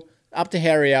the hill up to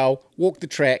Harry L, walked the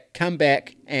track, come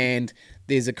back, and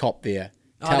there's a cop there.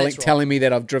 telling me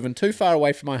that I've driven too far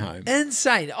away from my home.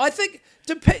 Insane. I think.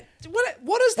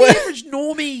 What is the average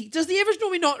normie? Does the average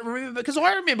normie not remember? Because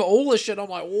I remember all this shit. I'm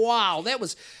like, wow, that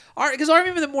was. Because I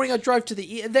remember the morning I drove to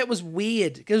the. That was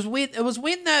weird. Because it was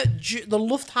when the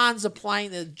Lufthansa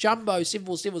plane, the Jumbo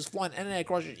 747, was flying in and out of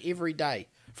Christchurch every day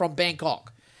from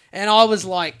Bangkok. And I was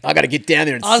like, I got to get down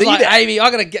there and see that. I was like, Amy, I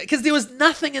got to get, because there was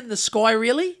nothing in the sky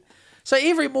really. So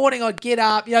every morning I'd get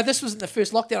up, this was in the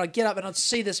first lockdown, I'd get up and I'd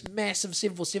see this massive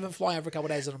 747 flying over a couple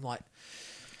of days and I'm like,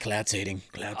 cloud seeding.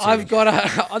 I've got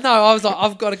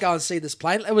to go and see this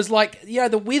plane. It was like,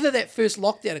 the weather that first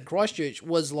lockdown in Christchurch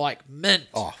was like mint.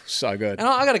 Oh, so good. And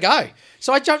I got to go.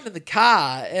 So I jumped in the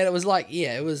car and it was like,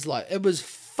 it was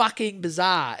fucking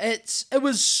bizarre. It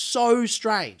was so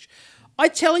strange. I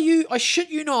tell you, I shit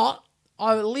you not,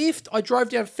 I drove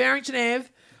down Farrington Ave,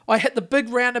 I hit the big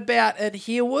roundabout in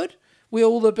Harewood, where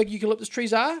all the big eucalyptus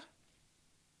trees are.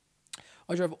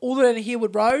 I drove all the way down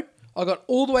Harewood Road, I got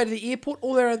all the way to the airport,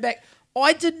 all the way around the back.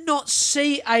 I did not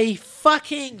see a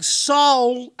fucking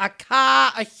soul, a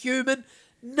car, a human,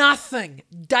 nothing.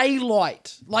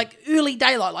 Daylight, like early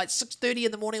daylight, like 6:30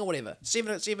 in the morning or whatever,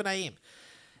 7 a.m.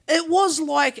 It was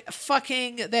like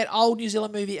fucking that old New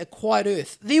Zealand movie, A Quiet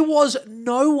Earth. There was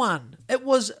no one. It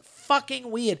was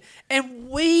fucking weird. And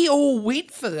we all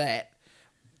went for that.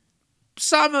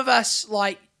 Some of us,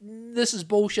 like, this is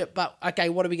bullshit, but okay,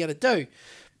 what are we going to do?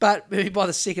 But maybe by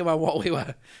the second one, we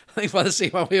were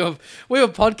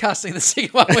podcasting the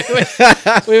second one.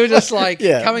 We were just like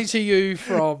coming to you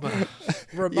from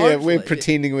remotely. Yeah, we're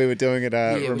pretending we were doing it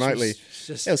remotely.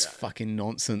 That was fucking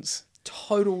nonsense.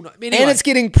 Total. Anyway, and it's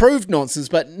getting proved nonsense,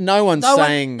 but no one's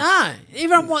saying. No,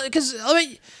 everyone wants, because I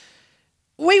mean,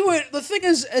 we weren't. The thing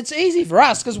is, it's easy for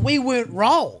us because we weren't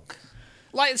wrong.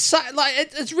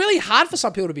 It's really hard for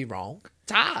some people to be wrong.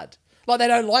 It's hard. Like they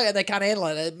don't like it, they can't handle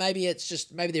it. Maybe it's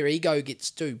just their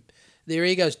ego's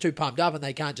too pumped up and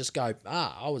they can't just go,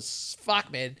 I was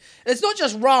fuck, man. It's not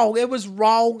just wrong, it was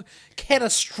wrong,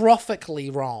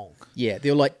 catastrophically wrong. Yeah,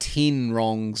 there were like 10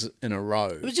 wrongs in a row.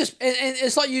 It was just, and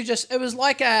it's like it was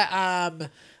like I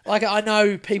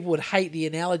know people would hate the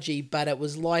analogy, but it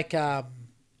was like it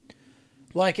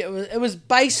was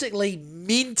basically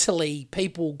mentally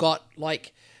people's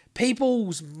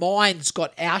minds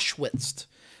got Auschwitzed.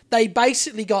 They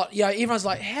basically got, everyone's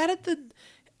like, how did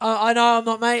I know I'm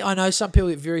not mate. I know some people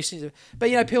get very sensitive, but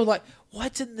people are like, why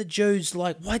didn't the Jews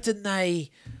why didn't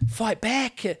they fight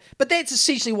back? But that's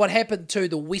essentially what happened to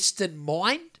the Western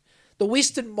mind. The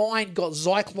Western mind got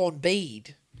Zyklon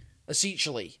B'd,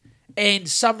 essentially,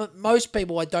 and most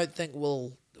people I think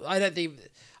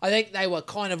they were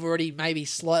kind of already maybe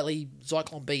slightly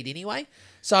Zyklon B'd anyway.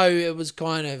 So it was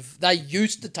kind of, they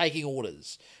used to taking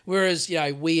orders, whereas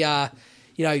we are.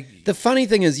 The funny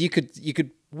thing is,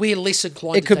 we're less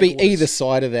inclined. It could be either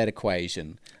side of that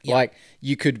equation. Yep. Like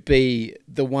you could be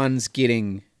the ones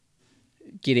getting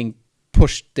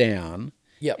pushed down,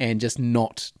 and just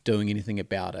not doing anything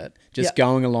about it, just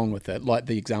going along with it, like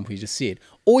the example you just said,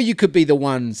 or you could be the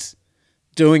ones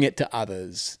doing it to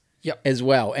others. As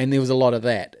well, and there was a lot of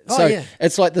that.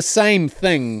 It's like the same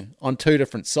thing on two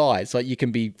different sides. Like you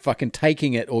can be fucking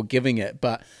taking it or giving it,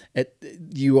 but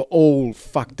you were all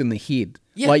fucked in the head.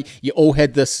 Yeah. Like you all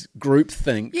had this group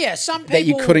thing. Yeah, some people that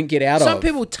you couldn't get out of. Some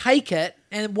people take it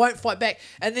and won't fight back,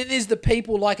 and then there's the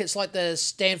people it's like the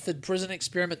Stanford prison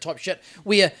experiment type shit,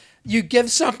 where you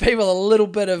give some people a little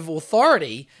bit of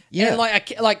authority. Yeah,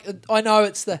 and I know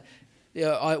it's the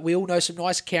we all know some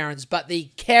nice Karens, but the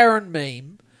Karen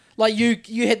meme. Like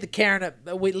you had the Karen,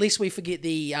 at least we forget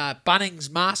the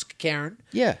Bunnings mask Karen.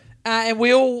 Yeah. And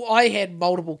I had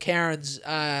multiple Karens,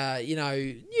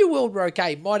 New World were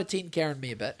okay, might attend Karen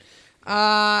me a bit.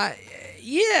 They're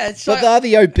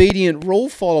the obedient rule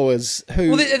followers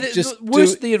who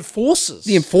the enforcers.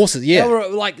 The enforcers, yeah.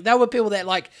 They were people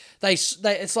that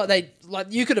it's like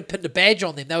you could have pinned a badge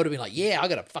on them. They would have been like, yeah, I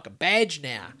got a fucking badge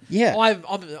now. Yeah.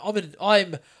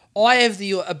 I have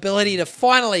the ability to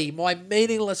finally, my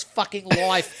meaningless fucking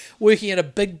life working in a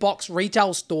big box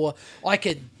retail store, I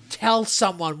can tell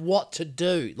someone what to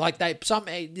do. Like some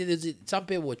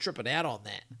people were tripping out on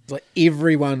that. Like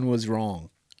everyone was wrong.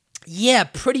 Yeah,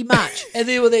 pretty much. And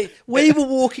we were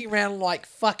walking around like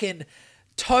fucking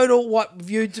total what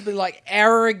viewed to be like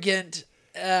arrogant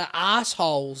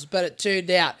assholes, but it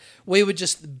turned out we were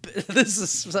just, this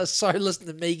is so listen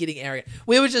to me getting arrogant,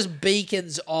 we were just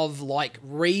beacons of like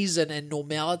reason and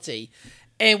normality.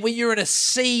 And when you're in a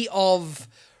sea of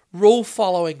rule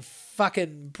following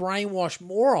fucking brainwashed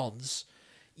morons,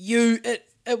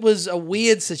 it was a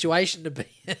weird situation to be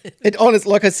in.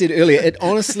 Like I said earlier, it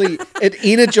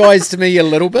energized me a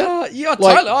little bit. Yeah,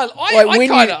 totally.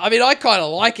 I kind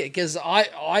of like it because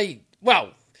I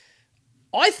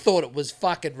thought it was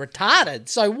fucking retarded.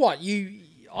 So what?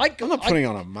 I'm not putting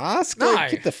on a mask. No.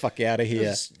 Like, get the fuck out of here.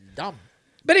 It's dumb.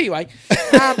 But anyway,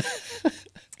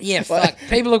 yeah, fuck.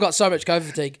 People have got so much COVID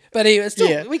fatigue. But anyway,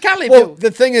 still, we can't leave people. The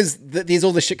thing is that there's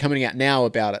all this shit coming out now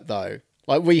about it, though.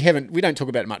 Like, we don't talk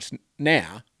about it much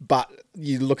now, but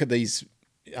you look at these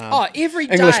every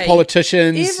day. English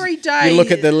politicians. Every day. You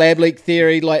look at the lab leak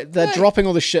theory, like, they're dropping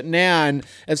all this shit now, and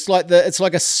it's like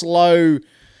a slow...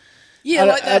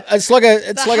 Yeah, it's like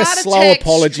a slow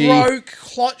apology. Stroke,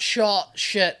 clot shot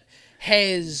shit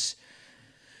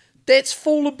that's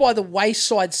fallen by the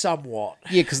wayside somewhat.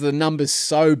 Yeah, because the number's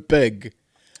so big.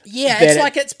 Yeah,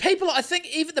 it's people. I think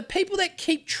even the people that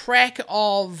keep track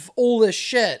of all this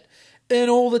shit in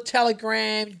all the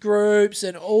Telegram groups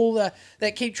and all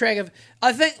that keep track of.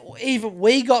 I think even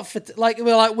we got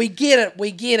we get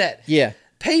it. Yeah,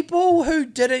 people who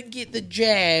didn't get the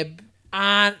jab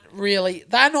aren't really.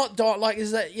 They're not like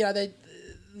is that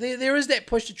there is that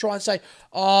push to try and say,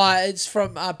 it's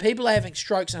from people are having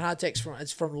strokes and heart attacks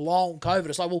it's from long COVID.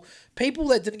 It's like, well, people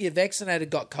that didn't get vaccinated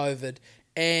got COVID,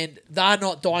 and they're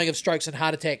not dying of strokes and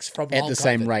heart attacks from long COVID. At the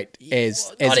same rate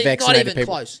as vaccinated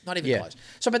people. Not even close.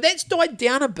 So, but that's died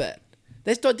down a bit.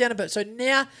 So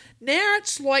now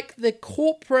it's like the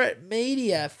corporate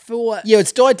media for... Yeah,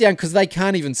 it's died down because they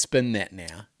can't even spin that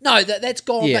now. No, that's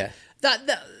gone. Yeah. But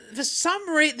for some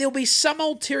reason, there'll be some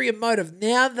ulterior motive.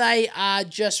 Now they are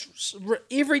just...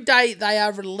 Every day they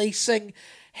are releasing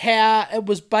how it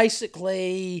was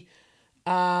basically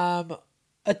a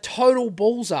total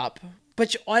balls up,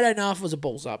 which I don't know if it was a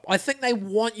balls up. I think they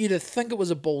want you to think it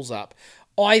was a balls up.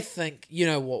 I think, you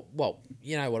know what? Well,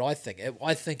 you know what I think.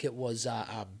 I think it was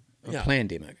a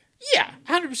pandemic. Yeah,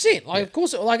 100%. Of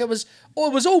course, it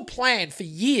was all planned for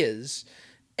years,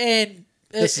 and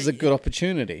this is a good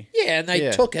opportunity. Yeah, and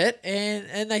they took it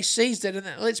and they seized it. And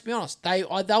let's be honest,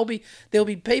 there'll be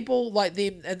people like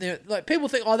them, and they're like people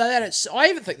think, they don't. I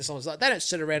even think this one's like they don't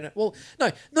sit around. Well,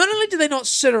 no, not only do they not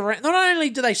sit around, not only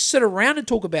do they sit around and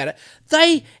talk about it,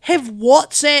 they have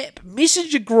WhatsApp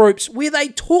messenger groups where they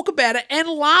talk about it and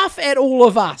laugh at all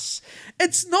of us.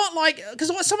 It's not like,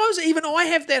 because sometimes even I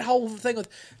have that whole thing with,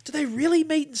 do they really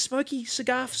meet in smoky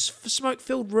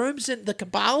smoke-filled rooms and the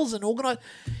cabals and organise?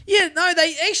 Yeah, no,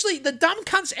 the dumb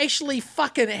cunts actually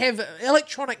fucking have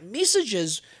electronic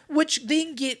messages, which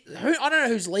then I don't know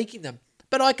who's leaking them,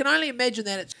 but I can only imagine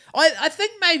that I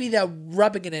think maybe they're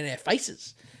rubbing it in our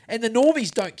faces, and the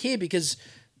normies don't care because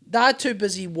they're too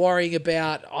busy worrying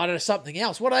about, something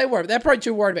else. What are they worried about? They're probably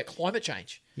too worried about climate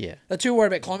change. Yeah. They're too worried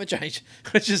about climate change,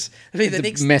 which is the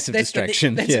next... massive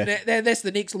distraction. That's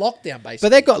the next lockdown, basically. But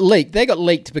that got leaked. They got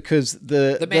leaked because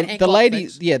the lady...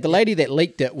 Yeah, the lady that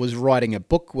leaked it was writing a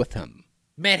book with him.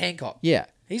 Matt Hancock. Yeah.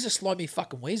 He's a slimy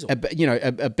fucking weasel. About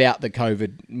the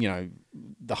COVID,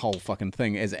 the whole fucking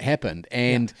thing as it happened.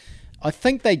 And I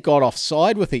think they got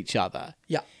offside with each other.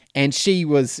 Yeah. And she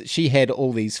had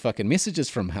all these fucking messages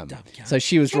from him. So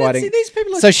she was writing.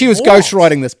 She was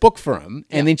ghostwriting this book for him,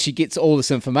 and then she gets all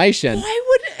this information. Who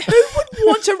would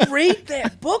want to read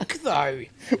that book though?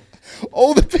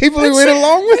 All the people who went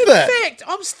along with it. In fact,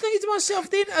 I'm thinking to myself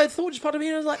then, a thought just popped in me,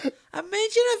 and I was like, imagine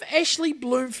if Ashley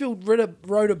Bloomfield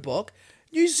wrote a book.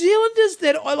 New Zealanders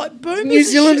that I like boomers. New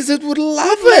Zealanders would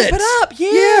love it. Wrap it up,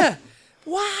 yeah.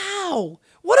 Wow.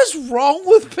 What is wrong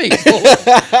with people?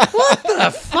 What the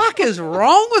fuck is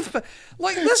wrong with...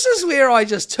 this is where I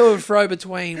just to and fro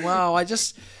between,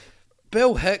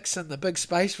 Bill Hicks and the Big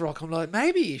Space Rock. I'm like,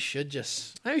 maybe you should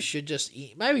just... It's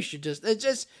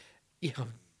just... Yeah,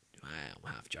 I'm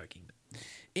half joking. But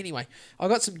anyway, I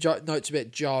got some notes about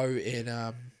Joe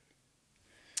and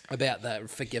about the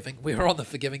forgiving. We were on the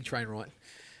forgiving train, right?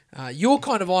 You're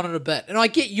kind of on it a bit, and I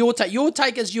get your take. Your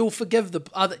take is you'll forgive the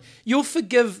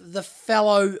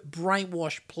fellow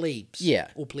brainwashed plebes,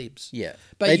 or plebs. Yeah,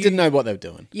 but they didn't know what they were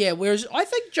doing. Yeah, whereas I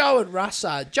think Joe and Russ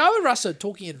are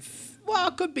talking in. Well,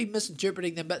 I could be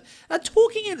misinterpreting them, but they're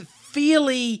talking in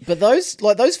fairly... But those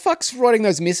fucks writing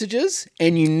those messages,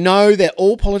 and you know that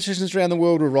all politicians around the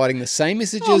world were writing the same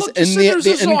messages in their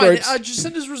in-groups.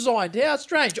 Jacinda's resigned. How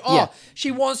strange. She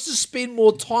wants to spend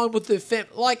more time with her family.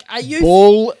 Like, are you...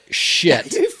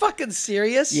 Bullshit. Are you fucking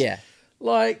serious? Yeah.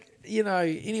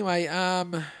 Anyway,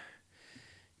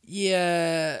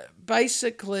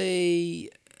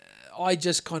 basically... I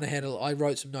just kind of I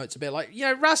wrote some notes about,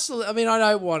 Russell, I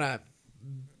don't want to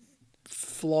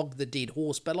flog the dead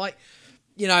horse, but,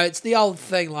 it's the old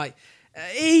thing,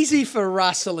 easy for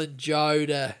Russell and Joe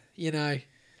to,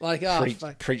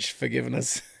 Like, preach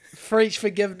forgiveness. Preach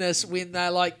forgiveness when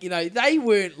they're like, they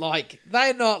weren't like,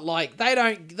 they're not like, they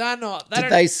don't. Did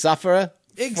they suffer?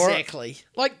 Exactly.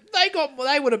 Like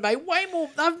they would have made way more.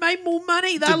 They've made more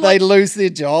money. Did they lose their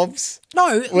jobs?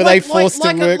 No. Were they forced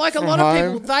to work like from a lot home?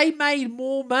 of people, they made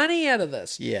more money out of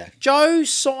this. Yeah. Joe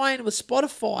signed with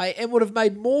Spotify and would have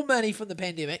made more money from the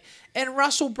pandemic. And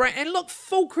Russell Brand, and look,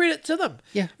 full credit to them.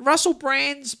 Yeah. Russell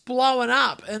Brand's blowing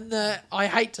up in the, I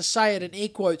hate to say it in air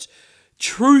quotes,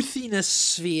 truthiness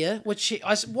sphere.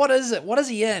 What is it? What is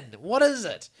he in? What is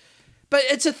it? But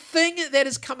it's a thing that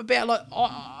has come about. Like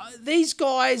these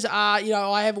guys are,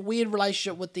 I have a weird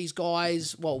relationship with these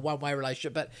guys. Well, one-way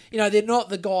relationship, but they're not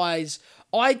the guys.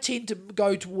 I tend to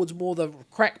go towards more the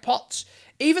crackpots,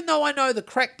 even though I know the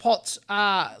crackpots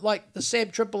are like the Sam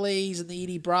Tripoli's and the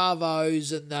Eddie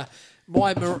Bravos and the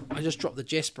I just dropped the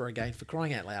Jasper again, for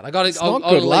crying out loud.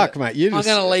 Good luck, mate. I'm going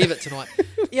to leave it tonight.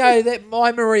 That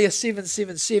My Maria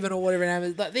 777 or whatever it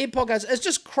is, their podcast, it's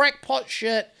just crackpot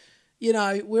shit.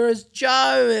 Whereas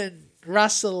Joe and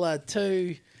Russell are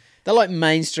two... They're like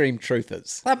mainstream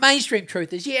truthers. They're mainstream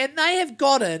truthers, yeah. And they have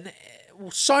gotten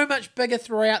so much bigger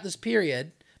throughout this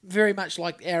period, very much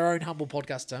like our own humble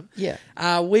podcast, Tim. Yeah.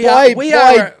 We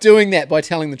are doing that, by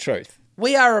telling the truth.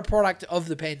 We are a product of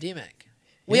the pandemic.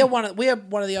 We are one of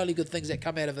the only good things that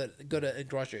come out of it good in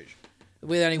Christchurch.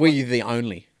 We're the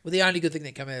only good thing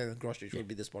that come out of Christchurch would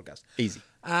be this podcast. Easy.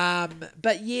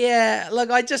 But yeah, look,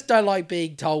 I just don't like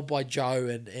being told by Joe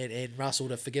and Russell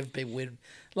to forgive people when,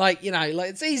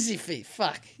 it's easy for you,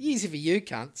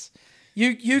 cunts.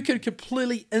 You can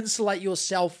completely insulate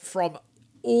yourself from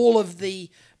all of the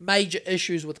major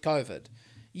issues with COVID.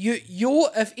 You're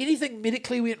if anything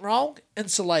medically went wrong,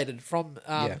 insulated from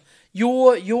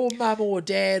your mum or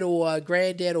dad or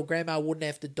granddad or grandma wouldn't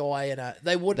have to die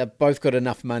they've both got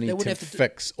enough money to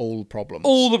fix all problems.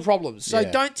 All the problems. So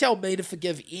don't tell me to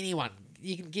forgive anyone.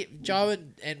 You can get Joe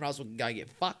and Russell can go get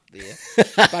fucked there,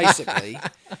 basically.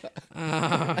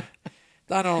 They're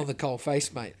not on the cold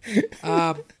face, mate.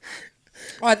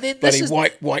 Right, then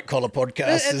white collar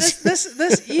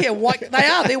podcasters. They're white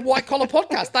collar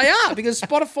podcasts. They are, because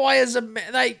Spotify is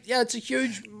it's a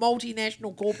huge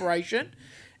multinational corporation,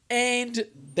 and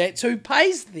that's who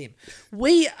pays them.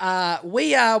 We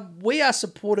are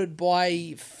supported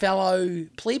by fellow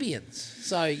plebeians.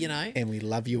 So and we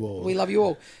love you all. We love you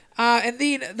all. And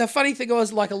then the funny thing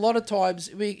was, like, a lot of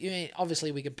times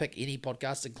obviously we can pick any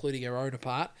podcast, including our own,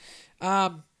 apart.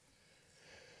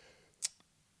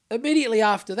 Immediately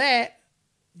after that,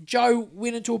 Joe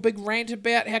went into a big rant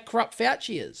about how corrupt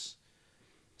Fauci is.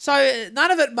 So none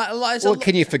of it...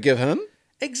 can you forgive him?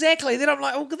 Exactly. Then I'm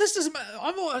like, this doesn't...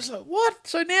 I'm always like, what?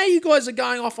 So now you guys are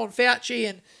going off on Fauci,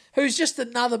 and who's just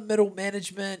another middle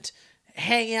management,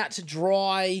 hang out to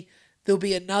dry. There'll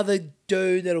be another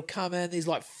dude that'll come in. There's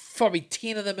like probably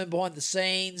 10 of them in behind the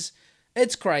scenes.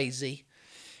 It's crazy.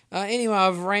 Anyway,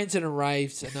 I've ranted and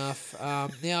raved enough.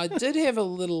 Now, I did have a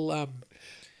little... I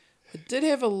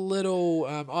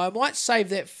might save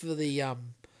that for the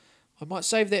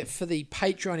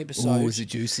Patreon episode. Oh, is it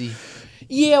juicy?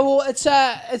 Yeah, well, it's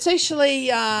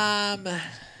actually I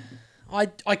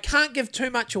can't give too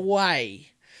much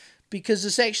away, because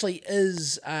this actually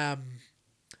is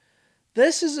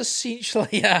this is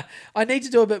essentially I need to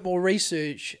do a bit more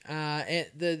research.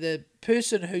 The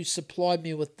person who supplied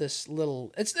me with this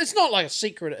little, it's not like a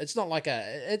secret. It's not like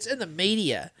it's in the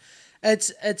media.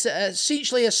 It's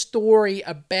essentially a story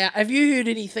about... Have you heard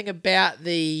anything about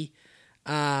the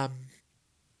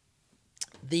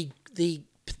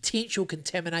potential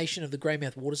contamination of the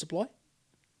Greymouth water supply?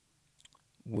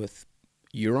 With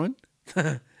urine?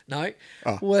 No.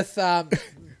 Oh. With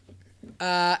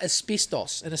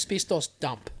asbestos, an asbestos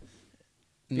dump.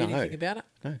 No. Anything about it?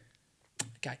 No.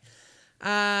 Okay.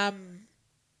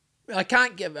 I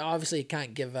can't give... Obviously, I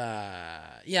can't give...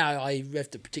 I have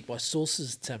to protect my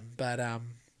sources, Tim, but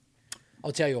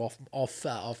I'll tell you off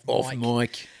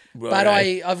mic. Right. But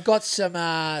I've got some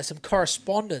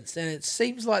correspondence, and it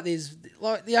seems like there's...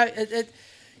 it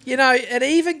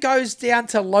even goes down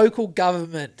to local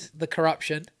government, the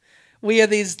corruption, where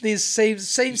there's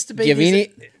seems to be...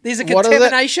 There's a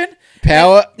contamination...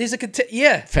 Power. There's a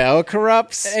Power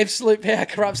corrupts. Absolute power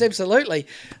corrupts. Absolutely.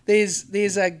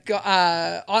 There's a.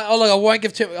 I won't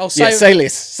give too. I'll say. Yeah,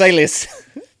 say less.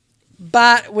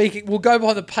 But we'll go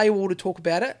behind the paywall to talk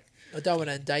about it. I don't want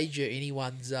to endanger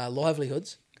anyone's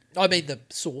livelihoods. I mean the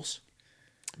source.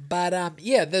 But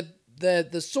the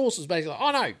source is basically,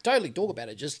 oh no, totally talk about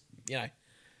it. Just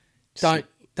don't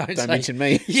mention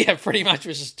me. Yeah, pretty much,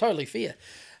 which is totally fair.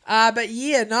 But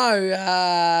yeah,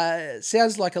 no,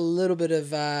 sounds like a little bit of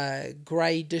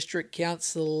Grey District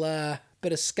Council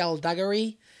bit of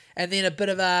skullduggery, and then a bit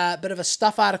of a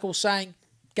stuff article saying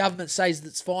government says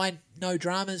that's fine, no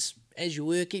dramas. As you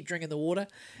were, keep drinking the water,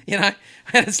 and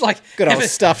it's like good old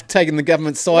stuff taking the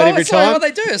government side every time. Like what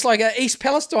they do. It's like East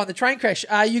Palestine, the train crash.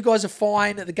 You guys are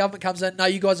fine. The government comes in. No,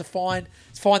 you guys are fine.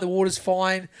 It's fine. The water's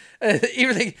fine.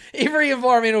 Everything, every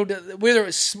environmental, whether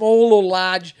it's small or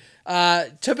large,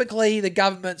 typically the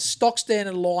government stocks down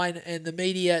in line, and the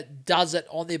media does it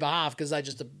on their behalf because they're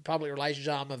just a public relations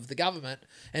arm of the government.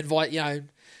 It's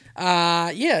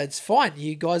fine.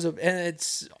 You guys are, and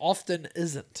it's often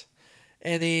isn't.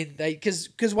 And then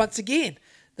because once again,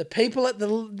 the people at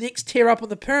the next tier up on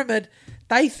the pyramid,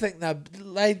 they think they're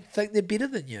better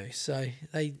than you. So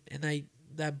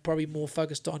they're probably more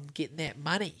focused on getting that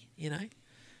money.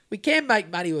 We can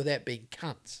make money without being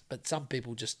cunts, but some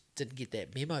people just didn't get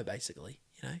that memo. Basically,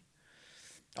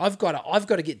 I've got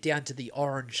to get down to the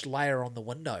orange layer on the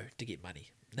window to get money.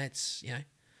 And that's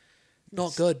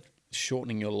not good.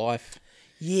 Shortening your life.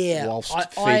 Yeah, whilst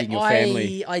feeding your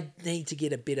family. I need to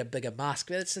get a better, bigger mask.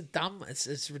 But it's dumb.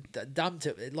 It's dumb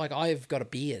to like. I've got a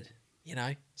beard,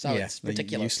 so it's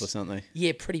ridiculous. Useless, aren't they?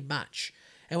 Yeah, pretty much.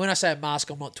 And when I say a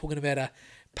mask, I'm not talking about a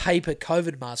paper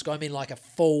COVID mask. I mean like a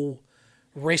full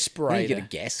respirator. You get a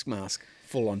gas mask,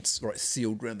 full on, right,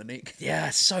 sealed around the neck. Yeah,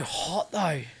 it's so hot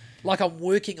though. Like I'm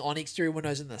working on exterior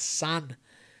windows in the sun,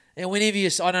 and whenever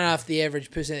I don't know if the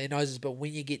average person out there knows this, but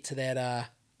when you get to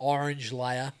that orange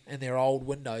layer and their old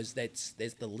windows, that's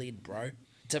the lead, bro.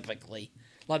 Typically,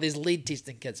 like there's lead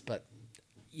testing kits, but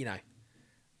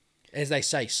as they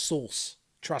say, source.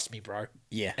 Trust me, bro.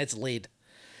 Yeah, it's lead.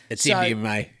 It's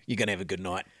MDMA. You're gonna have a good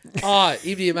night. Oh,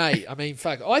 MDMA. I mean,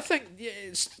 fuck. I think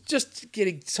it's just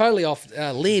getting totally off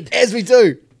lead. As we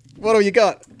do. What have you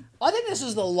got? I think this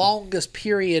is the longest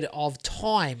period of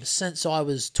time since I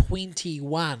was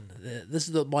 21. This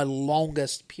is my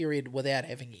longest period without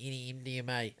having any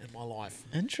MDMA in my life.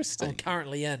 Interesting. I'm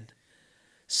currently in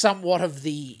somewhat of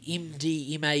the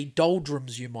MDMA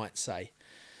doldrums, you might say.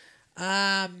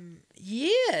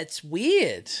 Yeah, it's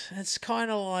weird. It's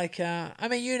kind of like,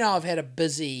 I've had a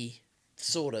busy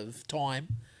sort of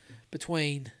time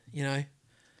between,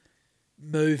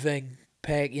 moving,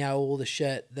 pack, all the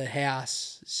shit, the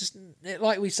house. It's just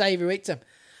like we say every week, Tim,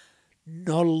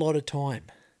 not a lot of time.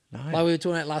 No. Like we were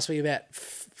talking about last week about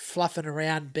fluffing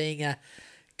around, being a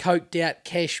coked out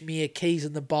cashmere keys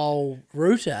in the bowl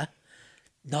rooter.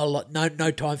 Not a lot.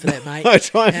 No time for that, mate. No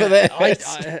time for that. I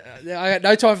got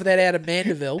no time for that out of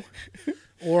Mandeville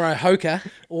or a Hoka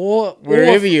or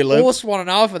wherever you live, or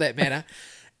Swananoa for that matter.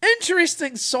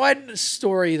 Interesting side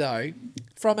story though,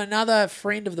 from another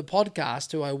friend of the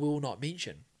podcast who I will not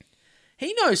mention.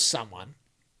 He knows someone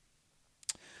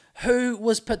who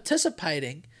was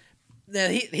participating. Now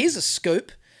here's a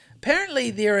scoop.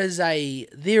 Apparently there is in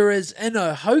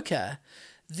Ohoka,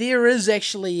 there is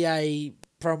actually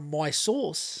from my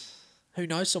source, who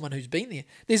knows someone who's been there,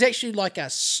 there's actually like a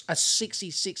sexy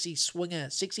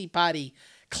swinger, sexy party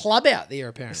club out there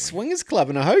apparently. A swingers club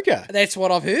in Ohoka. That's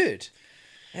what I've heard.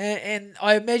 And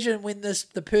I imagine when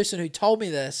the person who told me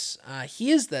this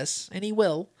hears this, and he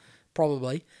will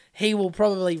probably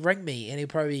ring me and he'll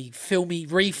probably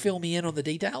refill me in on the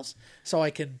details so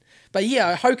I can. But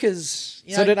yeah, Hoka's.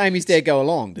 So did Amy's dad go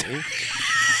along? Did he?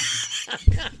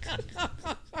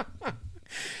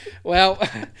 Well,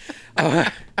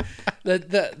 that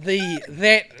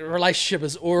relationship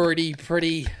is already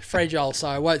pretty fragile, so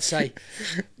I won't say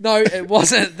no. It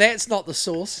wasn't. That's not the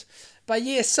source. But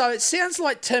yeah, so it sounds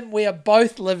like, Tim, we are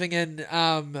both living in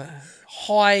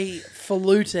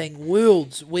highfalutin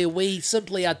worlds where we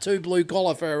simply are too blue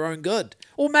collar for our own good,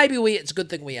 or maybe it's a good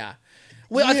thing we are.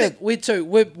 I think we'd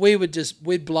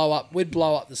blow up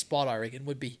the spot. I reckon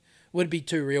would be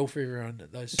too real for everyone.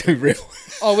 Those too real.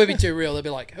 Oh, we'd be too real. They'd be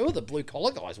like, "Who are the blue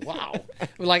collar guys? Wow."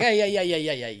 We're like, "Hey,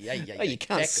 yeah." Oh, you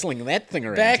can't sling that thing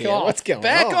around. Back off. What's going on?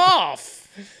 Back off.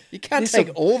 You can't take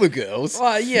all the girls.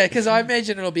 Well, yeah, because I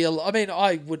imagine it'll be.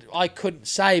 I couldn't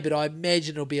say, but I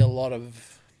imagine it'll be a lot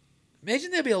of.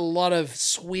 Imagine there'll be a lot of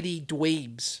sweaty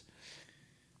dweebs.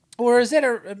 Or is that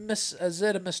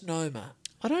a misnomer?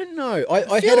 I don't know.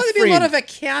 I feel like there'd be a lot of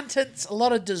accountants, a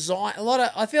lot of design,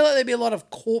 I feel like there'd be a lot of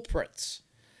corporates,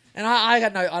 and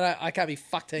I can't be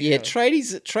fucked. Yeah,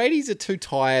 tradies are too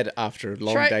tired after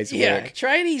long days of work. Yeah,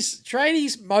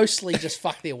 tradies mostly just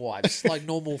fuck their wives like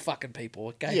normal fucking people.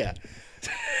 Okay. Yeah.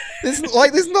 There's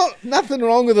nothing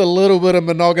wrong with a little bit of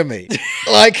monogamy.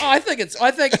 Like I think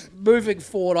moving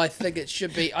forward, I think it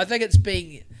should be. I think it's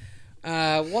being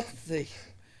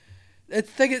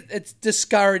think it's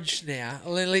discouraged now.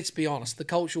 Let's be honest, the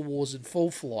culture war's in full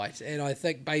flight, and I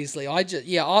think basically,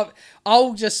 you're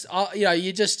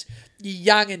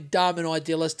young and dumb and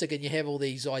idealistic, and you have all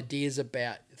these ideas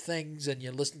about things, and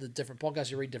you listen to different podcasts,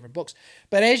 you read different books.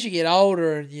 But as you get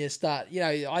older and you start,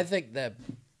 I think that,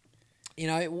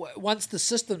 once the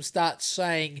system starts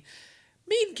saying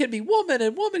men can be women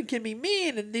and women can be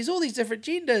men and there's all these different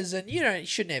genders and, you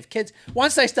shouldn't have kids.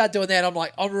 Once they start doing that, I'm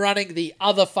like, I'm running the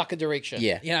other fucking direction.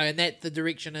 Yeah. And that the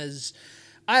direction is,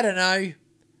 I don't know,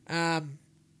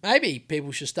 maybe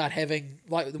people should start having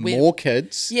more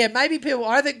kids. Yeah,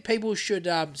 I think people should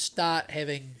start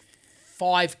having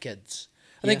 5 kids.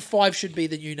 I think 5 should be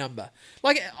the new number.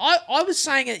 Like, I was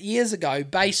saying it years ago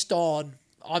based on,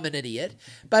 I'm an idiot,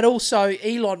 but also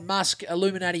Elon Musk,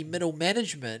 Illuminati middle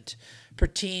management,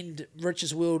 pretend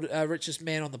richest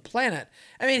man on the planet.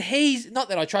 I mean, he's, not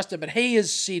that I trust him, but he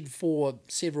has said for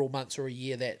several months or a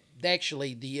year that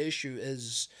actually the issue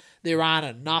is there aren't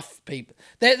enough people.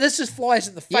 This just flies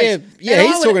in the face. Yeah,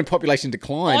 he's talking population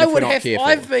decline if we're not careful.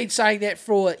 I've been saying that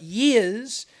for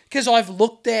years because I've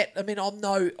looked at, I'm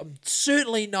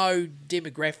certainly no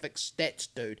demographic stats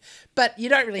dude, but you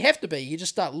don't really have to be. You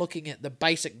just start looking at the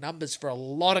basic numbers for a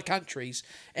lot of countries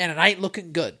and it ain't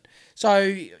looking good. So,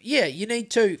 yeah, you need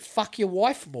to fuck your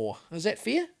wife more. Is that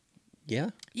fair? Yeah.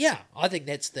 Yeah, I think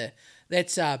that's going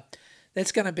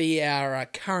to be our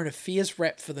current affairs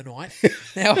wrap for the night.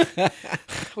 Now,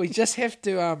 we just have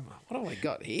to, what have I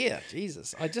got here?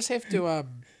 Jesus. We just have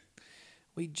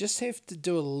to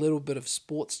do a little bit of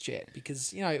sports chat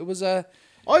because, it was a...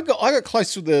 I got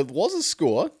close to the Wazza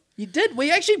score. You did? We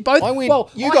actually both...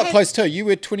 You got close too. You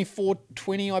were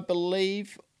 24-20, I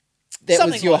believe. That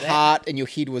was your heart and your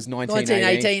head was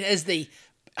 1918. 1918 is the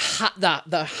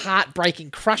heartbreaking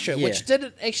crusher, which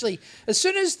didn't actually... As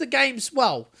soon as the games...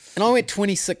 And I went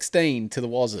 2016 to the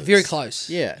Wazzers. Very close.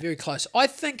 Yeah. Very close. I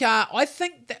think that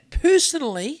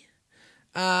personally...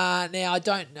 now, I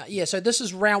don't know. Yeah, so this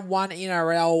is round 1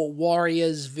 NRL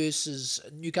Warriors versus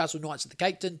Newcastle Knights at the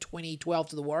Cape Town, 2012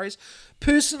 to the Warriors.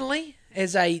 Personally,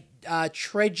 as a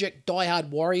tragic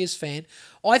diehard Warriors fan,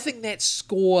 I think that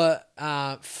score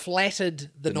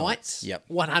flattered the Knights. Yep.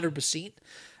 100%.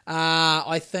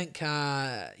 I think,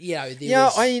 I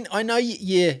know.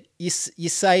 You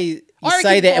say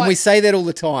that, and we say that all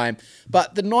the time.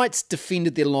 But the Knights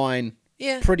defended their line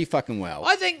pretty fucking well.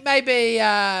 I think maybe,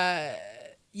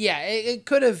 it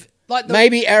could have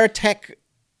maybe our attack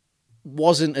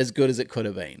wasn't as good as it could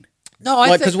have been. No, I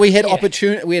think because we had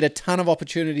opportunity. We had a ton of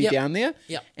opportunity down there,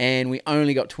 and we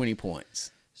only got 20 points.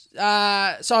 So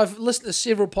I've listened to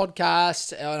several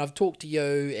podcasts and I've talked to you,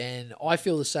 and I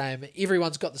feel the same.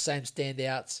 Everyone's got the same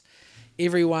standouts.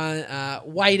 Everyone,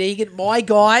 Wade Egan, my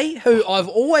guy, who I've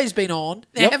always been on.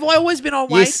 Now, have I always been on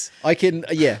Wade? Yes, I can.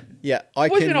 Yeah. I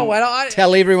always can been on Wade.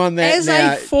 Tell everyone that as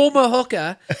a former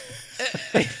hooker.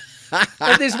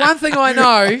 If there's one thing I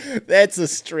know... That's a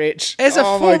stretch. My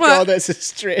God, that's a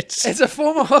stretch. As a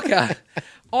former hooker,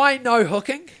 I know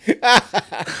hooking.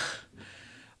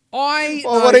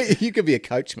 You could be a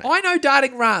coach, mate. I know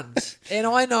darting runs, and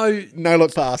I know...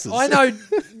 No-look passes. I know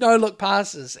no-look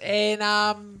passes, and,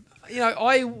 I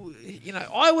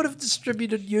would have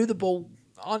distributed you the ball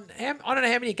on... I don't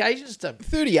know how many occasions, Tim.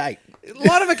 38. A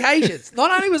lot of occasions. Not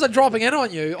only was I dropping in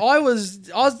on you, I was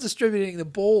distributing the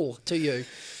ball to you.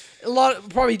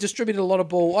 Probably distributed a lot of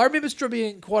ball. I remember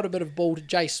distributing quite a bit of ball to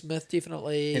Jay Smith,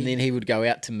 definitely. And then he would go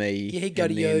out to me. Yeah, he'd go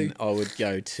to you. I would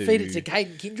go to... Feed it to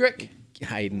Hayden Kendrick.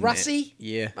 Russie.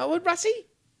 Yeah. Oh, would Russie?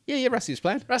 Yeah, Russie was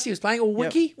playing. Or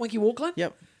Winky Walkland.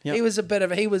 Yep. He's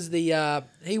the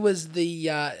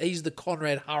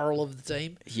Conrad Hurrell of the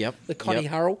team. Yep. The Connie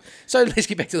Hurrell. So let's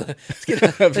get back to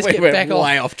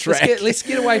way off track. Let's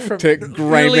get away from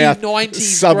early 90s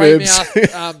suburbs.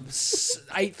 Greymouth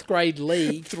 8th grade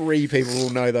league. 3 people will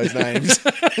know those names.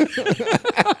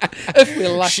 If we're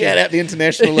lucky. Shout out the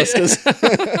international listeners.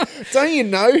 Don't you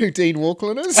know who Dean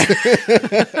Walkland is?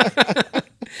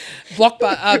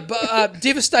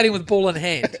 Devastating with ball in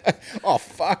hand. Oh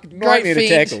fuck! Nightmare to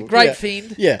tackle. Great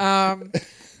fend. Yeah.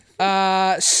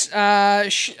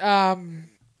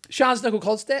 Shans Nickel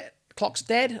Klokstad.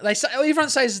 Everyone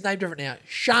says his name different now.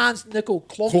 Shans Nickel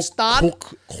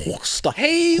Klokstad.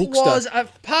 He was,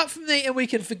 apart from that, and we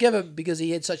can forgive him because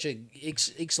he had such an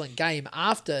excellent game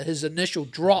after his initial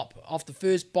drop off the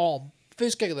first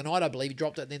kick of the night, I believe he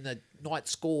dropped it, and then the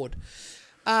Knights scored.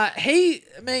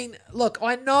 Look,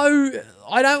 I know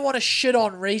I don't want to shit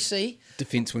on Reese.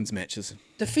 Defence wins matches.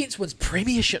 Defence wins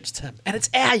premierships, Tim. And it's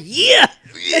our year.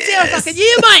 Yes. It's our fucking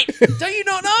year, mate. Don't you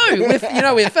not know?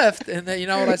 We're 5th. And you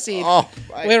know what I said? Oh,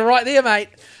 mate. We're right there, mate.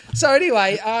 So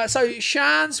anyway, so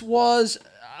Shans was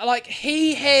like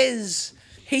he's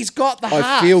got the heart.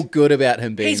 I feel good about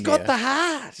him being He's got the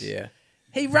heart. Yeah.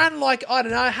 He ran like, I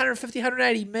don't know, 150,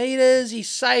 180 metres. He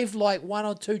saved like 1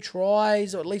 or 2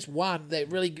 tries, or at least one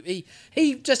that really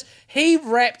he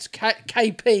wrapped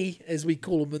KP, as we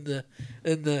call him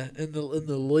in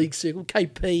the league circle,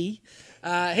 KP. He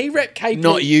wrapped KP.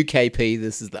 Not UKP,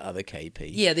 this is the other KP.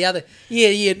 Yeah, the other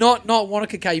not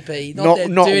Wanaka KP. Not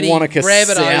dirty Wanaka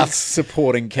rabbit South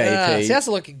supporting KP. South's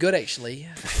are looking good actually.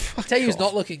 I tell you who's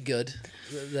not looking good.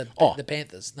 The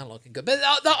Panthers, not looking good. But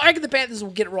I reckon the Panthers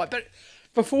will get it right. But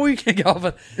before you can go off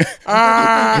it,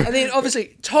 and then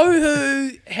obviously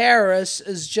Tohu Harris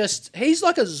is he's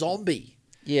like a zombie.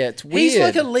 Yeah, it's weird. He's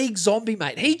like a league zombie,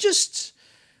 mate. He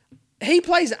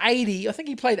plays 80. I think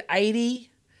he played 80,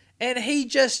 and he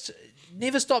just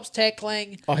never stops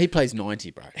tackling. Oh, he plays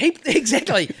 90, bro.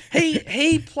 Exactly.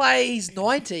 He plays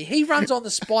 90. He runs on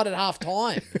the spot at half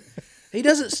time. He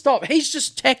doesn't stop. He's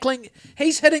just tackling.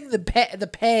 He's hitting the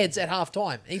pads at half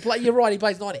time. You're right. He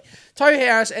plays 90. Tohu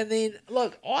Harris, and then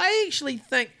look, I actually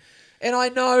think, and I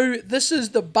know this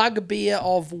is the bugbear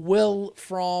of Will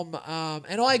from,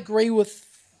 and I agree with.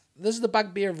 This is the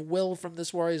bugbear of Will from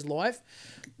This Warrior's Life.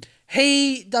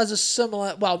 He does a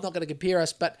similar. Well, I'm not going to compare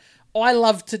us, but I've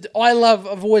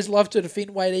always loved to defend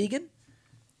Wade Egan.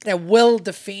 Now Will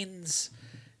defends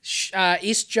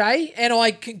SJ, and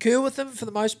I concur with him for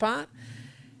the most part,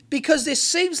 because there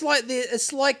seems like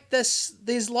there's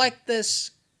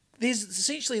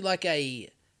essentially like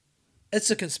it's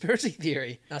a conspiracy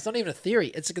theory. No, it's not even a theory.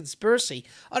 It's a conspiracy.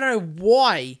 I don't know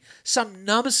why some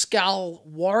numbskull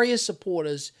Warrior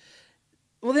supporters.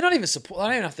 Well, they're not even support. I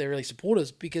don't even know if they're really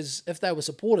supporters, because if they were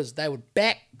supporters, they would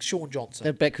back Sean Johnson.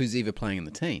 They'd back who's ever playing in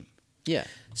the team. Yeah.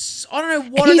 So, I don't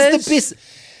know what it is. He's the best.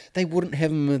 They wouldn't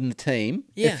have him in the team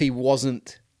if he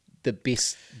wasn't the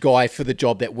best guy for the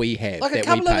job that we have. Like a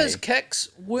couple of his kicks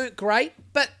weren't great,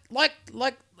 but like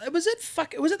it was at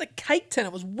the Cake Tin.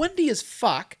 It was windy as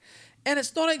fuck. And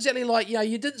it's not exactly like,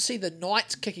 you didn't see the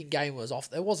Knights kicking game was off.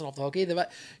 It wasn't off the hook either.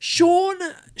 But Sean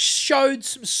showed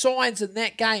some signs in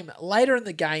that game, later in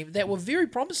the game, that were very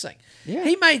promising. Yeah.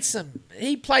 He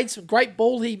played some great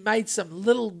ball. He made some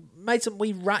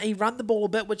he run the ball a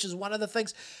bit, which is one of the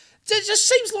things. It just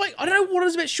seems like, I don't know what it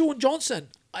is about Sean Johnson.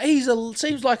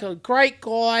 Seems like a great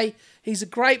guy. He's a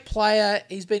great player.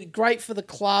 He's been great for the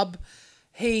club.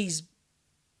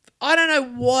 I don't know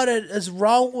what it is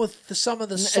wrong with some of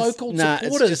the so-called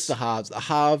supporters. It's just the halves. The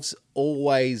halves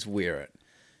always wear it.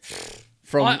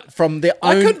 From their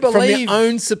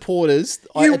own supporters,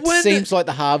 it seems like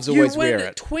the halves always wear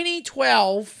it.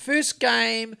 2012, first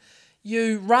game,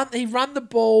 he run the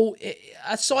ball.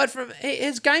 Aside from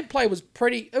his gameplay was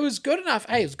it was good enough.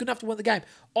 Hey, it was good enough to win the game.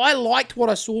 I liked what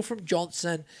I saw from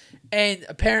Johnson, and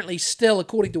apparently still,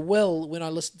 according to Will, when I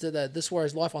listened to This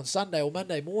Warrior's Life on Sunday or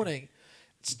Monday morning,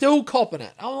 still copping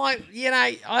it. I'm like,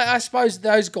 I suppose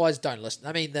those guys don't listen.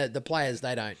 I mean, the players,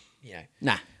 they don't,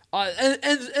 Nah.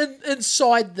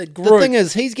 Inside the group. The thing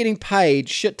is, he's getting paid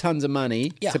shit tons of money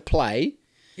to play.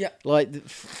 Yeah. Like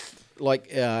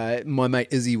my mate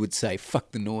Izzy would say,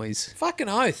 fuck the noise. Fucking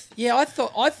oath. Yeah, I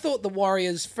thought the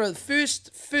Warriors for the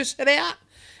first hit out.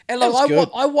 And look,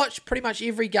 I watched pretty much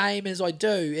every game as I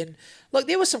do. And look,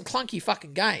 there were some clunky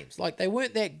fucking games. Like, they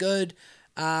weren't that good.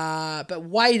 But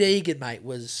Wade Egan, mate,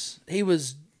 he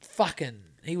was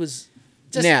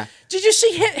just. Now, did you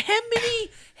see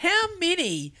how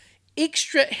many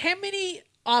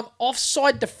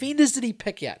offside defenders did he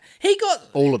pick out? He got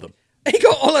all of them. He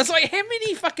got all. It's like, how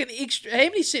many set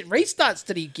restarts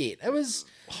did he get?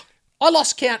 I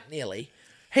lost count nearly.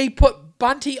 He put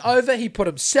Bunty over. He put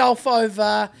himself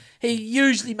over. He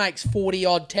usually makes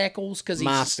 40-odd tackles because he's...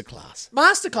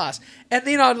 Masterclass. And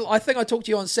then I think I talked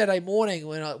to you on Saturday morning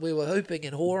when we were hooping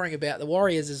and whoring about the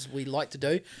Warriors, as we like to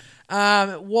do,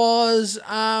 I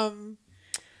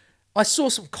saw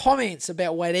some comments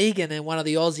about Wade Egan in one of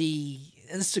the Aussie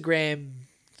Instagram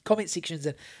comment sections,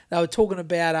 and they were talking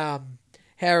about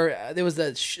how there was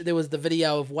the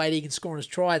video of Wade Egan scoring his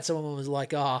try, and someone was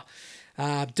like,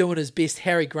 doing his best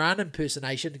Harry Grant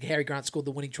impersonation. Harry Grant scored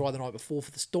the winning try the night before for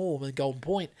the Storm in Golden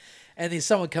Point. And then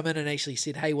someone come in and actually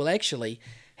said, hey, well, actually,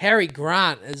 Harry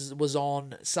Grant was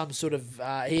on some sort of...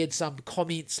 he had some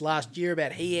comments last year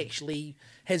about he actually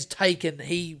has taken...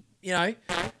 He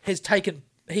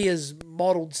has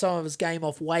modelled some of his game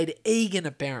off Wade Egan,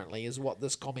 apparently, is what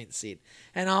this comment said.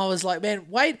 And I was like, man,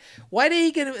 Wade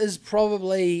Egan is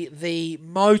probably the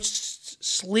most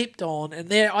slept on, and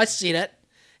there I said it,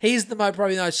 he's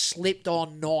probably the most slept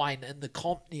on 9 in the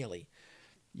comp nearly.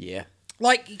 Yeah.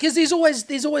 Like, because there's always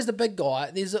the big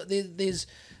guy. There's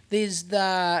There's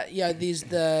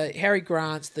the Harry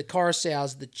Grants, the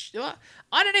Coruscaws,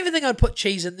 I don't even think I'd put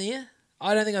Cheese in there.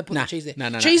 I don't think I'd put the Cheese there.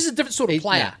 No. Cheese is a different sort of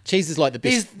player. Nah. Cheese is like the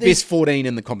best 14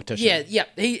 in the competition. Yeah.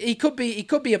 He could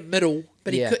be a middle,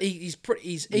 but he's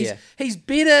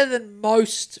better than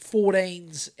most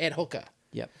 14s at hooker.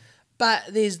 Yep. But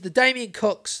there's the Damien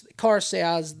Cooks, the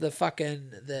Coruscaws,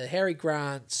 the Harry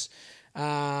Grants,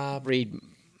 Reed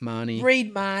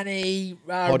Marnie,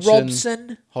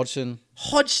 Robson.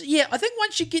 Yeah, I think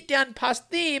once you get down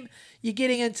past them, you're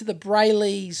getting into the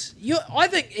Brayleys. I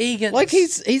think Egan's like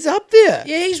he's up there.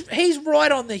 Yeah, he's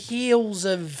right on the heels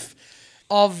of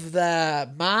the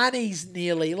Marnies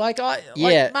nearly.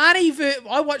 Marnie.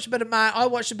 I watched a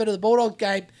bit of the Bulldog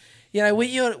game. You know, when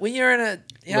you're in a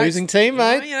losing team,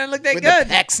 mate. You know, look that when good. The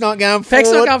pack's not going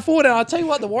forward. And I'll tell you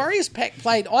what, the Warriors pack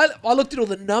played. I looked at all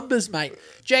the numbers, mate.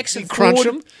 Jackson crunch Ford.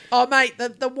 them. Oh, mate,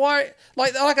 the Warriors,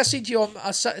 like I said to you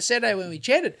on Saturday when we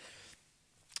chatted.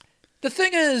 The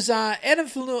thing is, Adam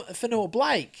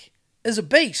Fanua-Blake is a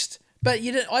beast, but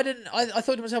I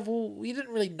thought to myself, well, you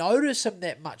didn't really notice him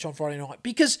that much on Friday night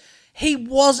because he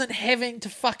wasn't having to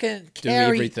fucking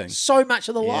carry so much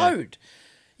of the load.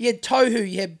 You had Tohu,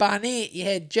 you had Barnett, you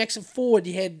had Jackson Ford,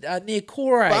 you had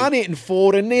Niokore. Barnett and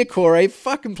Ford and Niokore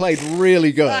fucking played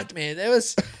really good. Fuck, man,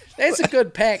 that's a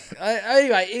good pack.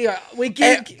 Anyway, we're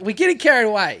getting carried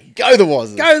away. Go the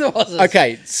Wazzers.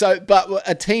 Okay, but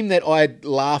a team that I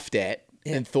laughed at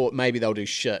and thought maybe they'll do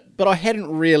shit, but I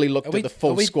hadn't really looked at the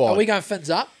full squad. Are we going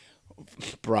fins up?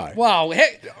 Bro. Wow.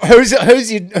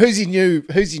 Who's your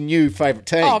new favourite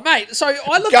team? Oh, mate. So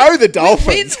I look Go the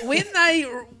Dolphins.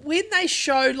 When they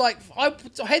showed, like, I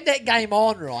had that game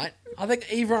on, right? I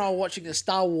think Eva and I were watching the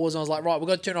Star Wars, and I was like, right, we're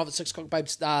going to turn off at 6 o'clock, babe.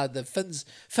 The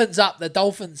fins up, the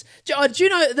Dolphins. Did you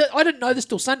know that? I didn't know this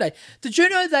till Sunday. Did you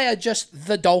know they are just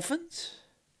the Dolphins?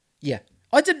 Yeah.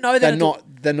 I didn't know that.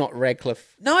 They're not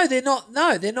Radcliffe. No, they're not.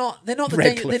 No, they're not. They're not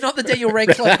the Daniel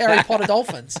Radcliffe Harry Potter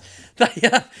Dolphins.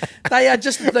 They are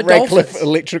just the Radcliffe Dolphins.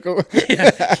 Electrical.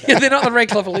 yeah, they're not the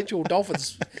Radcliffe Electrical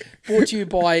Dolphins. Brought to you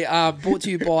by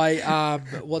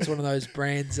what's one of those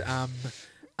brands?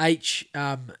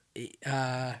 EPL.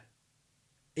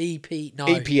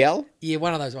 Yeah,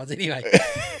 one of those ones. Anyway,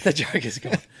 the joke is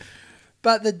gone.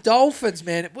 But the Dolphins,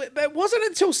 man, it wasn't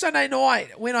until Sunday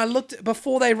night when I looked,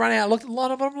 before they run out, I looked at the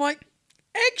lineup and I'm like,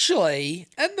 actually,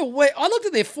 I looked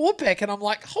at their 4-pack and I'm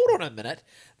like, hold on a minute.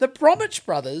 The Bromwich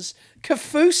brothers,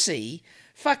 Kafusi,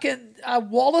 fucking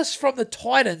Wallace from the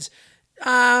Titans,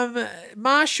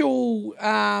 Marshall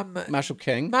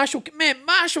King. Marshall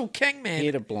King, man. He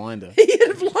had a blinder.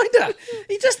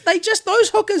 Those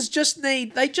hookers just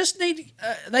need. I'm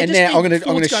going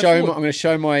to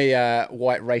show my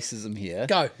white racism here.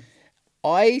 Go.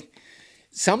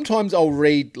 Sometimes I'll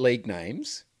read league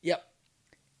names. Yep.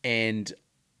 And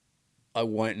I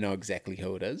won't know exactly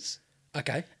who it is.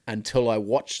 Okay. Until I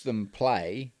watch them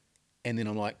play, and then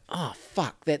I'm like, oh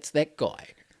fuck, that's that guy.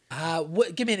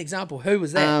 Give me an example. Who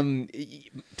was that?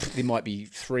 There might be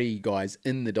 3 guys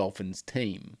in the Dolphins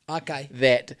team. Okay.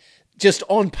 That just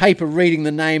on paper, reading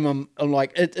the name, I'm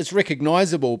like, it's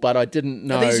recognisable, but I didn't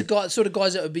know. Are these are sort of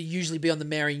guys that would usually be on the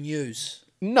Mary News?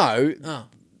 No. Oh.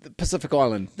 The Pacific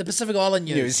Island. The Pacific Island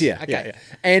News. Yeah. Okay. Yeah.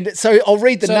 And so I'll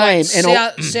read the name,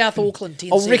 like South Auckland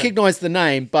 10. I'll recognise the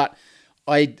name, but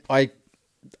I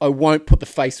won't put the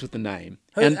face with the name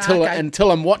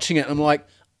until I'm watching it. And I'm like,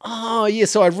 oh yeah,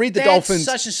 so I read the Dolphins.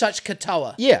 Such and such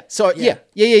Katoa. Yeah. So yeah.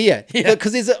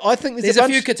 Because there's a few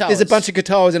Katoas. There's a bunch of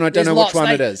Katoas, and I don't know which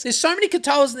one it is. There's so many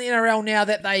Katoas in the NRL now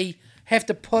that they have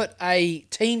to put a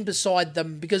team beside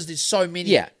them because there's so many.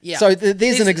 Yeah. So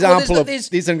there's an example of one of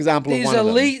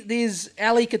them. There's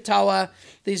Ali Katoa.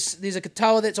 There's a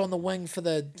Katoa that's on the wing for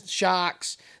the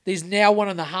Sharks. There's now one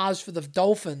on the halves for the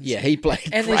Dolphins. Yeah, he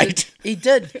played great. He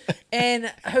did. And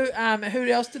who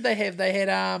else did they have? They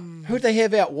had who did they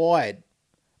have out wide?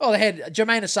 Oh, they had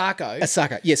Jermaine Asako.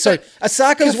 Asako, yeah. So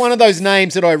Asako is one of those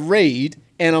names that I read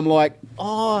and I'm like,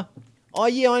 oh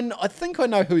yeah, I think I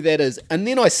know who that is. And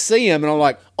then I see him and I'm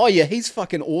like, oh yeah, he's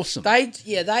fucking awesome.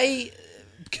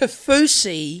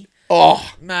 Kafusi.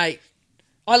 Oh, mate,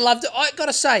 I loved it. I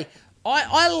gotta say,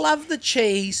 I love the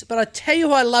cheese, but I tell you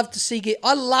who I love to see get.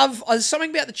 There's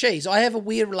something about the cheese. I have a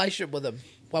weird relationship with him,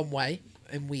 one way,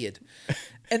 and weird.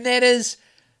 And that is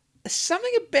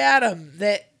something about him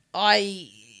that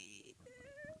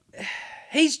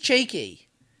he's cheeky.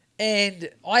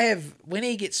 And when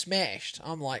he gets smashed,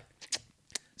 I'm like,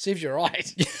 Steve, you're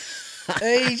right.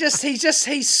 He's a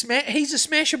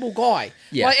smashable guy.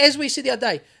 Yeah. Like, as we said the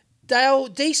other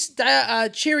day,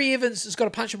 Cherry Evans has got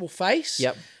a punchable face.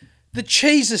 Yep. The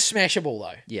cheese is smashable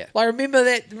though. Yeah. Like remember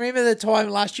the time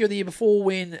last year or the year before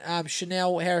when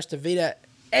Chanel Harris DeVita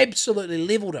absolutely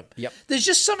leveled him. Yep. There's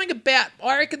just something about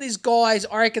I reckon these guys.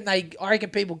 I reckon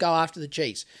people go after the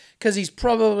cheese because he's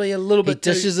probably a little bit.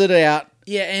 He dishes it out.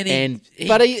 Yeah,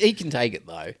 but he can take it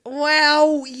though.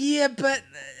 Well, yeah, but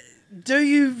do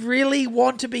you really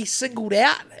want to be singled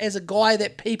out as a guy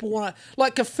that people want to...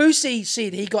 Like Kafusi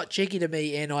said he got cheeky to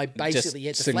me and I basically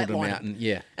had to flatline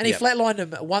him. And he flatlined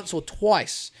him once or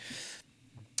twice.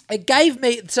 It gave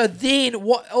me... So then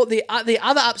the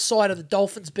other upside of the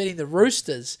Dolphins beating the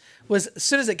Roosters was as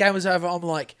soon as the game was over, I'm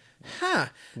like,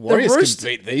 Warriors can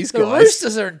beat these guys. The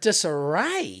Roosters are in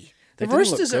disarray. They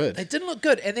didn't look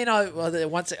good. And then I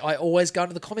always go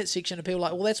into the comment section and people are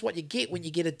like, well, that's what you get when you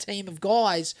get a team of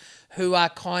guys who are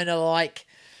kind of like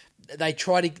they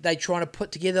try to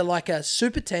put together like a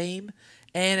super team,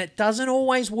 and it doesn't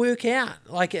always work out.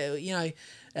 Like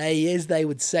as they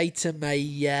would say to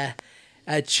me,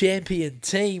 a champion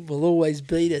team will always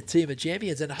beat a team of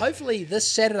champions. And hopefully this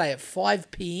Saturday at 5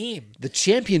 p.m. the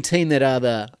champion team that are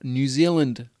the New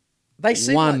Zealand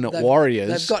Warriors.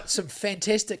 They've got some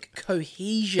fantastic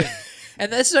cohesion.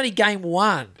 And this is only game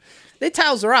one. Their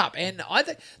tails are up. And I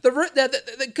think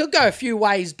they could go a few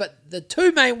ways, but the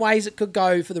two main ways it could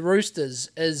go for the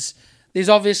Roosters is there's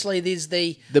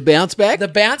the bounce back. The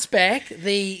bounce back.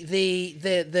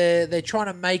 They're trying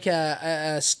to make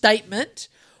a statement,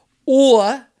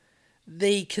 or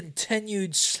the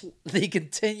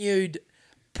continued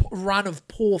run of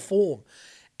poor form.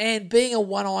 And being a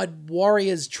one-eyed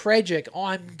Warriors tragic,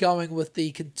 I'm going with the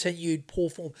continued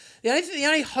poor form. The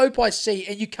only hope I see,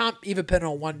 and you can't ever pin it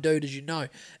on one dude, as you know,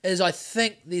 is I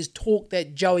think there's talk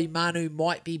that Joey Manu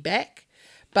might be back,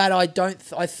 but I don't.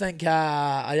 There's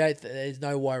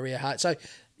no Warrior heart. So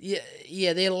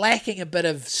yeah, they're lacking a bit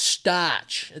of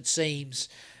starch, it seems.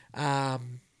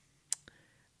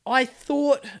 I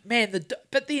thought, man,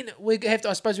 but then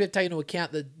I suppose we have to take into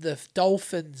account the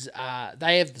Dolphins.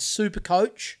 They have the super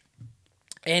coach,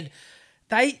 and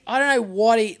I don't know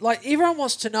what everyone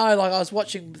wants to know. Like I was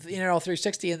watching NRL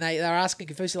 360, and they were asking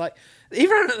Kafusi, like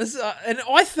everyone, and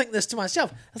I think this to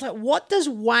myself. I was like, what does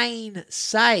Wayne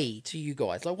say to you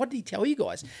guys? Like, what did he tell you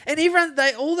guys? And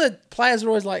all the players are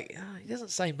always like, oh, he doesn't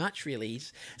say much really.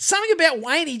 He's something about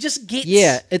Wayne. He just gets.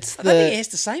 Yeah, I don't think he has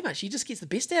to say much. He just gets the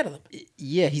best out of them.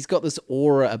 Yeah, he's got this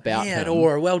aura about him. Yeah, an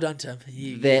aura. Well done to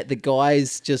him. That the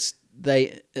guys just.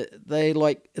 They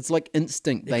like it's like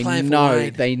instinct. They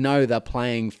know they're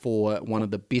playing for one of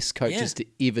the best coaches to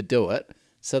ever do it.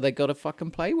 So they got to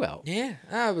fucking play well. Yeah,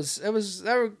 it was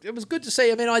good to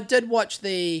see. I mean, I did watch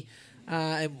the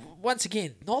and once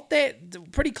again, not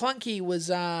that pretty clunky. It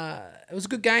was a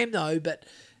good game though, but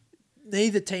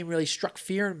neither team really struck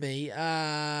fear in me.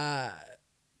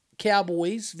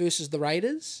 Cowboys versus the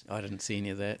Raiders. I didn't see any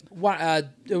of that.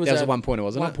 That was a 1 pointer,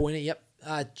 wasn't it? 1 pointer. Yep.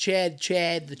 Chad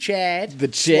slotted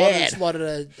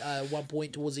a 1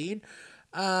 point towards the end.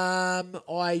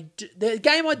 The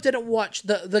game I didn't watch,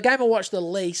 the game I watched the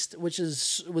least, which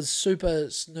was super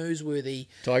snoozeworthy.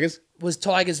 Was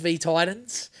Tigers v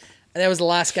Titans. And that was the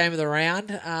last game of the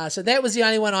round. So that was the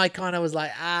only one I kind of was like,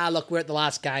 look, we're at the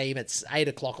last game. It's 8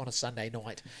 o'clock on a Sunday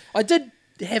night. I did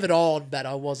have it on, but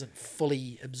I wasn't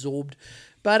fully absorbed.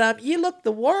 But look,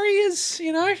 the Warriors,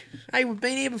 hey, we've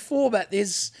been here before, but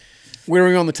where are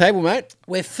we on the table, mate?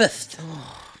 We're 5th.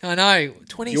 I know.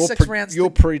 26 rounds.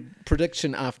 Your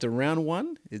prediction after round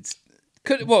one,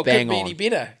 couldn't be any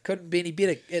better. Couldn't be any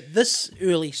better at this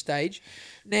early stage.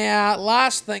 Now,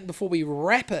 last thing before we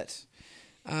wrap it.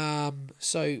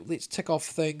 So let's tick off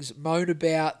things. Moan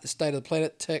about the state of the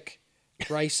planet, tick.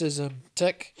 Racism,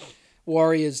 tick.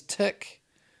 Warriors, tick.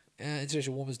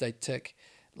 International Women's Day, tick.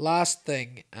 Last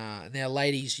thing. Now,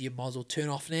 ladies, you might as well turn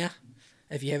off now.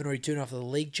 If you haven't already turned off the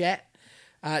league chat.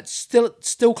 It's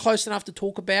still close enough to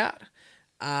talk about.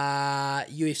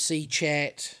 UFC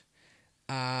chat.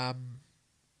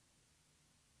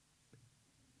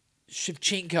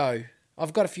 Shevchenko.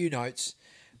 I've got a few notes.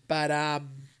 But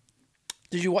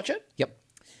did you watch it? Yep.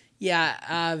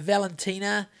 Yeah,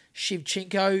 Valentina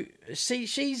Shevchenko. She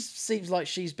seems like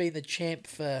she's been the champ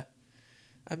for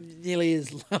nearly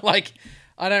as... like,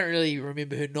 I don't really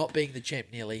remember her not being the champ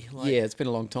nearly. It's been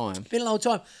a long time.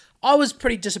 I was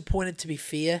pretty disappointed, to be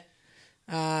fair.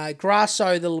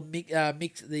 Grasso,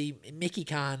 the Mickey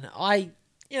Khan, I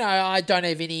don't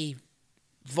have any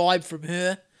vibe from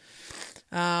her.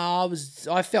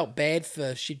 I felt bad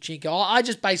for Shevchenko. I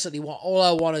just basically want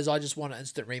an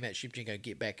instant rematch. Shevchenko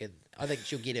get back, and I think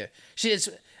she'll get her. It's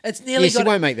nearly. She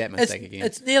won't make that mistake again.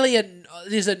 It's nearly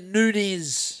there's a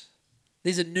Nunes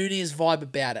vibe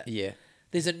about it. Yeah.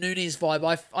 There's a Nunes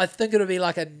vibe. I think it'll be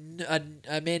like a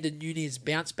Amanda Nunes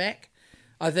bounce back.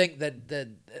 I think that the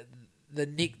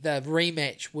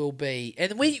rematch will be,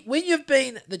 and when you've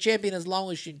been the champion as long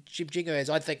as Shevchenko has,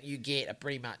 I think you get a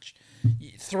pretty much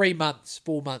 3 months,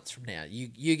 4 months from now,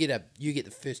 you get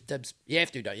the first dibs. You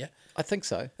have to, don't you? I think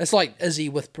so. It's like Izzy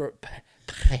with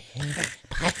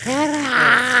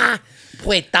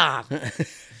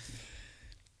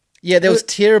Yeah, there was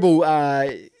terrible.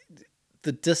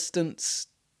 The distance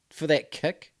for that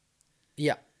kick.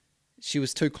 Yeah, she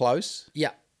was too close.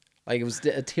 Yeah, like it was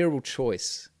a terrible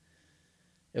choice.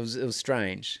 It was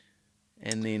strange,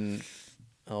 and then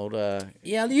old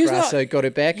Grasso got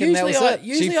her back, and that was it.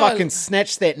 She fucking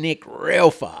snatched that neck real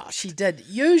fast. She did.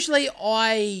 Usually,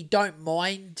 I don't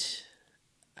mind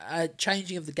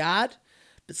changing of the guard,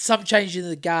 but some changing of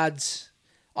the guards,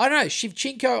 I don't know.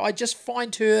 Shevchenko, I just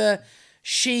find her,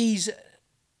 she's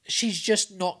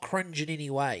just not cringe in any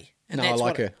way. And no, I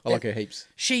like her. I like her heaps.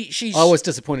 She's. I was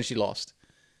disappointed she lost.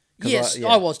 Yes,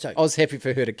 I was too. I was happy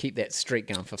for her to keep that streak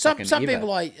going for some fucking ever.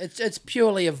 people it's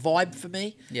purely a vibe for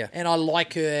me. Yeah, and I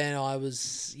like her, and I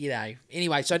was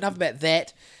anyway. So enough about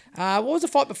that. What was the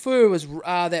fight before? It was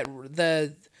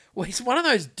he's one of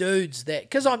those dudes that,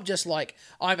 because I'm just like,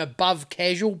 I'm above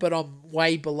casual, but I'm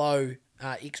way below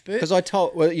expert. Because you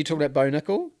talking about Bo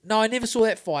Nickel? No, I never saw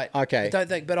that fight. Okay, I don't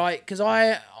think, but I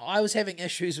was having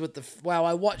issues with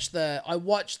I watched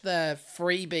the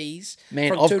freebies. Man,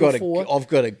 from I've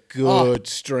got a good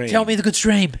stream. Tell me the good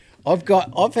stream. I've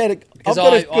got a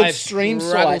good stream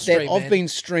site that I've been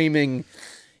streaming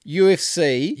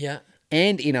UFC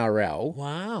and NRL.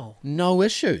 Wow. No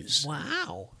issues.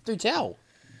 Wow. Do tell.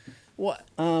 What?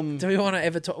 Do we want to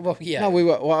ever talk? Well, yeah. No, we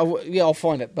will. Well, I'll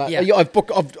find it. But I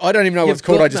don't even know what it's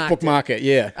called. I just bookmark it.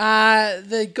 Yeah.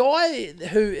 The guy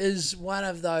who is one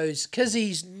of those, because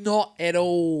he's not at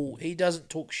all, he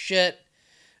doesn't talk shit,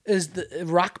 is the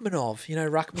Rachmanov. You know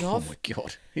Rachmanov? Oh my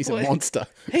God. He's a monster.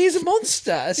 He's a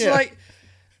monster. It's like,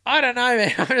 I don't know,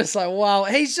 man. I'm just like, wow.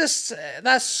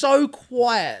 They're so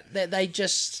quiet that they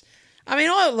just, I mean,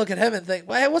 I look at him and think,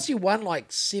 well, what's he won,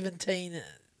 like 17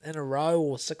 in a row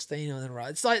or 16 in a row?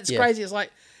 It's like, it's crazy. It's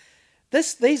like,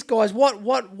 these guys,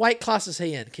 what weight class is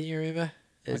he in? Can you remember?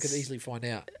 I could easily find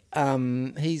out.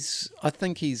 I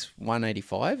think he's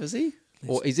 185, is he?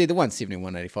 Or is he the 170 or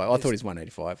 185? I thought he's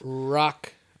 185.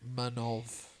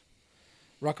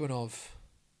 Rachmanov,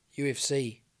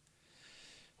 UFC.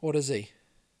 What is he?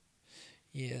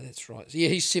 Yeah, that's right. Yeah,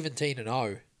 he's 17 and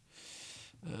 0.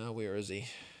 Where is he?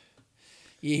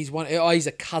 Yeah, he's one. Oh, he's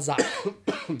a Kazakh.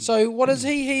 So what is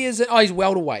he? He's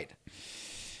welterweight.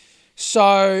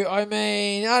 So I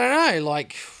mean, I don't know.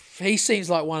 Like, he seems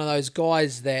like one of those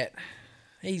guys that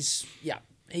he's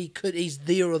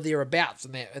there or thereabouts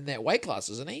in that weight class,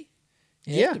 isn't he?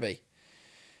 He has to be.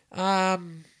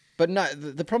 But no,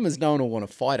 the problem is no one will want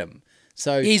to fight him.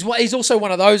 So he's also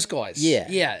one of those guys.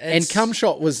 Yeah. And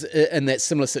Cumshot was in that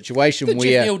similar situation where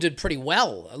Jeff Neal did pretty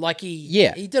well. Like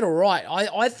he did all right.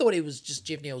 I thought it was just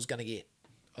Jeff Neal was going to get.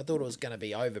 I thought it was going to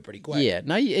be over pretty quick. Yeah,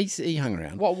 no, he hung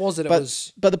around. What was it?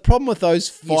 But the problem with those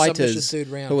fighters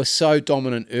who are so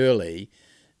dominant early,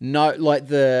 like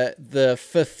the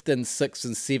 5th and 6th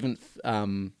and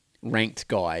 7th ranked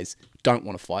guys don't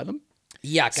want to fight them.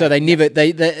 Yeah. Okay. So they never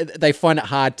they find it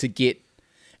hard to get.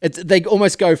 They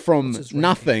almost go from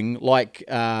nothing like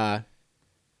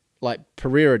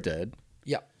Pereira did.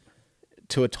 Yep.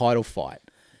 To a title fight,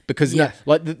 because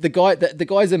the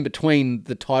guys in between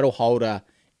the title holder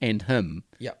and him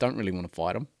don't really want to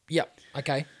fight him. Yep.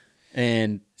 Okay.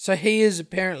 And so he is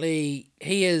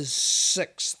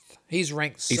 6th. He's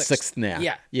ranked 6th. He's 6th now.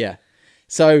 Yeah. Yeah.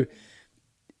 So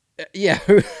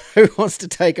who wants to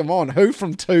take him on? Who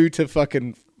from 2 to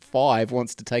fucking 5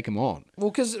 wants to take him on?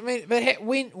 Well, because I mean, but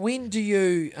when do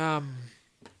you?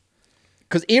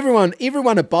 Because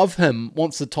everyone above him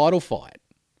wants the title fight.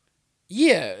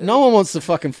 Yeah. No one wants to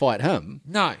fucking fight him.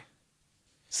 No.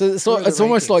 So it's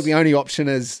almost like the only option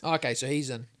is... Okay, so he's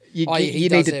in. You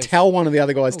need to tell one of the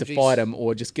other guys to fight him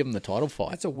or just give him the title fight.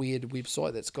 That's a weird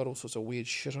website that's got all sorts of weird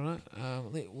shit on it.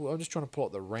 I'm just trying to pull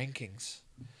up the rankings.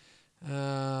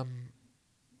 UFC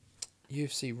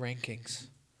rankings.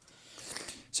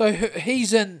 So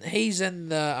he's in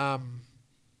the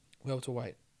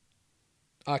welterweight.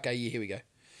 Okay, yeah, here we go.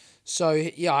 So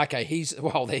yeah, okay,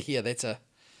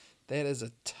 that is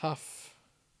a tough.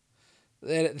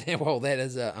 That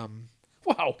is a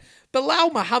wow.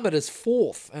 Bilal Muhammad is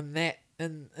 4th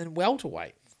in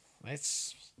welterweight.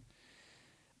 That's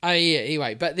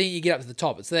anyway. But then you get up to the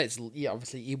top. So that's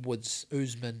obviously Edwards,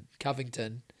 Usman,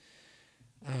 Covington,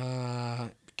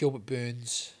 Gilbert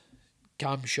Burns,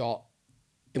 Gumshot,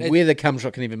 whether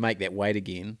Cumshot can even make that weight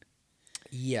again.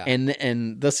 Yeah.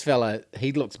 And this fella,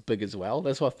 he looks big as well.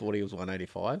 That's why I thought he was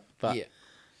 185. But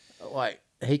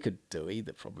he could do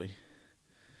either probably.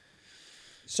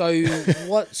 So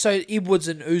what? So Edwards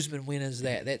and Usman, when is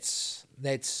that? That's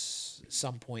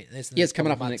some point. That's it's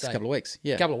coming up in the next couple of weeks.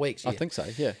 Yeah, couple of weeks. Yeah. I think so.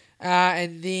 Yeah.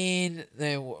 And then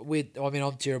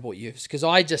I'm terrible at UFC because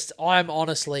I've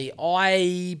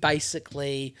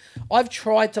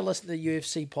tried to listen to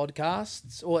UFC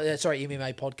podcasts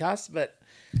MMA podcasts, but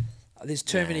there's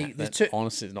too many.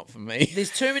 Honestly, it's not for me.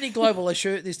 There's too many global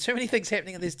issues. There's too many things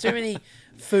happening. There's too many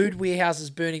food warehouses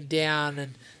burning down,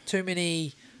 and too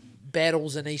many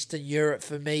battles in Eastern Europe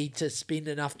for me to spend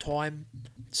enough time.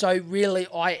 So really,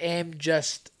 I am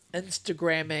just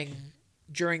Instagramming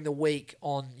during the week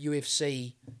on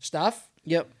UFC stuff.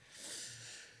 Yep.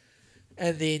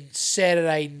 And then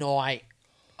Saturday night,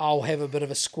 I'll have a bit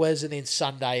of a squiz, and then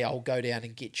Sunday I'll go down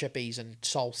and get chippies and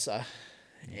salsa,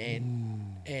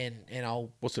 and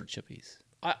I'll. What sort of chippies?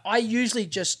 I usually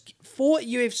just for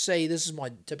UFC. This is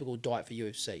my typical diet for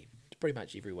UFC. Pretty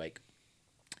much every week.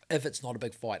 If it's not a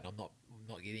big fight and I'm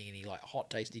not getting any like hot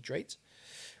tasty treats,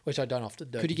 which I don't often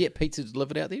do. Could you get pizza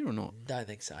delivered out there or not? Don't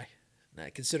think so. No,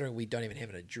 considering we don't even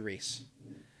have an address,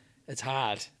 it's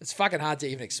hard. It's fucking hard to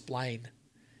even explain.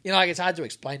 It's hard to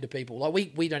explain to people.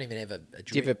 Like we don't even have a address.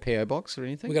 Do you have a PO box or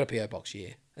anything? We got a PO box. Yeah,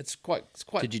 it's quite.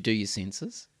 Did you do your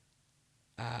census?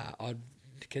 I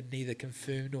can neither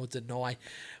confirm nor deny.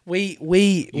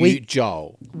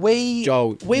 Joel. We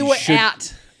were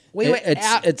out.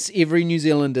 It's every New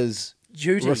Zealander's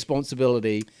duty.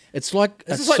 Responsibility. It's like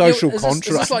a social contract.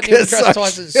 Is this like Neil deGrasse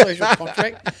Tyson's social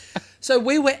contract? So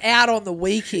we were out on the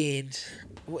weekend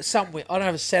somewhere. I don't know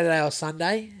if it's Saturday or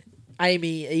Sunday.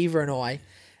 Amy, Eva, and I,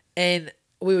 and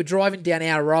we were driving down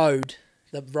our road,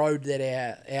 the road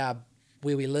that our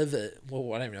where we live.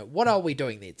 Well, I don't know. What are we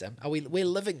doing there, Tim? We're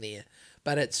living there,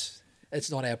 but it's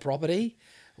not our property.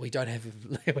 We don't have.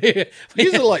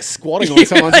 These are like squatting on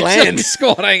someone's land.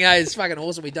 Squatting, it's fucking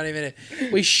awesome. We don't even.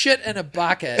 We shit in a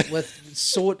bucket with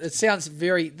sort. It sounds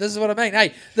very. This is what I mean.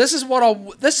 Hey, this is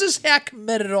how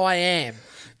committed I am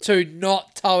to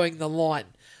not towing the line.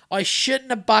 I shit in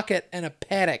a bucket in a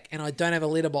paddock, and I don't have a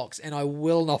letterbox, and I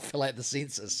will not fill out the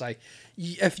census. So,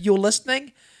 if you're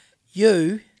listening,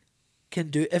 you can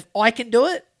do. If I can do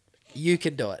it, you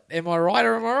can do it. Am I right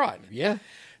or am I right? Yeah.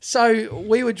 So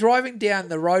we were driving down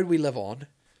the road we live on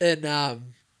in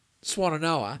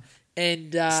Swannanoa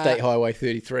and State Highway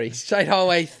 33. State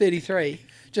Highway 33,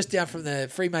 just down from the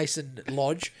Freemason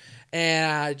Lodge,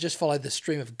 and just followed the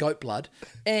stream of goat blood.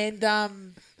 And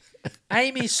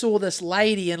Amy saw this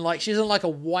lady, and she's in a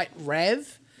white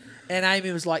RAV, and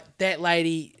Amy was like, "That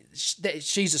lady,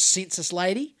 she's a census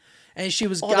lady," and she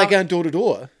was. They're going door to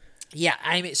door. Yeah,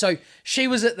 Amy. So she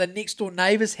was at the next door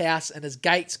neighbour's house, and his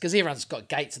gates, because everyone's got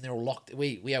gates and they're all locked.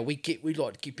 We like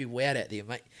to keep people out there,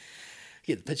 mate.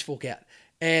 Get the pitchfork out,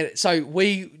 and so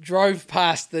we drove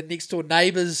past the next door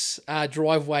neighbour's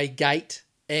driveway gate,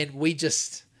 and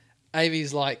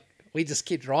Amy's like, we just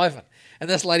kept driving, and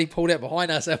this lady pulled out behind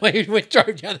us, and we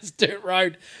drove down this dirt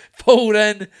road, pulled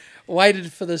in,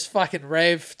 waited for this fucking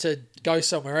RAV to go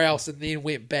somewhere else, and then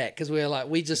went back because we were like,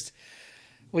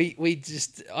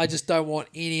 I just don't want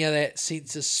any of that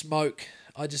census smoke.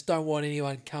 I just don't want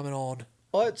anyone coming on.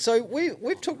 So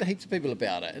we've talked to heaps of people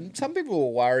about it, and some people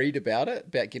were worried about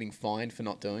getting fined for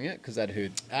not doing it because they'd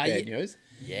heard bad news.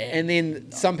 Yeah. And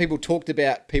then some people talked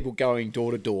about people going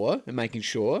door to door and making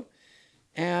sure.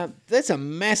 That's a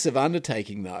massive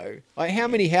undertaking, though. Like, how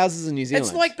many houses in New Zealand?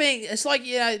 It's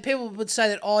like people would say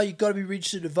that, you've got to be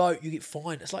registered to vote, you get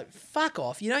fined. It's like, fuck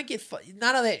off. You don't get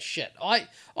none of that shit.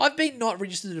 I've been not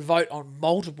registered to vote on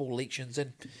multiple elections,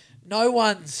 and no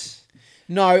one's.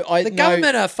 The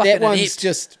government are fucking that one's inept.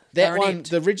 Just that one.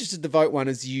 Inept. The registered to vote one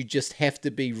is you just have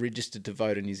to be registered to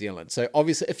vote in New Zealand. So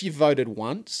obviously, if you voted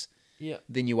once,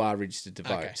 then you are registered to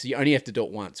vote. Okay. So you only have to do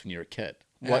it once when you're a kid.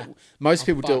 Most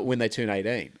people do it when they turn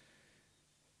 18.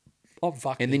 I'm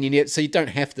fucking. And then so you don't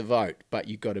have to vote, but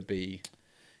you've got to be.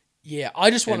 Yeah, I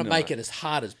just want to make it as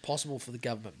hard as possible for the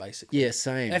government, basically. Yeah,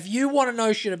 same. If you want to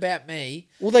know shit about me,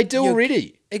 well, they do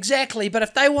already. Exactly, but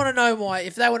if they want to know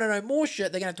more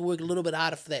shit, they're gonna have to work a little bit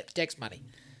harder for that tax money.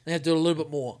 They have to do a little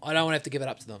bit more. I don't want to have to give it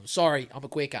up to them. Sorry, I'm a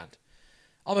queer cunt.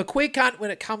 I'm a queer cunt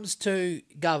when it comes to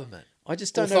government. I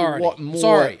just don't know what more.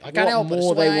 Sorry, I can't help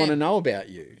more they want to know about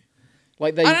you.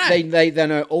 Like they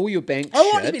know all your bank shit. I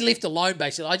want to be left alone,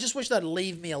 basically. I just wish they'd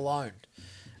leave me alone.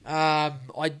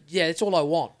 That's all I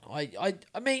want. I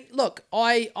mean, look,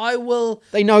 I will.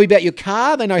 They know about your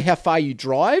car. They know how far you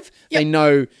drive. Yep. They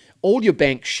know all your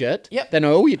bank shit. Yep. They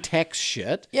know all your tax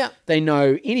shit. Yep. They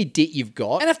know any debt you've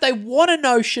got. And if they want to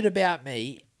know shit about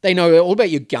me... They know all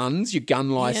about your guns, your gun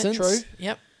license. Yeah, true.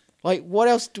 Yep. Like, what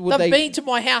else would they... They've been to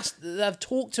my house. They've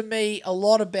talked to me a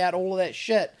lot about all of that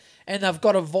shit. And they've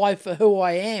got a vibe for who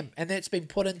I am. And that's been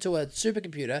put into a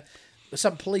supercomputer,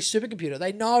 some police supercomputer.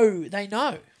 They know.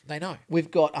 We've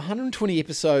got 120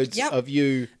 episodes of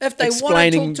you if they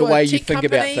explaining the way you think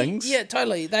company, about things. Yeah,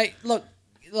 totally. Look,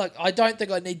 I don't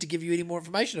think I need to give you any more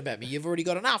information about me. You've already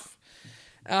got enough.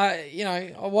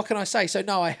 What can I say? So,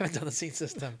 no, I haven't done the scene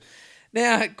system.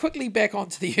 Now, quickly back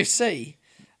onto the UFC.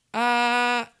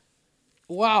 Wow,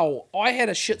 I had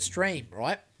a shit stream,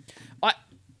 right?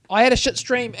 I had a shit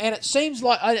stream, and it seems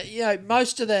like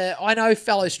most of I know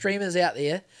fellow streamers out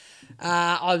there.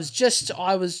 I don't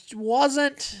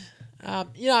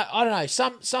know.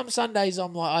 Some Sundays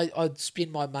I'm like I'd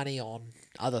spend my money on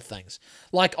other things.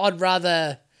 Like I'd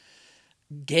rather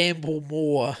gamble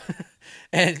more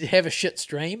and have a shit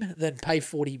stream than pay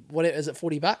 40. What is it?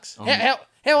 $40?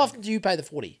 How often do you pay the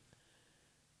 40?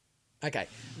 Okay,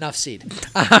 enough said.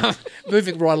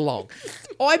 Moving right along.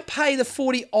 I pay the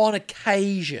 40 on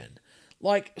occasion.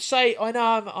 Like, say, I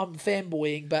know I'm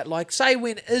fanboying, but like, say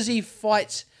when Izzy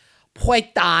fights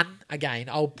Poitin again,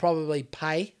 I'll probably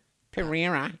pay.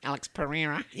 Alex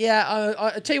Pereira. Yeah,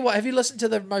 I tell you what, have you listened to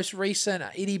the most recent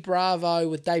Eddie Bravo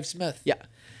with Dave Smith? Yeah.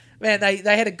 Man,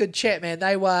 they had a good chat, man.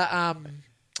 They were...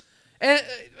 And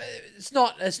it's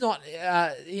not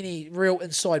any real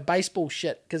inside baseball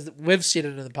shit because we've said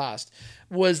it in the past.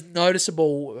 Was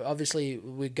noticeable. Obviously,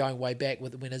 we're going way back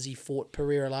with when Izzy fought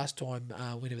Pereira last time,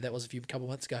 whenever that was a couple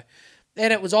months ago,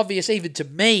 and it was obvious even to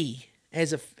me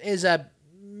as a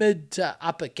mid to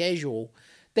upper casual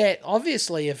that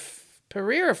obviously if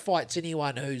Pereira fights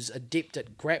anyone who's adept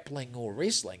at grappling or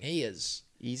wrestling, he's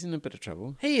in a bit of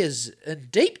trouble. He is in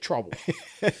deep trouble.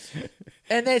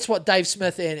 And that's what Dave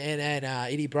Smith and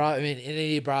Eddie Bravo,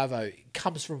 Eddie Bravo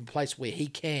comes from a place where he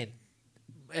can,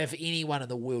 if anyone in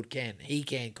the world can, he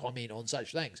can comment on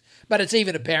such things. But it's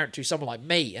even apparent to someone like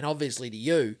me, and obviously to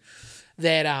you,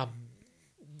 that,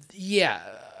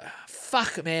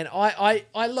 fuck, man.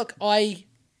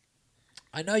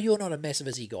 I know you're not a massive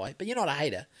Izzy guy, but you're not a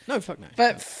hater. No, fuck no.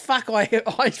 But fuck,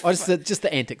 just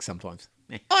the antics sometimes.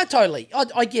 I totally,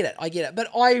 I get it. But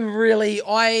I really,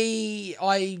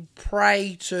 I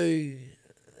pray to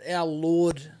our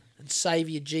Lord and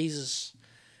Savior Jesus,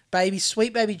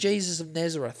 sweet baby Jesus of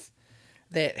Nazareth,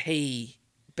 that he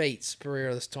beats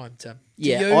Pereira this time, Tim. Do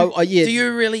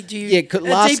you really? Yeah,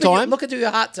 last time. Look into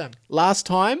your heart, Tim. Last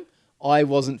time, I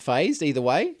wasn't phased either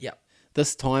way. Yep.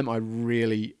 This time, I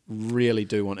really, really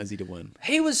do want Izzy to win.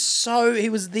 He was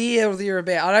there or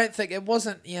thereabout. I don't think it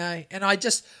wasn't, and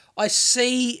I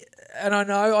see, and I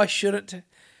know I shouldn't,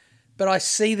 but I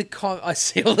see I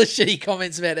see all the shitty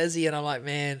comments about Izzy, and I'm like,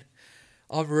 man,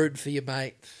 I'm rooting for you,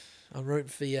 mate. I'm rooting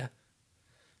for you.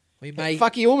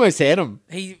 Fuck, he almost had him.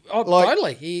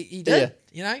 Totally. He did.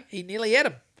 Yeah. He nearly had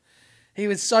him. He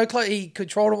was so close. He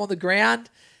controlled him on the ground.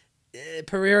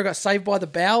 Pereira got saved by the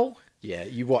bell. Yeah,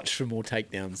 you watch for more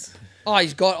takedowns. Oh,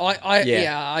 he's got.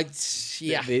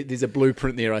 There's a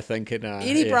blueprint there, I think. And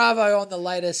Eddie Bravo on the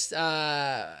latest.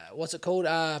 What's it called?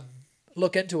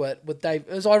 Look into it with Dave.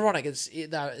 It was ironic. It's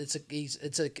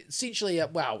essentially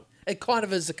it kind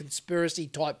of is a conspiracy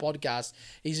type podcast.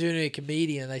 He's only a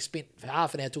comedian. They spent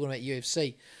half an hour talking about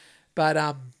UFC, but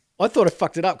I thought I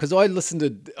fucked it up because I listened to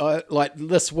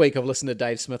this week. I've listened to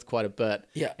Dave Smith quite a bit.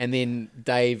 Yeah, and then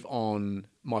Dave on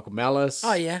Michael Malice.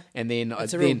 Oh yeah, and then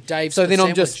it's a real Dave. So then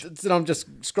I'm just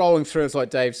scrolling through. It's like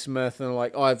Dave Smith, and I'm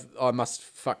like, I must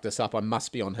fuck this up. I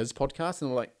must be on his podcast, and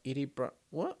I'm like, Eddie,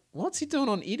 what's he doing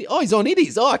on Eddie? Oh, he's on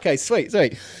Eddie's. Oh, okay, sweet. So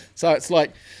it's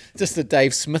like just a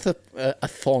Dave Smith a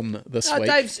thon this week.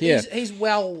 Dave's he's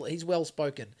well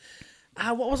spoken.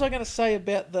 What was I going to say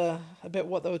about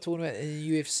what they were talking about in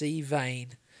the UFC vein?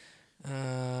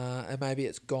 And maybe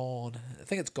it's gone. I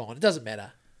think it's gone. It doesn't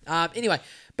matter. Anyway,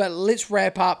 but let's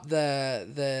wrap up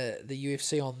the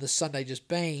UFC on this Sunday just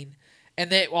been,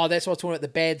 and that's what I was talking about, the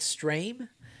bad stream.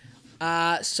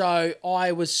 So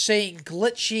I was seeing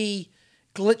glitchy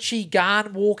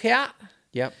Garn walk out.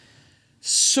 Yep.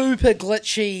 Super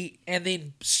glitchy, and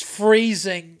then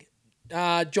freezing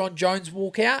John Jones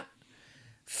walk out.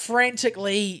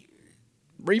 Frantically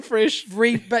refresh,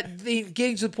 but then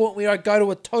getting to the point where I go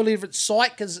to a totally different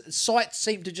site because sites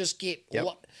seem to just get. Yep.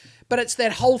 But it's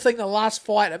that whole thing. The last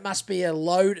fight, it must be a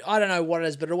load. I don't know what it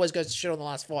is, but it always goes to shit on the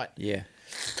last fight. Yeah.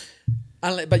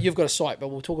 But you've got a site, but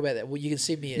we'll talk about that. Well, you can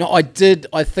send me. No, I did.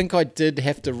 I think I did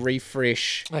have to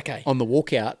refresh. Okay. On the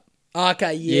walkout.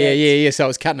 Okay. Yeah. Yeah. So I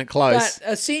was cutting it close.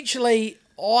 But essentially,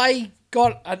 I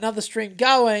got another stream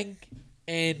going,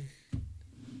 and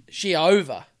she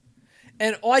over.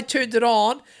 And I turned it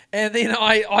on, and then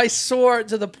I saw it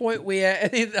to the point where,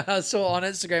 and then I saw it on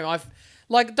Instagram.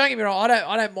 Don't get me wrong,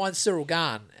 I don't mind Cyril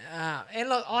Gahn, and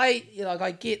look, I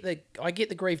get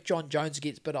the grief John Jones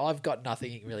gets, but I've got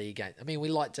nothing really against. I mean, we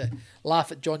like to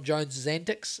laugh at John Jones's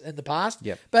antics in the past,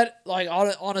 but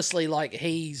honestly,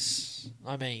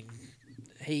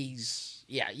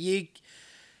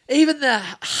 even the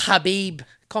Habib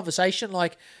conversation,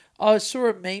 I saw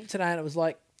a meme today, and it was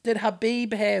like, did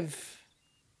Habib have,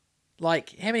 how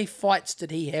many fights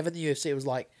did he have in the UFC? It was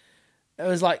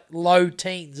like low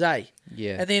teens, eh?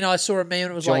 Yeah. And then I saw a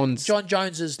meme, and it was John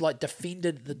Jones has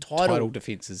defended the title. Title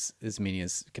defense is as many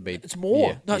as Khabib. It's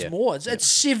more. It's more. It's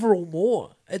several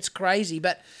more. It's crazy,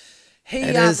 but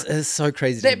it is so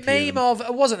crazy. That meme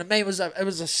it wasn't a meme. It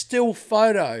was a still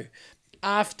photo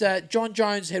after John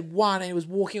Jones had won and he was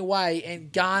walking away,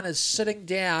 and Gahn is sitting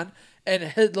down,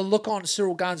 and the look on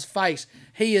Cyril Gahn's face,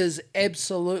 he is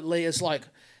absolutely. It's like.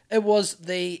 It was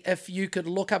if you could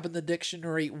look up in the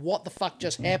dictionary what the fuck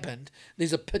just happened,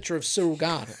 there's a picture of Cyril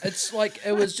Gahn. It's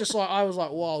it was just I was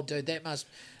like, wow, dude, that must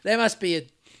be a,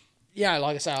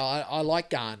 like I say, I like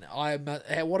Gahn.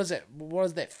 What is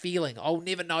that feeling? I'll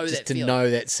never know just that feeling. Just to know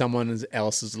that someone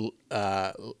else's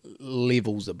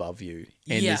levels above you,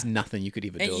 and there's nothing you could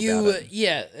ever do about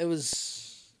it. It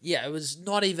was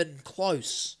not even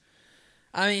close.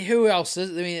 I mean, who else is?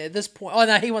 I mean, at this point, oh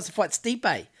no, he wants to fight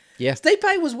Stipe. Yeah.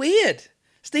 Stipe was weird.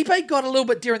 Stipe got a little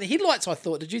bit deer in the headlights, I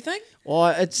thought. Did you think? Well,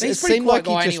 it seemed like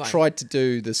he just tried to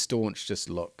do the staunch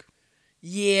look.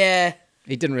 Yeah.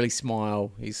 He didn't really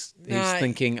smile. He's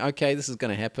thinking, okay, this is going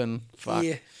to happen. Fuck.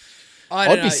 Yeah.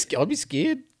 I'd be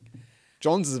scared.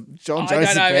 John Jones is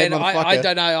a bad motherfucker. I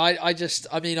don't know.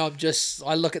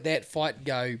 I look at that fight and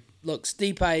go, look,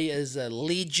 Stipe is a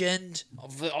legend,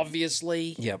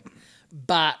 obviously. Yep.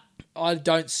 But I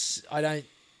don't.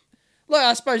 Look,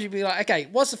 I suppose you'd be like, okay,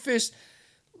 what's the first?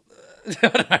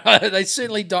 They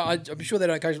certainly don't. I'm sure they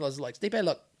don't coach like Stipe.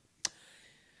 Look,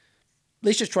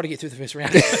 let's just try to get through the first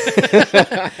round.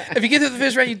 If you get through the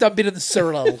first round, you've done better than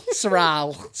Cyril.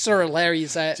 However you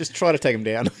say it. Just try to take him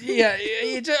down. Yeah,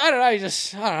 I don't know.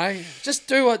 Just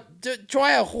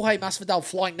try a Jorge Masvidal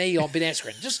flying knee on Ben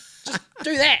Askren. Just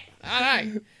do that. I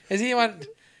don't know. Has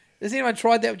anyone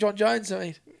tried that with John Jones? I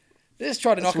mean. Just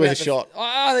try to knock him out. Shot.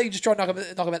 I think just try to knock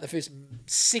him out the first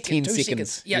second, 2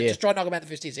 seconds. Yeah, just try to knock him out the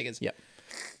first 10 seconds. Yep.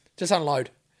 Just unload.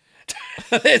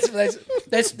 That's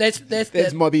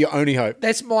might be your only hope.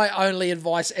 That's my only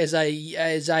advice as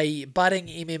a budding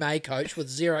MMA coach with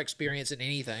zero experience in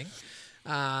anything.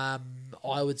 I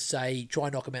would say try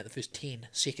and knock him out the first 10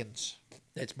 seconds.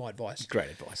 That's my advice.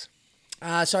 Great advice.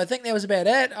 So I think that was about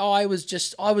it. I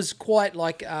was quite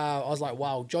like, I was like,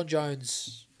 wow, John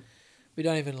Jones. We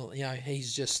don't even,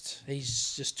 he's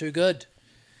just too good.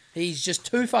 He's just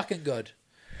too fucking good.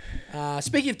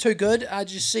 Speaking of too good,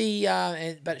 did you see,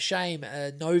 but shame,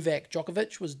 Novak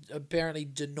Djokovic was apparently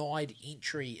denied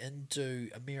entry into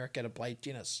America to play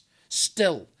tennis.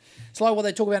 Still. It's like what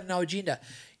they talk about in No Agenda.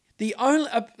 The only,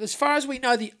 as far as we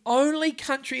know, the only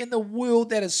country in the world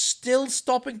that is still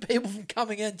stopping people from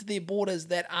coming into their borders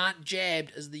that aren't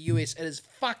jabbed is the US. It is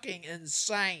fucking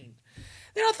insane.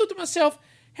 Then I thought to myself,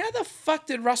 how the fuck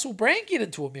did Russell Brand get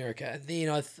into America? And then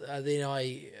I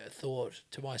thought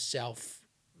to myself,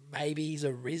 maybe he's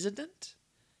a resident?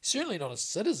 Certainly not a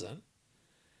citizen.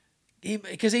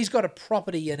 Because he's got a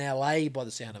property in LA by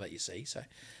the sound of it, you see. So,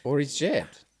 or he's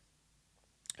jabbed.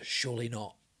 Surely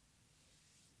not.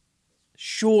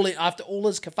 Surely, after all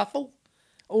his kerfuffle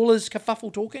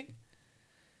talking,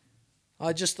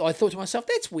 I thought to myself,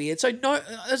 that's weird. So no, it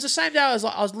was the same day I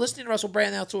was listening to Russell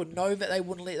Brand. I thought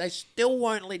they still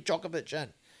won't let Djokovic in.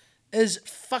 Is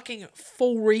fucking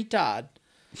full retard.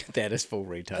 That is full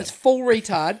retard. It's full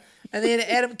retard. And then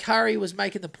Adam Curry was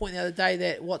making the point the other day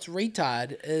that what's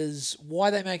retard is why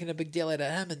are they making a big deal out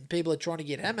of him and people are trying to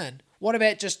get him in. What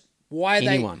about just why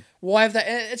have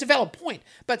they? It's a valid point,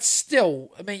 but still,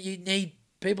 I mean, you need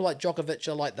people like Djokovic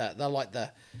are like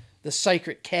the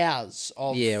sacred cows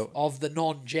of the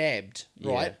non-jabbed,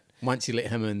 right? Once you let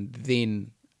him in,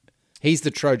 then he's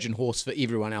the Trojan horse for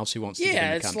everyone else who wants to get in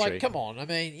the country. Yeah, it's like, come on. I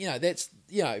mean,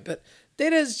 but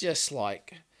that is just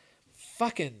like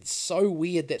fucking so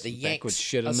weird that the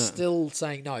Yanks are still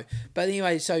saying no. But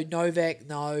anyway, so Novak,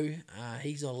 no,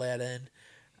 he's not allowed in.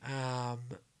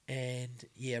 And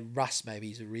Russ maybe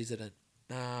he's a resident.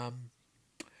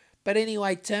 But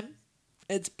anyway, Tim,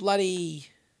 it's bloody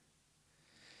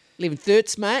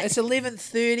 11:30, mate. It's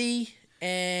 11:30.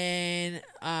 and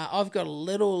I've got a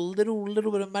little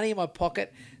bit of money in my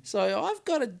pocket, so I've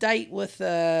got a date with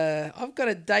Wild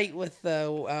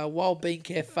Bean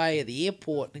Cafe at the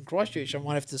airport in Christchurch. I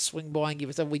might have to swing by and give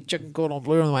us a wee chicken cordon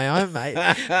bleu on the way home, mate.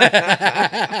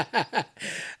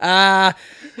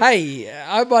 Hey,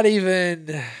 I might even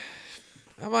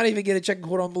get a chicken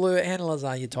cordon bleu at Hannah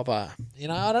Lasagna Topper. You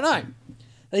know, I don't know.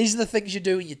 These are the things you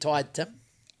do when you're tired, Tim.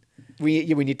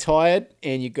 When you're tired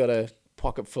and you've got a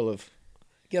pocket full of...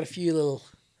 Got a few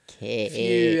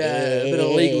bit of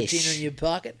legal tin in your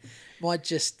pocket. Might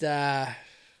just have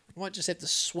to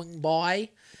swing by,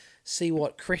 see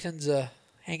what cretins are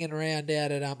hanging around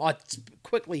out at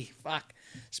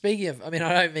Speaking of, I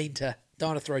don't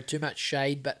want to throw too much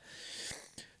shade, but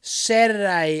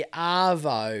Saturday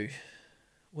Arvo,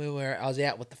 I was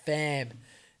out with the fam,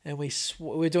 and we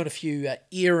were doing a few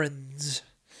errands,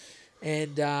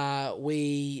 and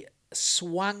we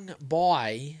swung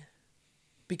by.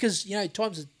 Because, you know,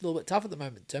 times are a little bit tough at the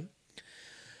moment, Tim.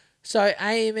 So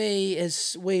Amy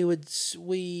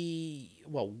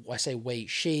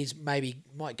she's maybe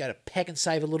might go to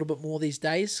PAK'nSAVE a little bit more these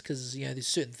days because, you know, there's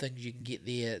certain things you can get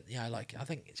there. You know, like I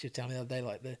think she was telling me the other day,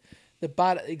 like the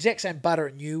butter, exact same butter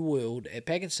at New World at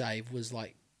PAK'nSAVE was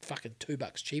like fucking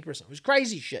 $2 cheaper or something. It was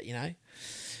crazy shit, you know.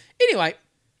 Anyway,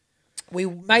 we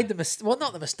made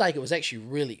not the mistake. It was actually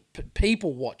really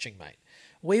people watching, mate.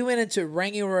 We went into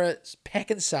Rangiora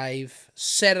PAK'nSAVE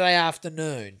Saturday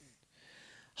afternoon.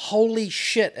 Holy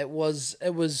shit, it was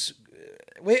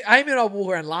Amy and I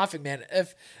walk around laughing, man.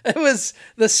 If it was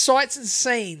the sights and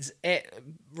scenes at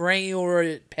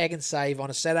Rangiora PAK'nSAVE on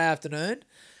a Saturday afternoon,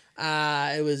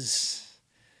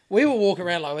 we were walking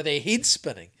around like with our heads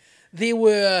spinning. There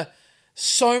were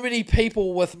so many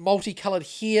people with multicolored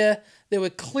hair. There were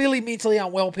clearly mentally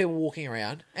unwell people walking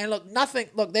around. And look,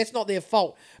 that's not their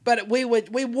fault. But we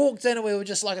walked in and we were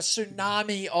just like a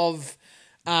tsunami of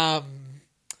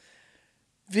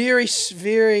very,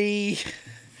 very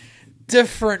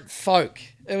different folk.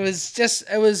 It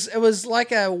was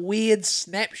like a weird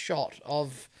snapshot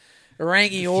of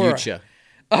Rangiora. Future.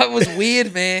 It was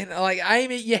weird, man. Like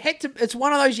Amy, it's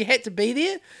one of those you had to be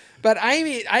there. But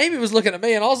Amy was looking at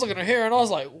me and I was looking at her and I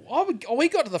was like, we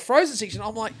got to the frozen section.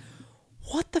 I'm like,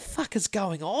 what the fuck is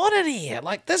going on in here?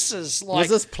 Like, this is like... Was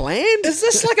this planned? Is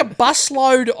this like a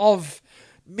busload of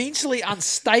mentally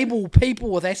unstable people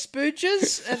with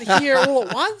Asperger's in here all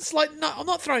at once? Like, no, I'm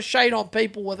not throwing shade on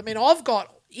people with... I've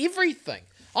got everything.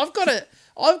 I've got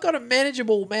a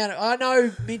manageable amount. I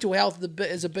know mental health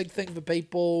is a big thing for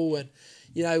people, and,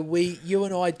 you know, you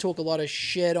and I talk a lot of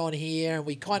shit on here, and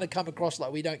we kind of come across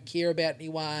like we don't care about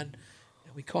anyone,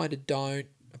 and we kind of don't,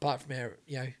 apart from our,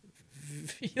 you know...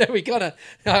 we kind of,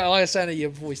 like I was saying to you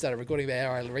before we started recording about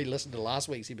how I re-listened to last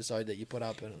week's episode that you put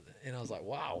up, and I was like,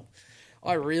 wow,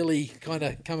 I really kind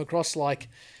of come across like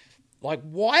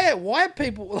why are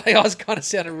people, like I was kind of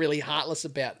sounding really heartless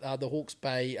about the Hawke's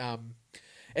Bay,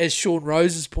 as Sean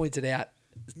Rose has pointed out,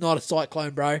 it's not a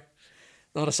cyclone, bro.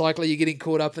 Not a cyclone. You're getting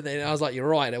caught up in there. And I was like, you're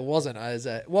right, it wasn't.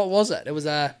 What was it? It was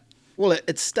a... Well,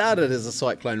 it started as a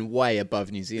cyclone way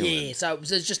above New Zealand. Yeah, so it was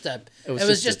just a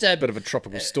bit of a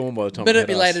tropical storm by the time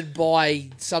manipulated by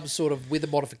some sort of weather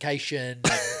modification,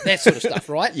 and that sort of stuff,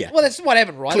 right? Yeah. Well, that's what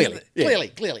happened, right?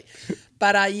 Clearly.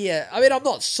 But yeah, I mean, I'm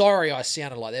not sorry I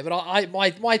sounded like that, but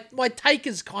my take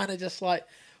is kind of just like,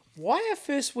 why are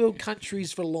first world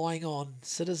countries relying on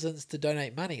citizens to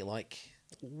donate money? Like,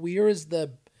 where are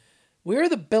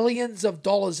the billions of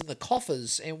dollars in the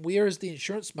coffers, and where is the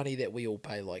insurance money that we all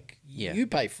pay? Like, you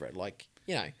pay for it. Like,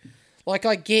 you know, like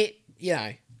I get, you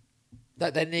know,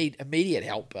 that they need immediate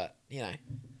help, but, you know.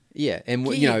 Yeah, and,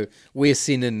 you know, we're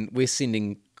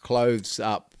sending clothes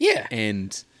up. Yeah.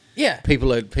 And yeah,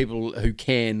 people who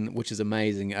can, which is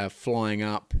amazing, are flying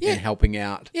up and helping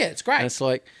out. Yeah, it's great. And it's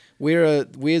like,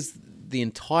 where's the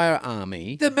entire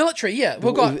army? The military, yeah.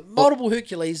 We've got multiple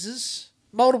Herculeses,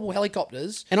 multiple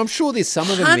helicopters, and I'm sure there's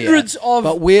some of them hundreds there, of,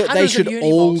 but they should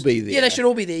all be there. Yeah, they should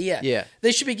all be there. Yeah.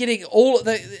 They should be getting all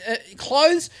the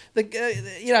clothes.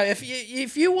 You know,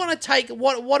 if you want to take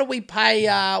what do we pay?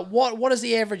 What does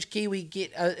the average Kiwi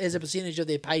get as a percentage of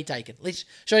their pay taken? Let's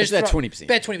show you. It's about 20%.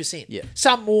 About 20%. Yeah.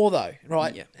 Some more though,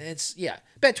 right? Yeah. It's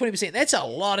about 20%. That's a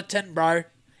lot of tin, bro.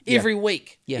 Every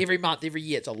week, every month, every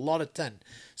year, it's a lot of tin.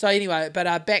 So anyway,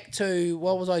 but back to,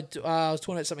 what was I was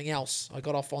talking about something else. I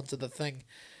got off onto the thing.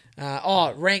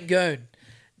 Rangoon,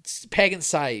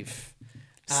 PAK'nSAVE.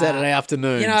 Saturday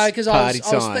afternoon. You know, because I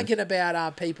was thinking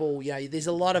about people, you know, there's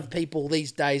a lot of people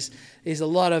these days, there's a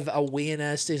lot of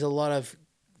awareness, there's a lot of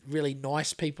really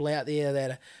nice people out there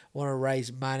that want to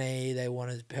raise money, they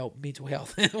want to help mental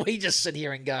health. We just sit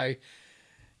here and go,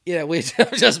 we're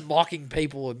just mocking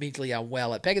people who are mentally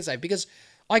unwell at PAK'nSAVE because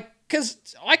I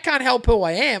can't help who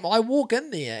I am. I walk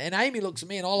in there and Amy looks at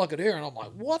me and I look at her and I'm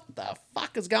like, what the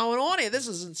fuck is going on here? This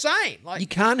is insane. Like, you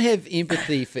can't have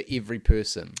empathy for every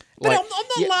person. But I'm not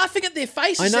laughing at their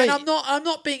faces and I'm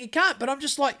not being a cunt, but I'm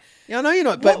just like... Yeah, I know you're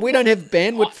not, but we don't have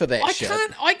bandwidth for that shit.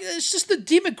 It's just the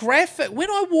demographic. When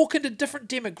I walk into different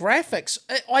demographics,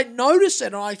 I notice it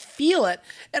and I feel it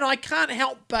and I can't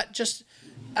help but just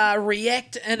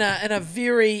react in a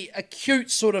very acute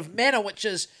sort of manner, which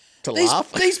is...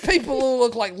 laugh. These people all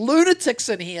look like lunatics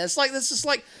in here. It's like this is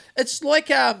like it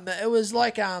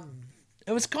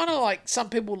was kind of like some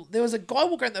people. There was a guy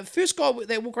walking around. The first guy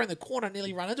that walked around the corner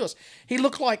nearly ran into us. He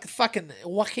looked like fucking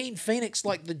Joaquin Phoenix,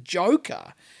 like the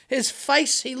Joker. His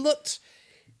face,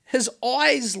 his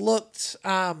eyes looked.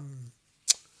 Amy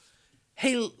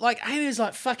was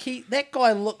like, fuck. That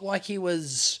guy looked like he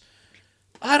was.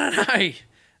 I don't know.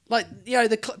 Like,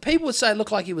 the people would say it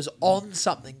looked like he was on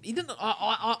something. He didn't.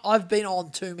 I've been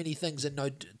on too many things and know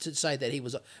to say that he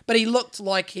was. But he looked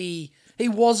like he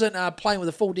wasn't playing with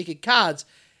a full deck of cards.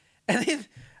 And then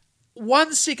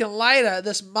 1 second later,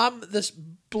 this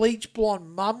bleach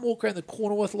blonde mum walked around the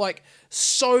corner with like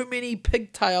so many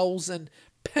pigtails and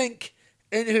pink.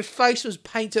 And her face was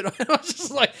painted. And I was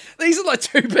just like, these are like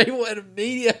two people in a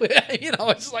media. I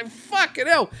was just like, fucking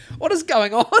hell, what is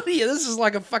going on here? This is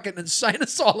like a fucking insane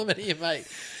asylum in here, mate.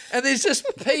 And there's just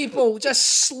people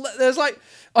there's like,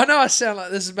 I know I sound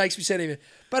like this makes me sound even,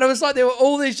 but it was like there were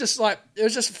all these just like, it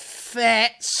was just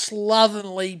fat,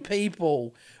 slovenly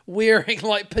people wearing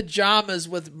like pajamas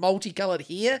with multicolored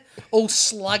hair, all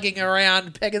slugging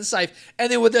around PAK'nSAVE,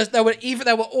 and they were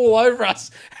all over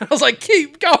us. And I was like,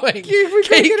 keep going, keep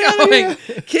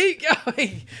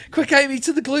going, quick, Amy,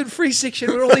 to the gluten-free section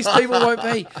where all these people won't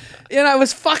be. It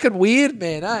was fucking weird,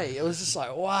 man. It was just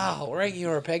like, wow, ringing you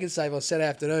a PAK'nSAVE on Saturday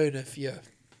afternoon. If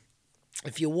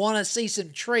you want to see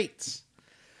some treats,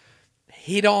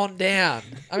 head on down.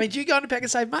 I mean, do you go into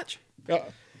PAK'nSAVE much?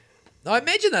 I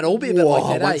imagine that'd all be a bit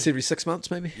like that, once every 6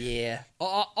 months, maybe. Yeah.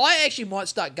 I actually might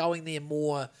start going there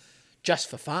more just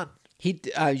for fun. You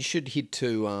should head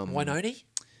to... Wainoni?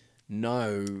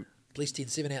 No. Police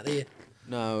 10-7 out there.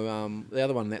 No, the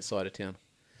other one that side of town.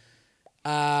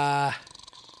 Out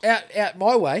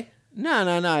my way? No.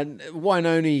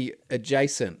 Wainoni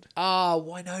adjacent.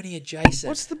 Wainoni adjacent.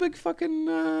 What's the big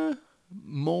fucking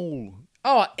mall?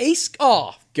 Oh, East...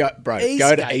 Oh. Go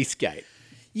to Eastgate.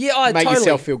 Yeah, Make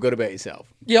yourself feel good about yourself.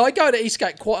 Yeah, I go to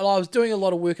Eastgate quite a lot. I was doing a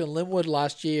lot of work in Linwood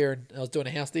last year, and I was doing a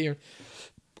house there.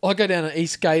 I go down to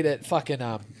Eastgate at fucking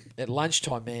at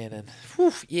lunchtime, man, and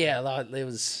there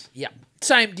was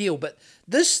same deal. But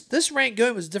this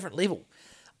Rangoon was a different level.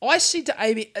 I said to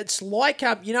Amy, it's like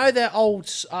that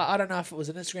old I don't know if it was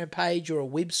an Instagram page or a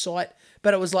website,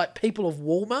 but it was like People of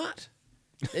Walmart.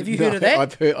 Have you heard of that?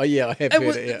 I've heard. Oh yeah, I have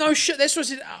heard it. Yeah. No shit. That's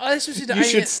what I said to Amy.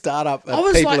 You should start up. I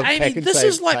was like, Amy, this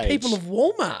is like People of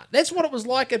Walmart. That's what it was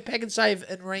like at PAK'nSAVE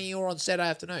in Rangiora on Saturday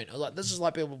afternoon. I was like, this is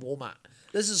like People of Walmart.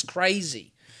 This is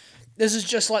crazy. This is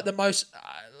just like the most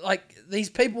like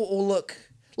these people all look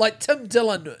like Tim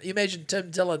Dillon. You imagine Tim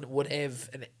Dillon would have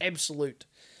an absolute.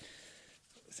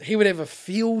 He would have a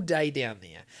field day down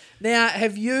there. Now,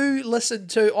 have you listened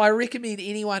to... I recommend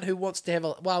anyone who wants to have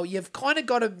a... Well, you've kind of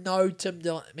got to know Tim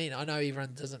Dillon. I mean, I know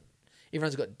everyone's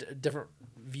got a different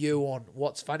view on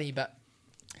what's funny, but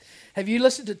have you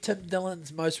listened to Tim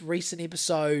Dillon's most recent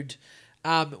episode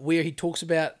where he talks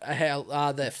about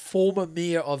how the former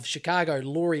mayor of Chicago,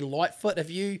 Lori Lightfoot, have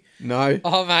you... No.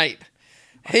 Oh, mate.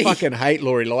 I fucking hate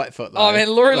Lori Lightfoot, though. Oh, man,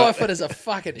 Lori Lightfoot is a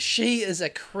fucking... She is a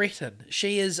cretin.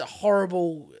 She is a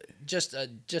horrible... Just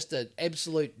an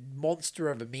absolute monster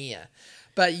of a mayor.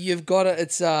 But you've got it.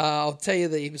 It's I'll tell you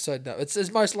the episode. No, it's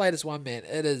his most latest one, man.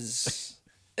 It is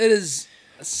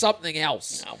something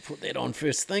else. I'll put that on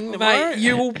first thing tomorrow. Mate,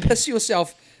 you will piss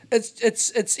yourself.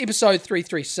 It's episode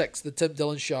 336, the Tim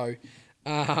Dillon Show.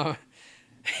 Oh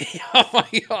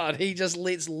my God, he just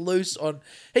lets loose on...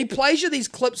 He plays you these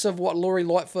clips of what Lori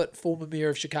Lightfoot, former mayor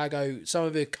of Chicago, some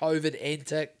of her COVID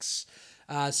antics,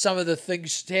 some of the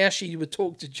things, how she would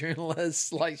talk to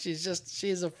journalists. Like,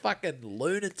 she's a fucking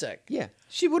lunatic. Yeah.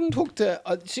 She wouldn't talk to...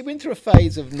 she went through a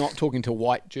phase of not talking to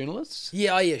white journalists.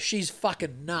 Yeah, she's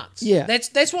fucking nuts. Yeah.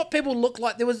 That's what people look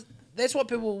like. There was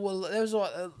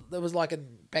like in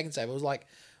PAK'nSAVE. It was like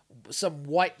some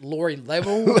white Lori. They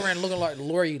were all around looking like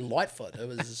Lori Lightfoot. It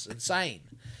was insane.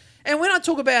 And when I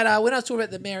talk about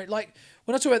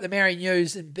the Mary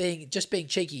News and being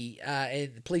cheeky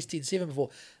and Police 10-7 before,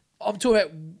 I'm talking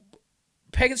about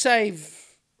PAK'nSAVE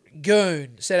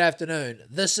Goon Saturday afternoon.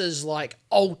 This is like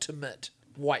ultimate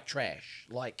white trash.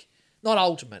 Like, Not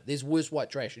ultimate. There's worse white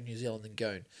trash in New Zealand than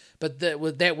goon. But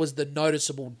that was the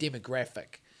noticeable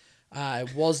demographic.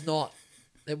 It wasn't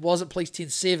Police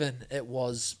 10-7. It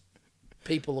was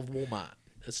people of Walmart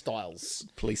styles.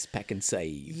 Police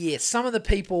PAK'nSAVE. Yeah, some of the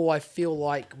people I feel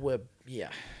like were,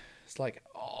 it's like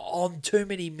on too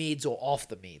many meds or off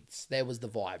the meds. That was the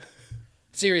vibe.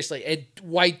 Seriously, and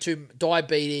way too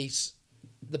diabetes,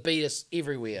 the beatus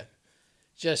everywhere.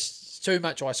 Just too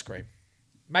much ice cream.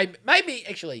 Made me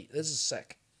actually. This is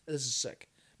sick.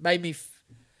 Made me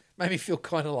feel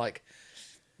kind of like,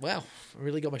 wow, I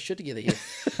really got my shit together here.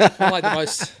 I'm like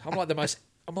the most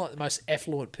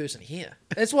affluent person here.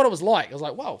 That's what it was like. I was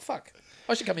like, wow, fuck,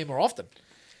 I should come here more often.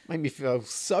 Made me feel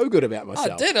so good about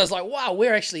myself. I did. I was like, wow,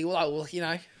 we're actually,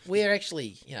 I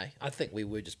think we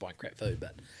were just buying crap food,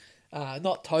 but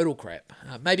not total crap.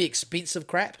 Maybe expensive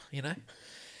crap,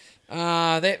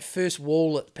 That first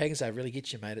wall at PAK'nSAVE really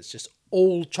gets you, mate. It's just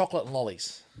all chocolate and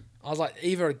lollies. I was like,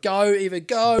 either go.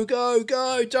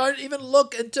 Don't even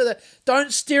look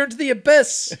don't stare into the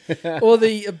abyss. Or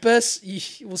the abyss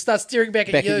will start staring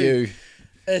back at you.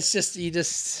 It's just,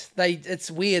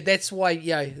 it's weird. That's why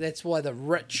the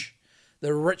rich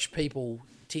people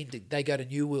they go to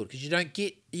New World, because you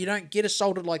don't get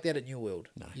assaulted like that at New World.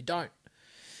 No. You don't.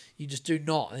 You just do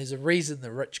not. And there's a reason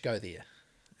the rich go there.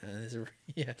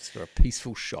 It's for a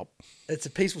peaceful shop. It's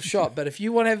a peaceful shop, but if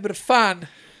you want to have a bit of fun,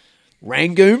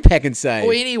 Rangoon PAK'nSAVE.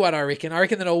 or anyone, I reckon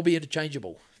that all be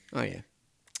interchangeable. Oh yeah.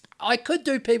 I could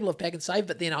do people of PAK'nSAVE,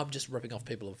 but then I'm just ripping off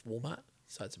people of Walmart,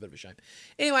 so it's a bit of a shame.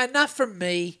 Anyway, enough from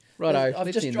me. Righto.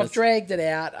 I've dragged it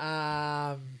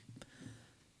out.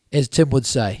 As Tim would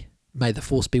say, may the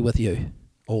force be with you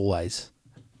always.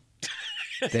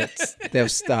 Is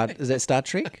that Star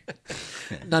Trek?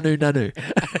 Nanu.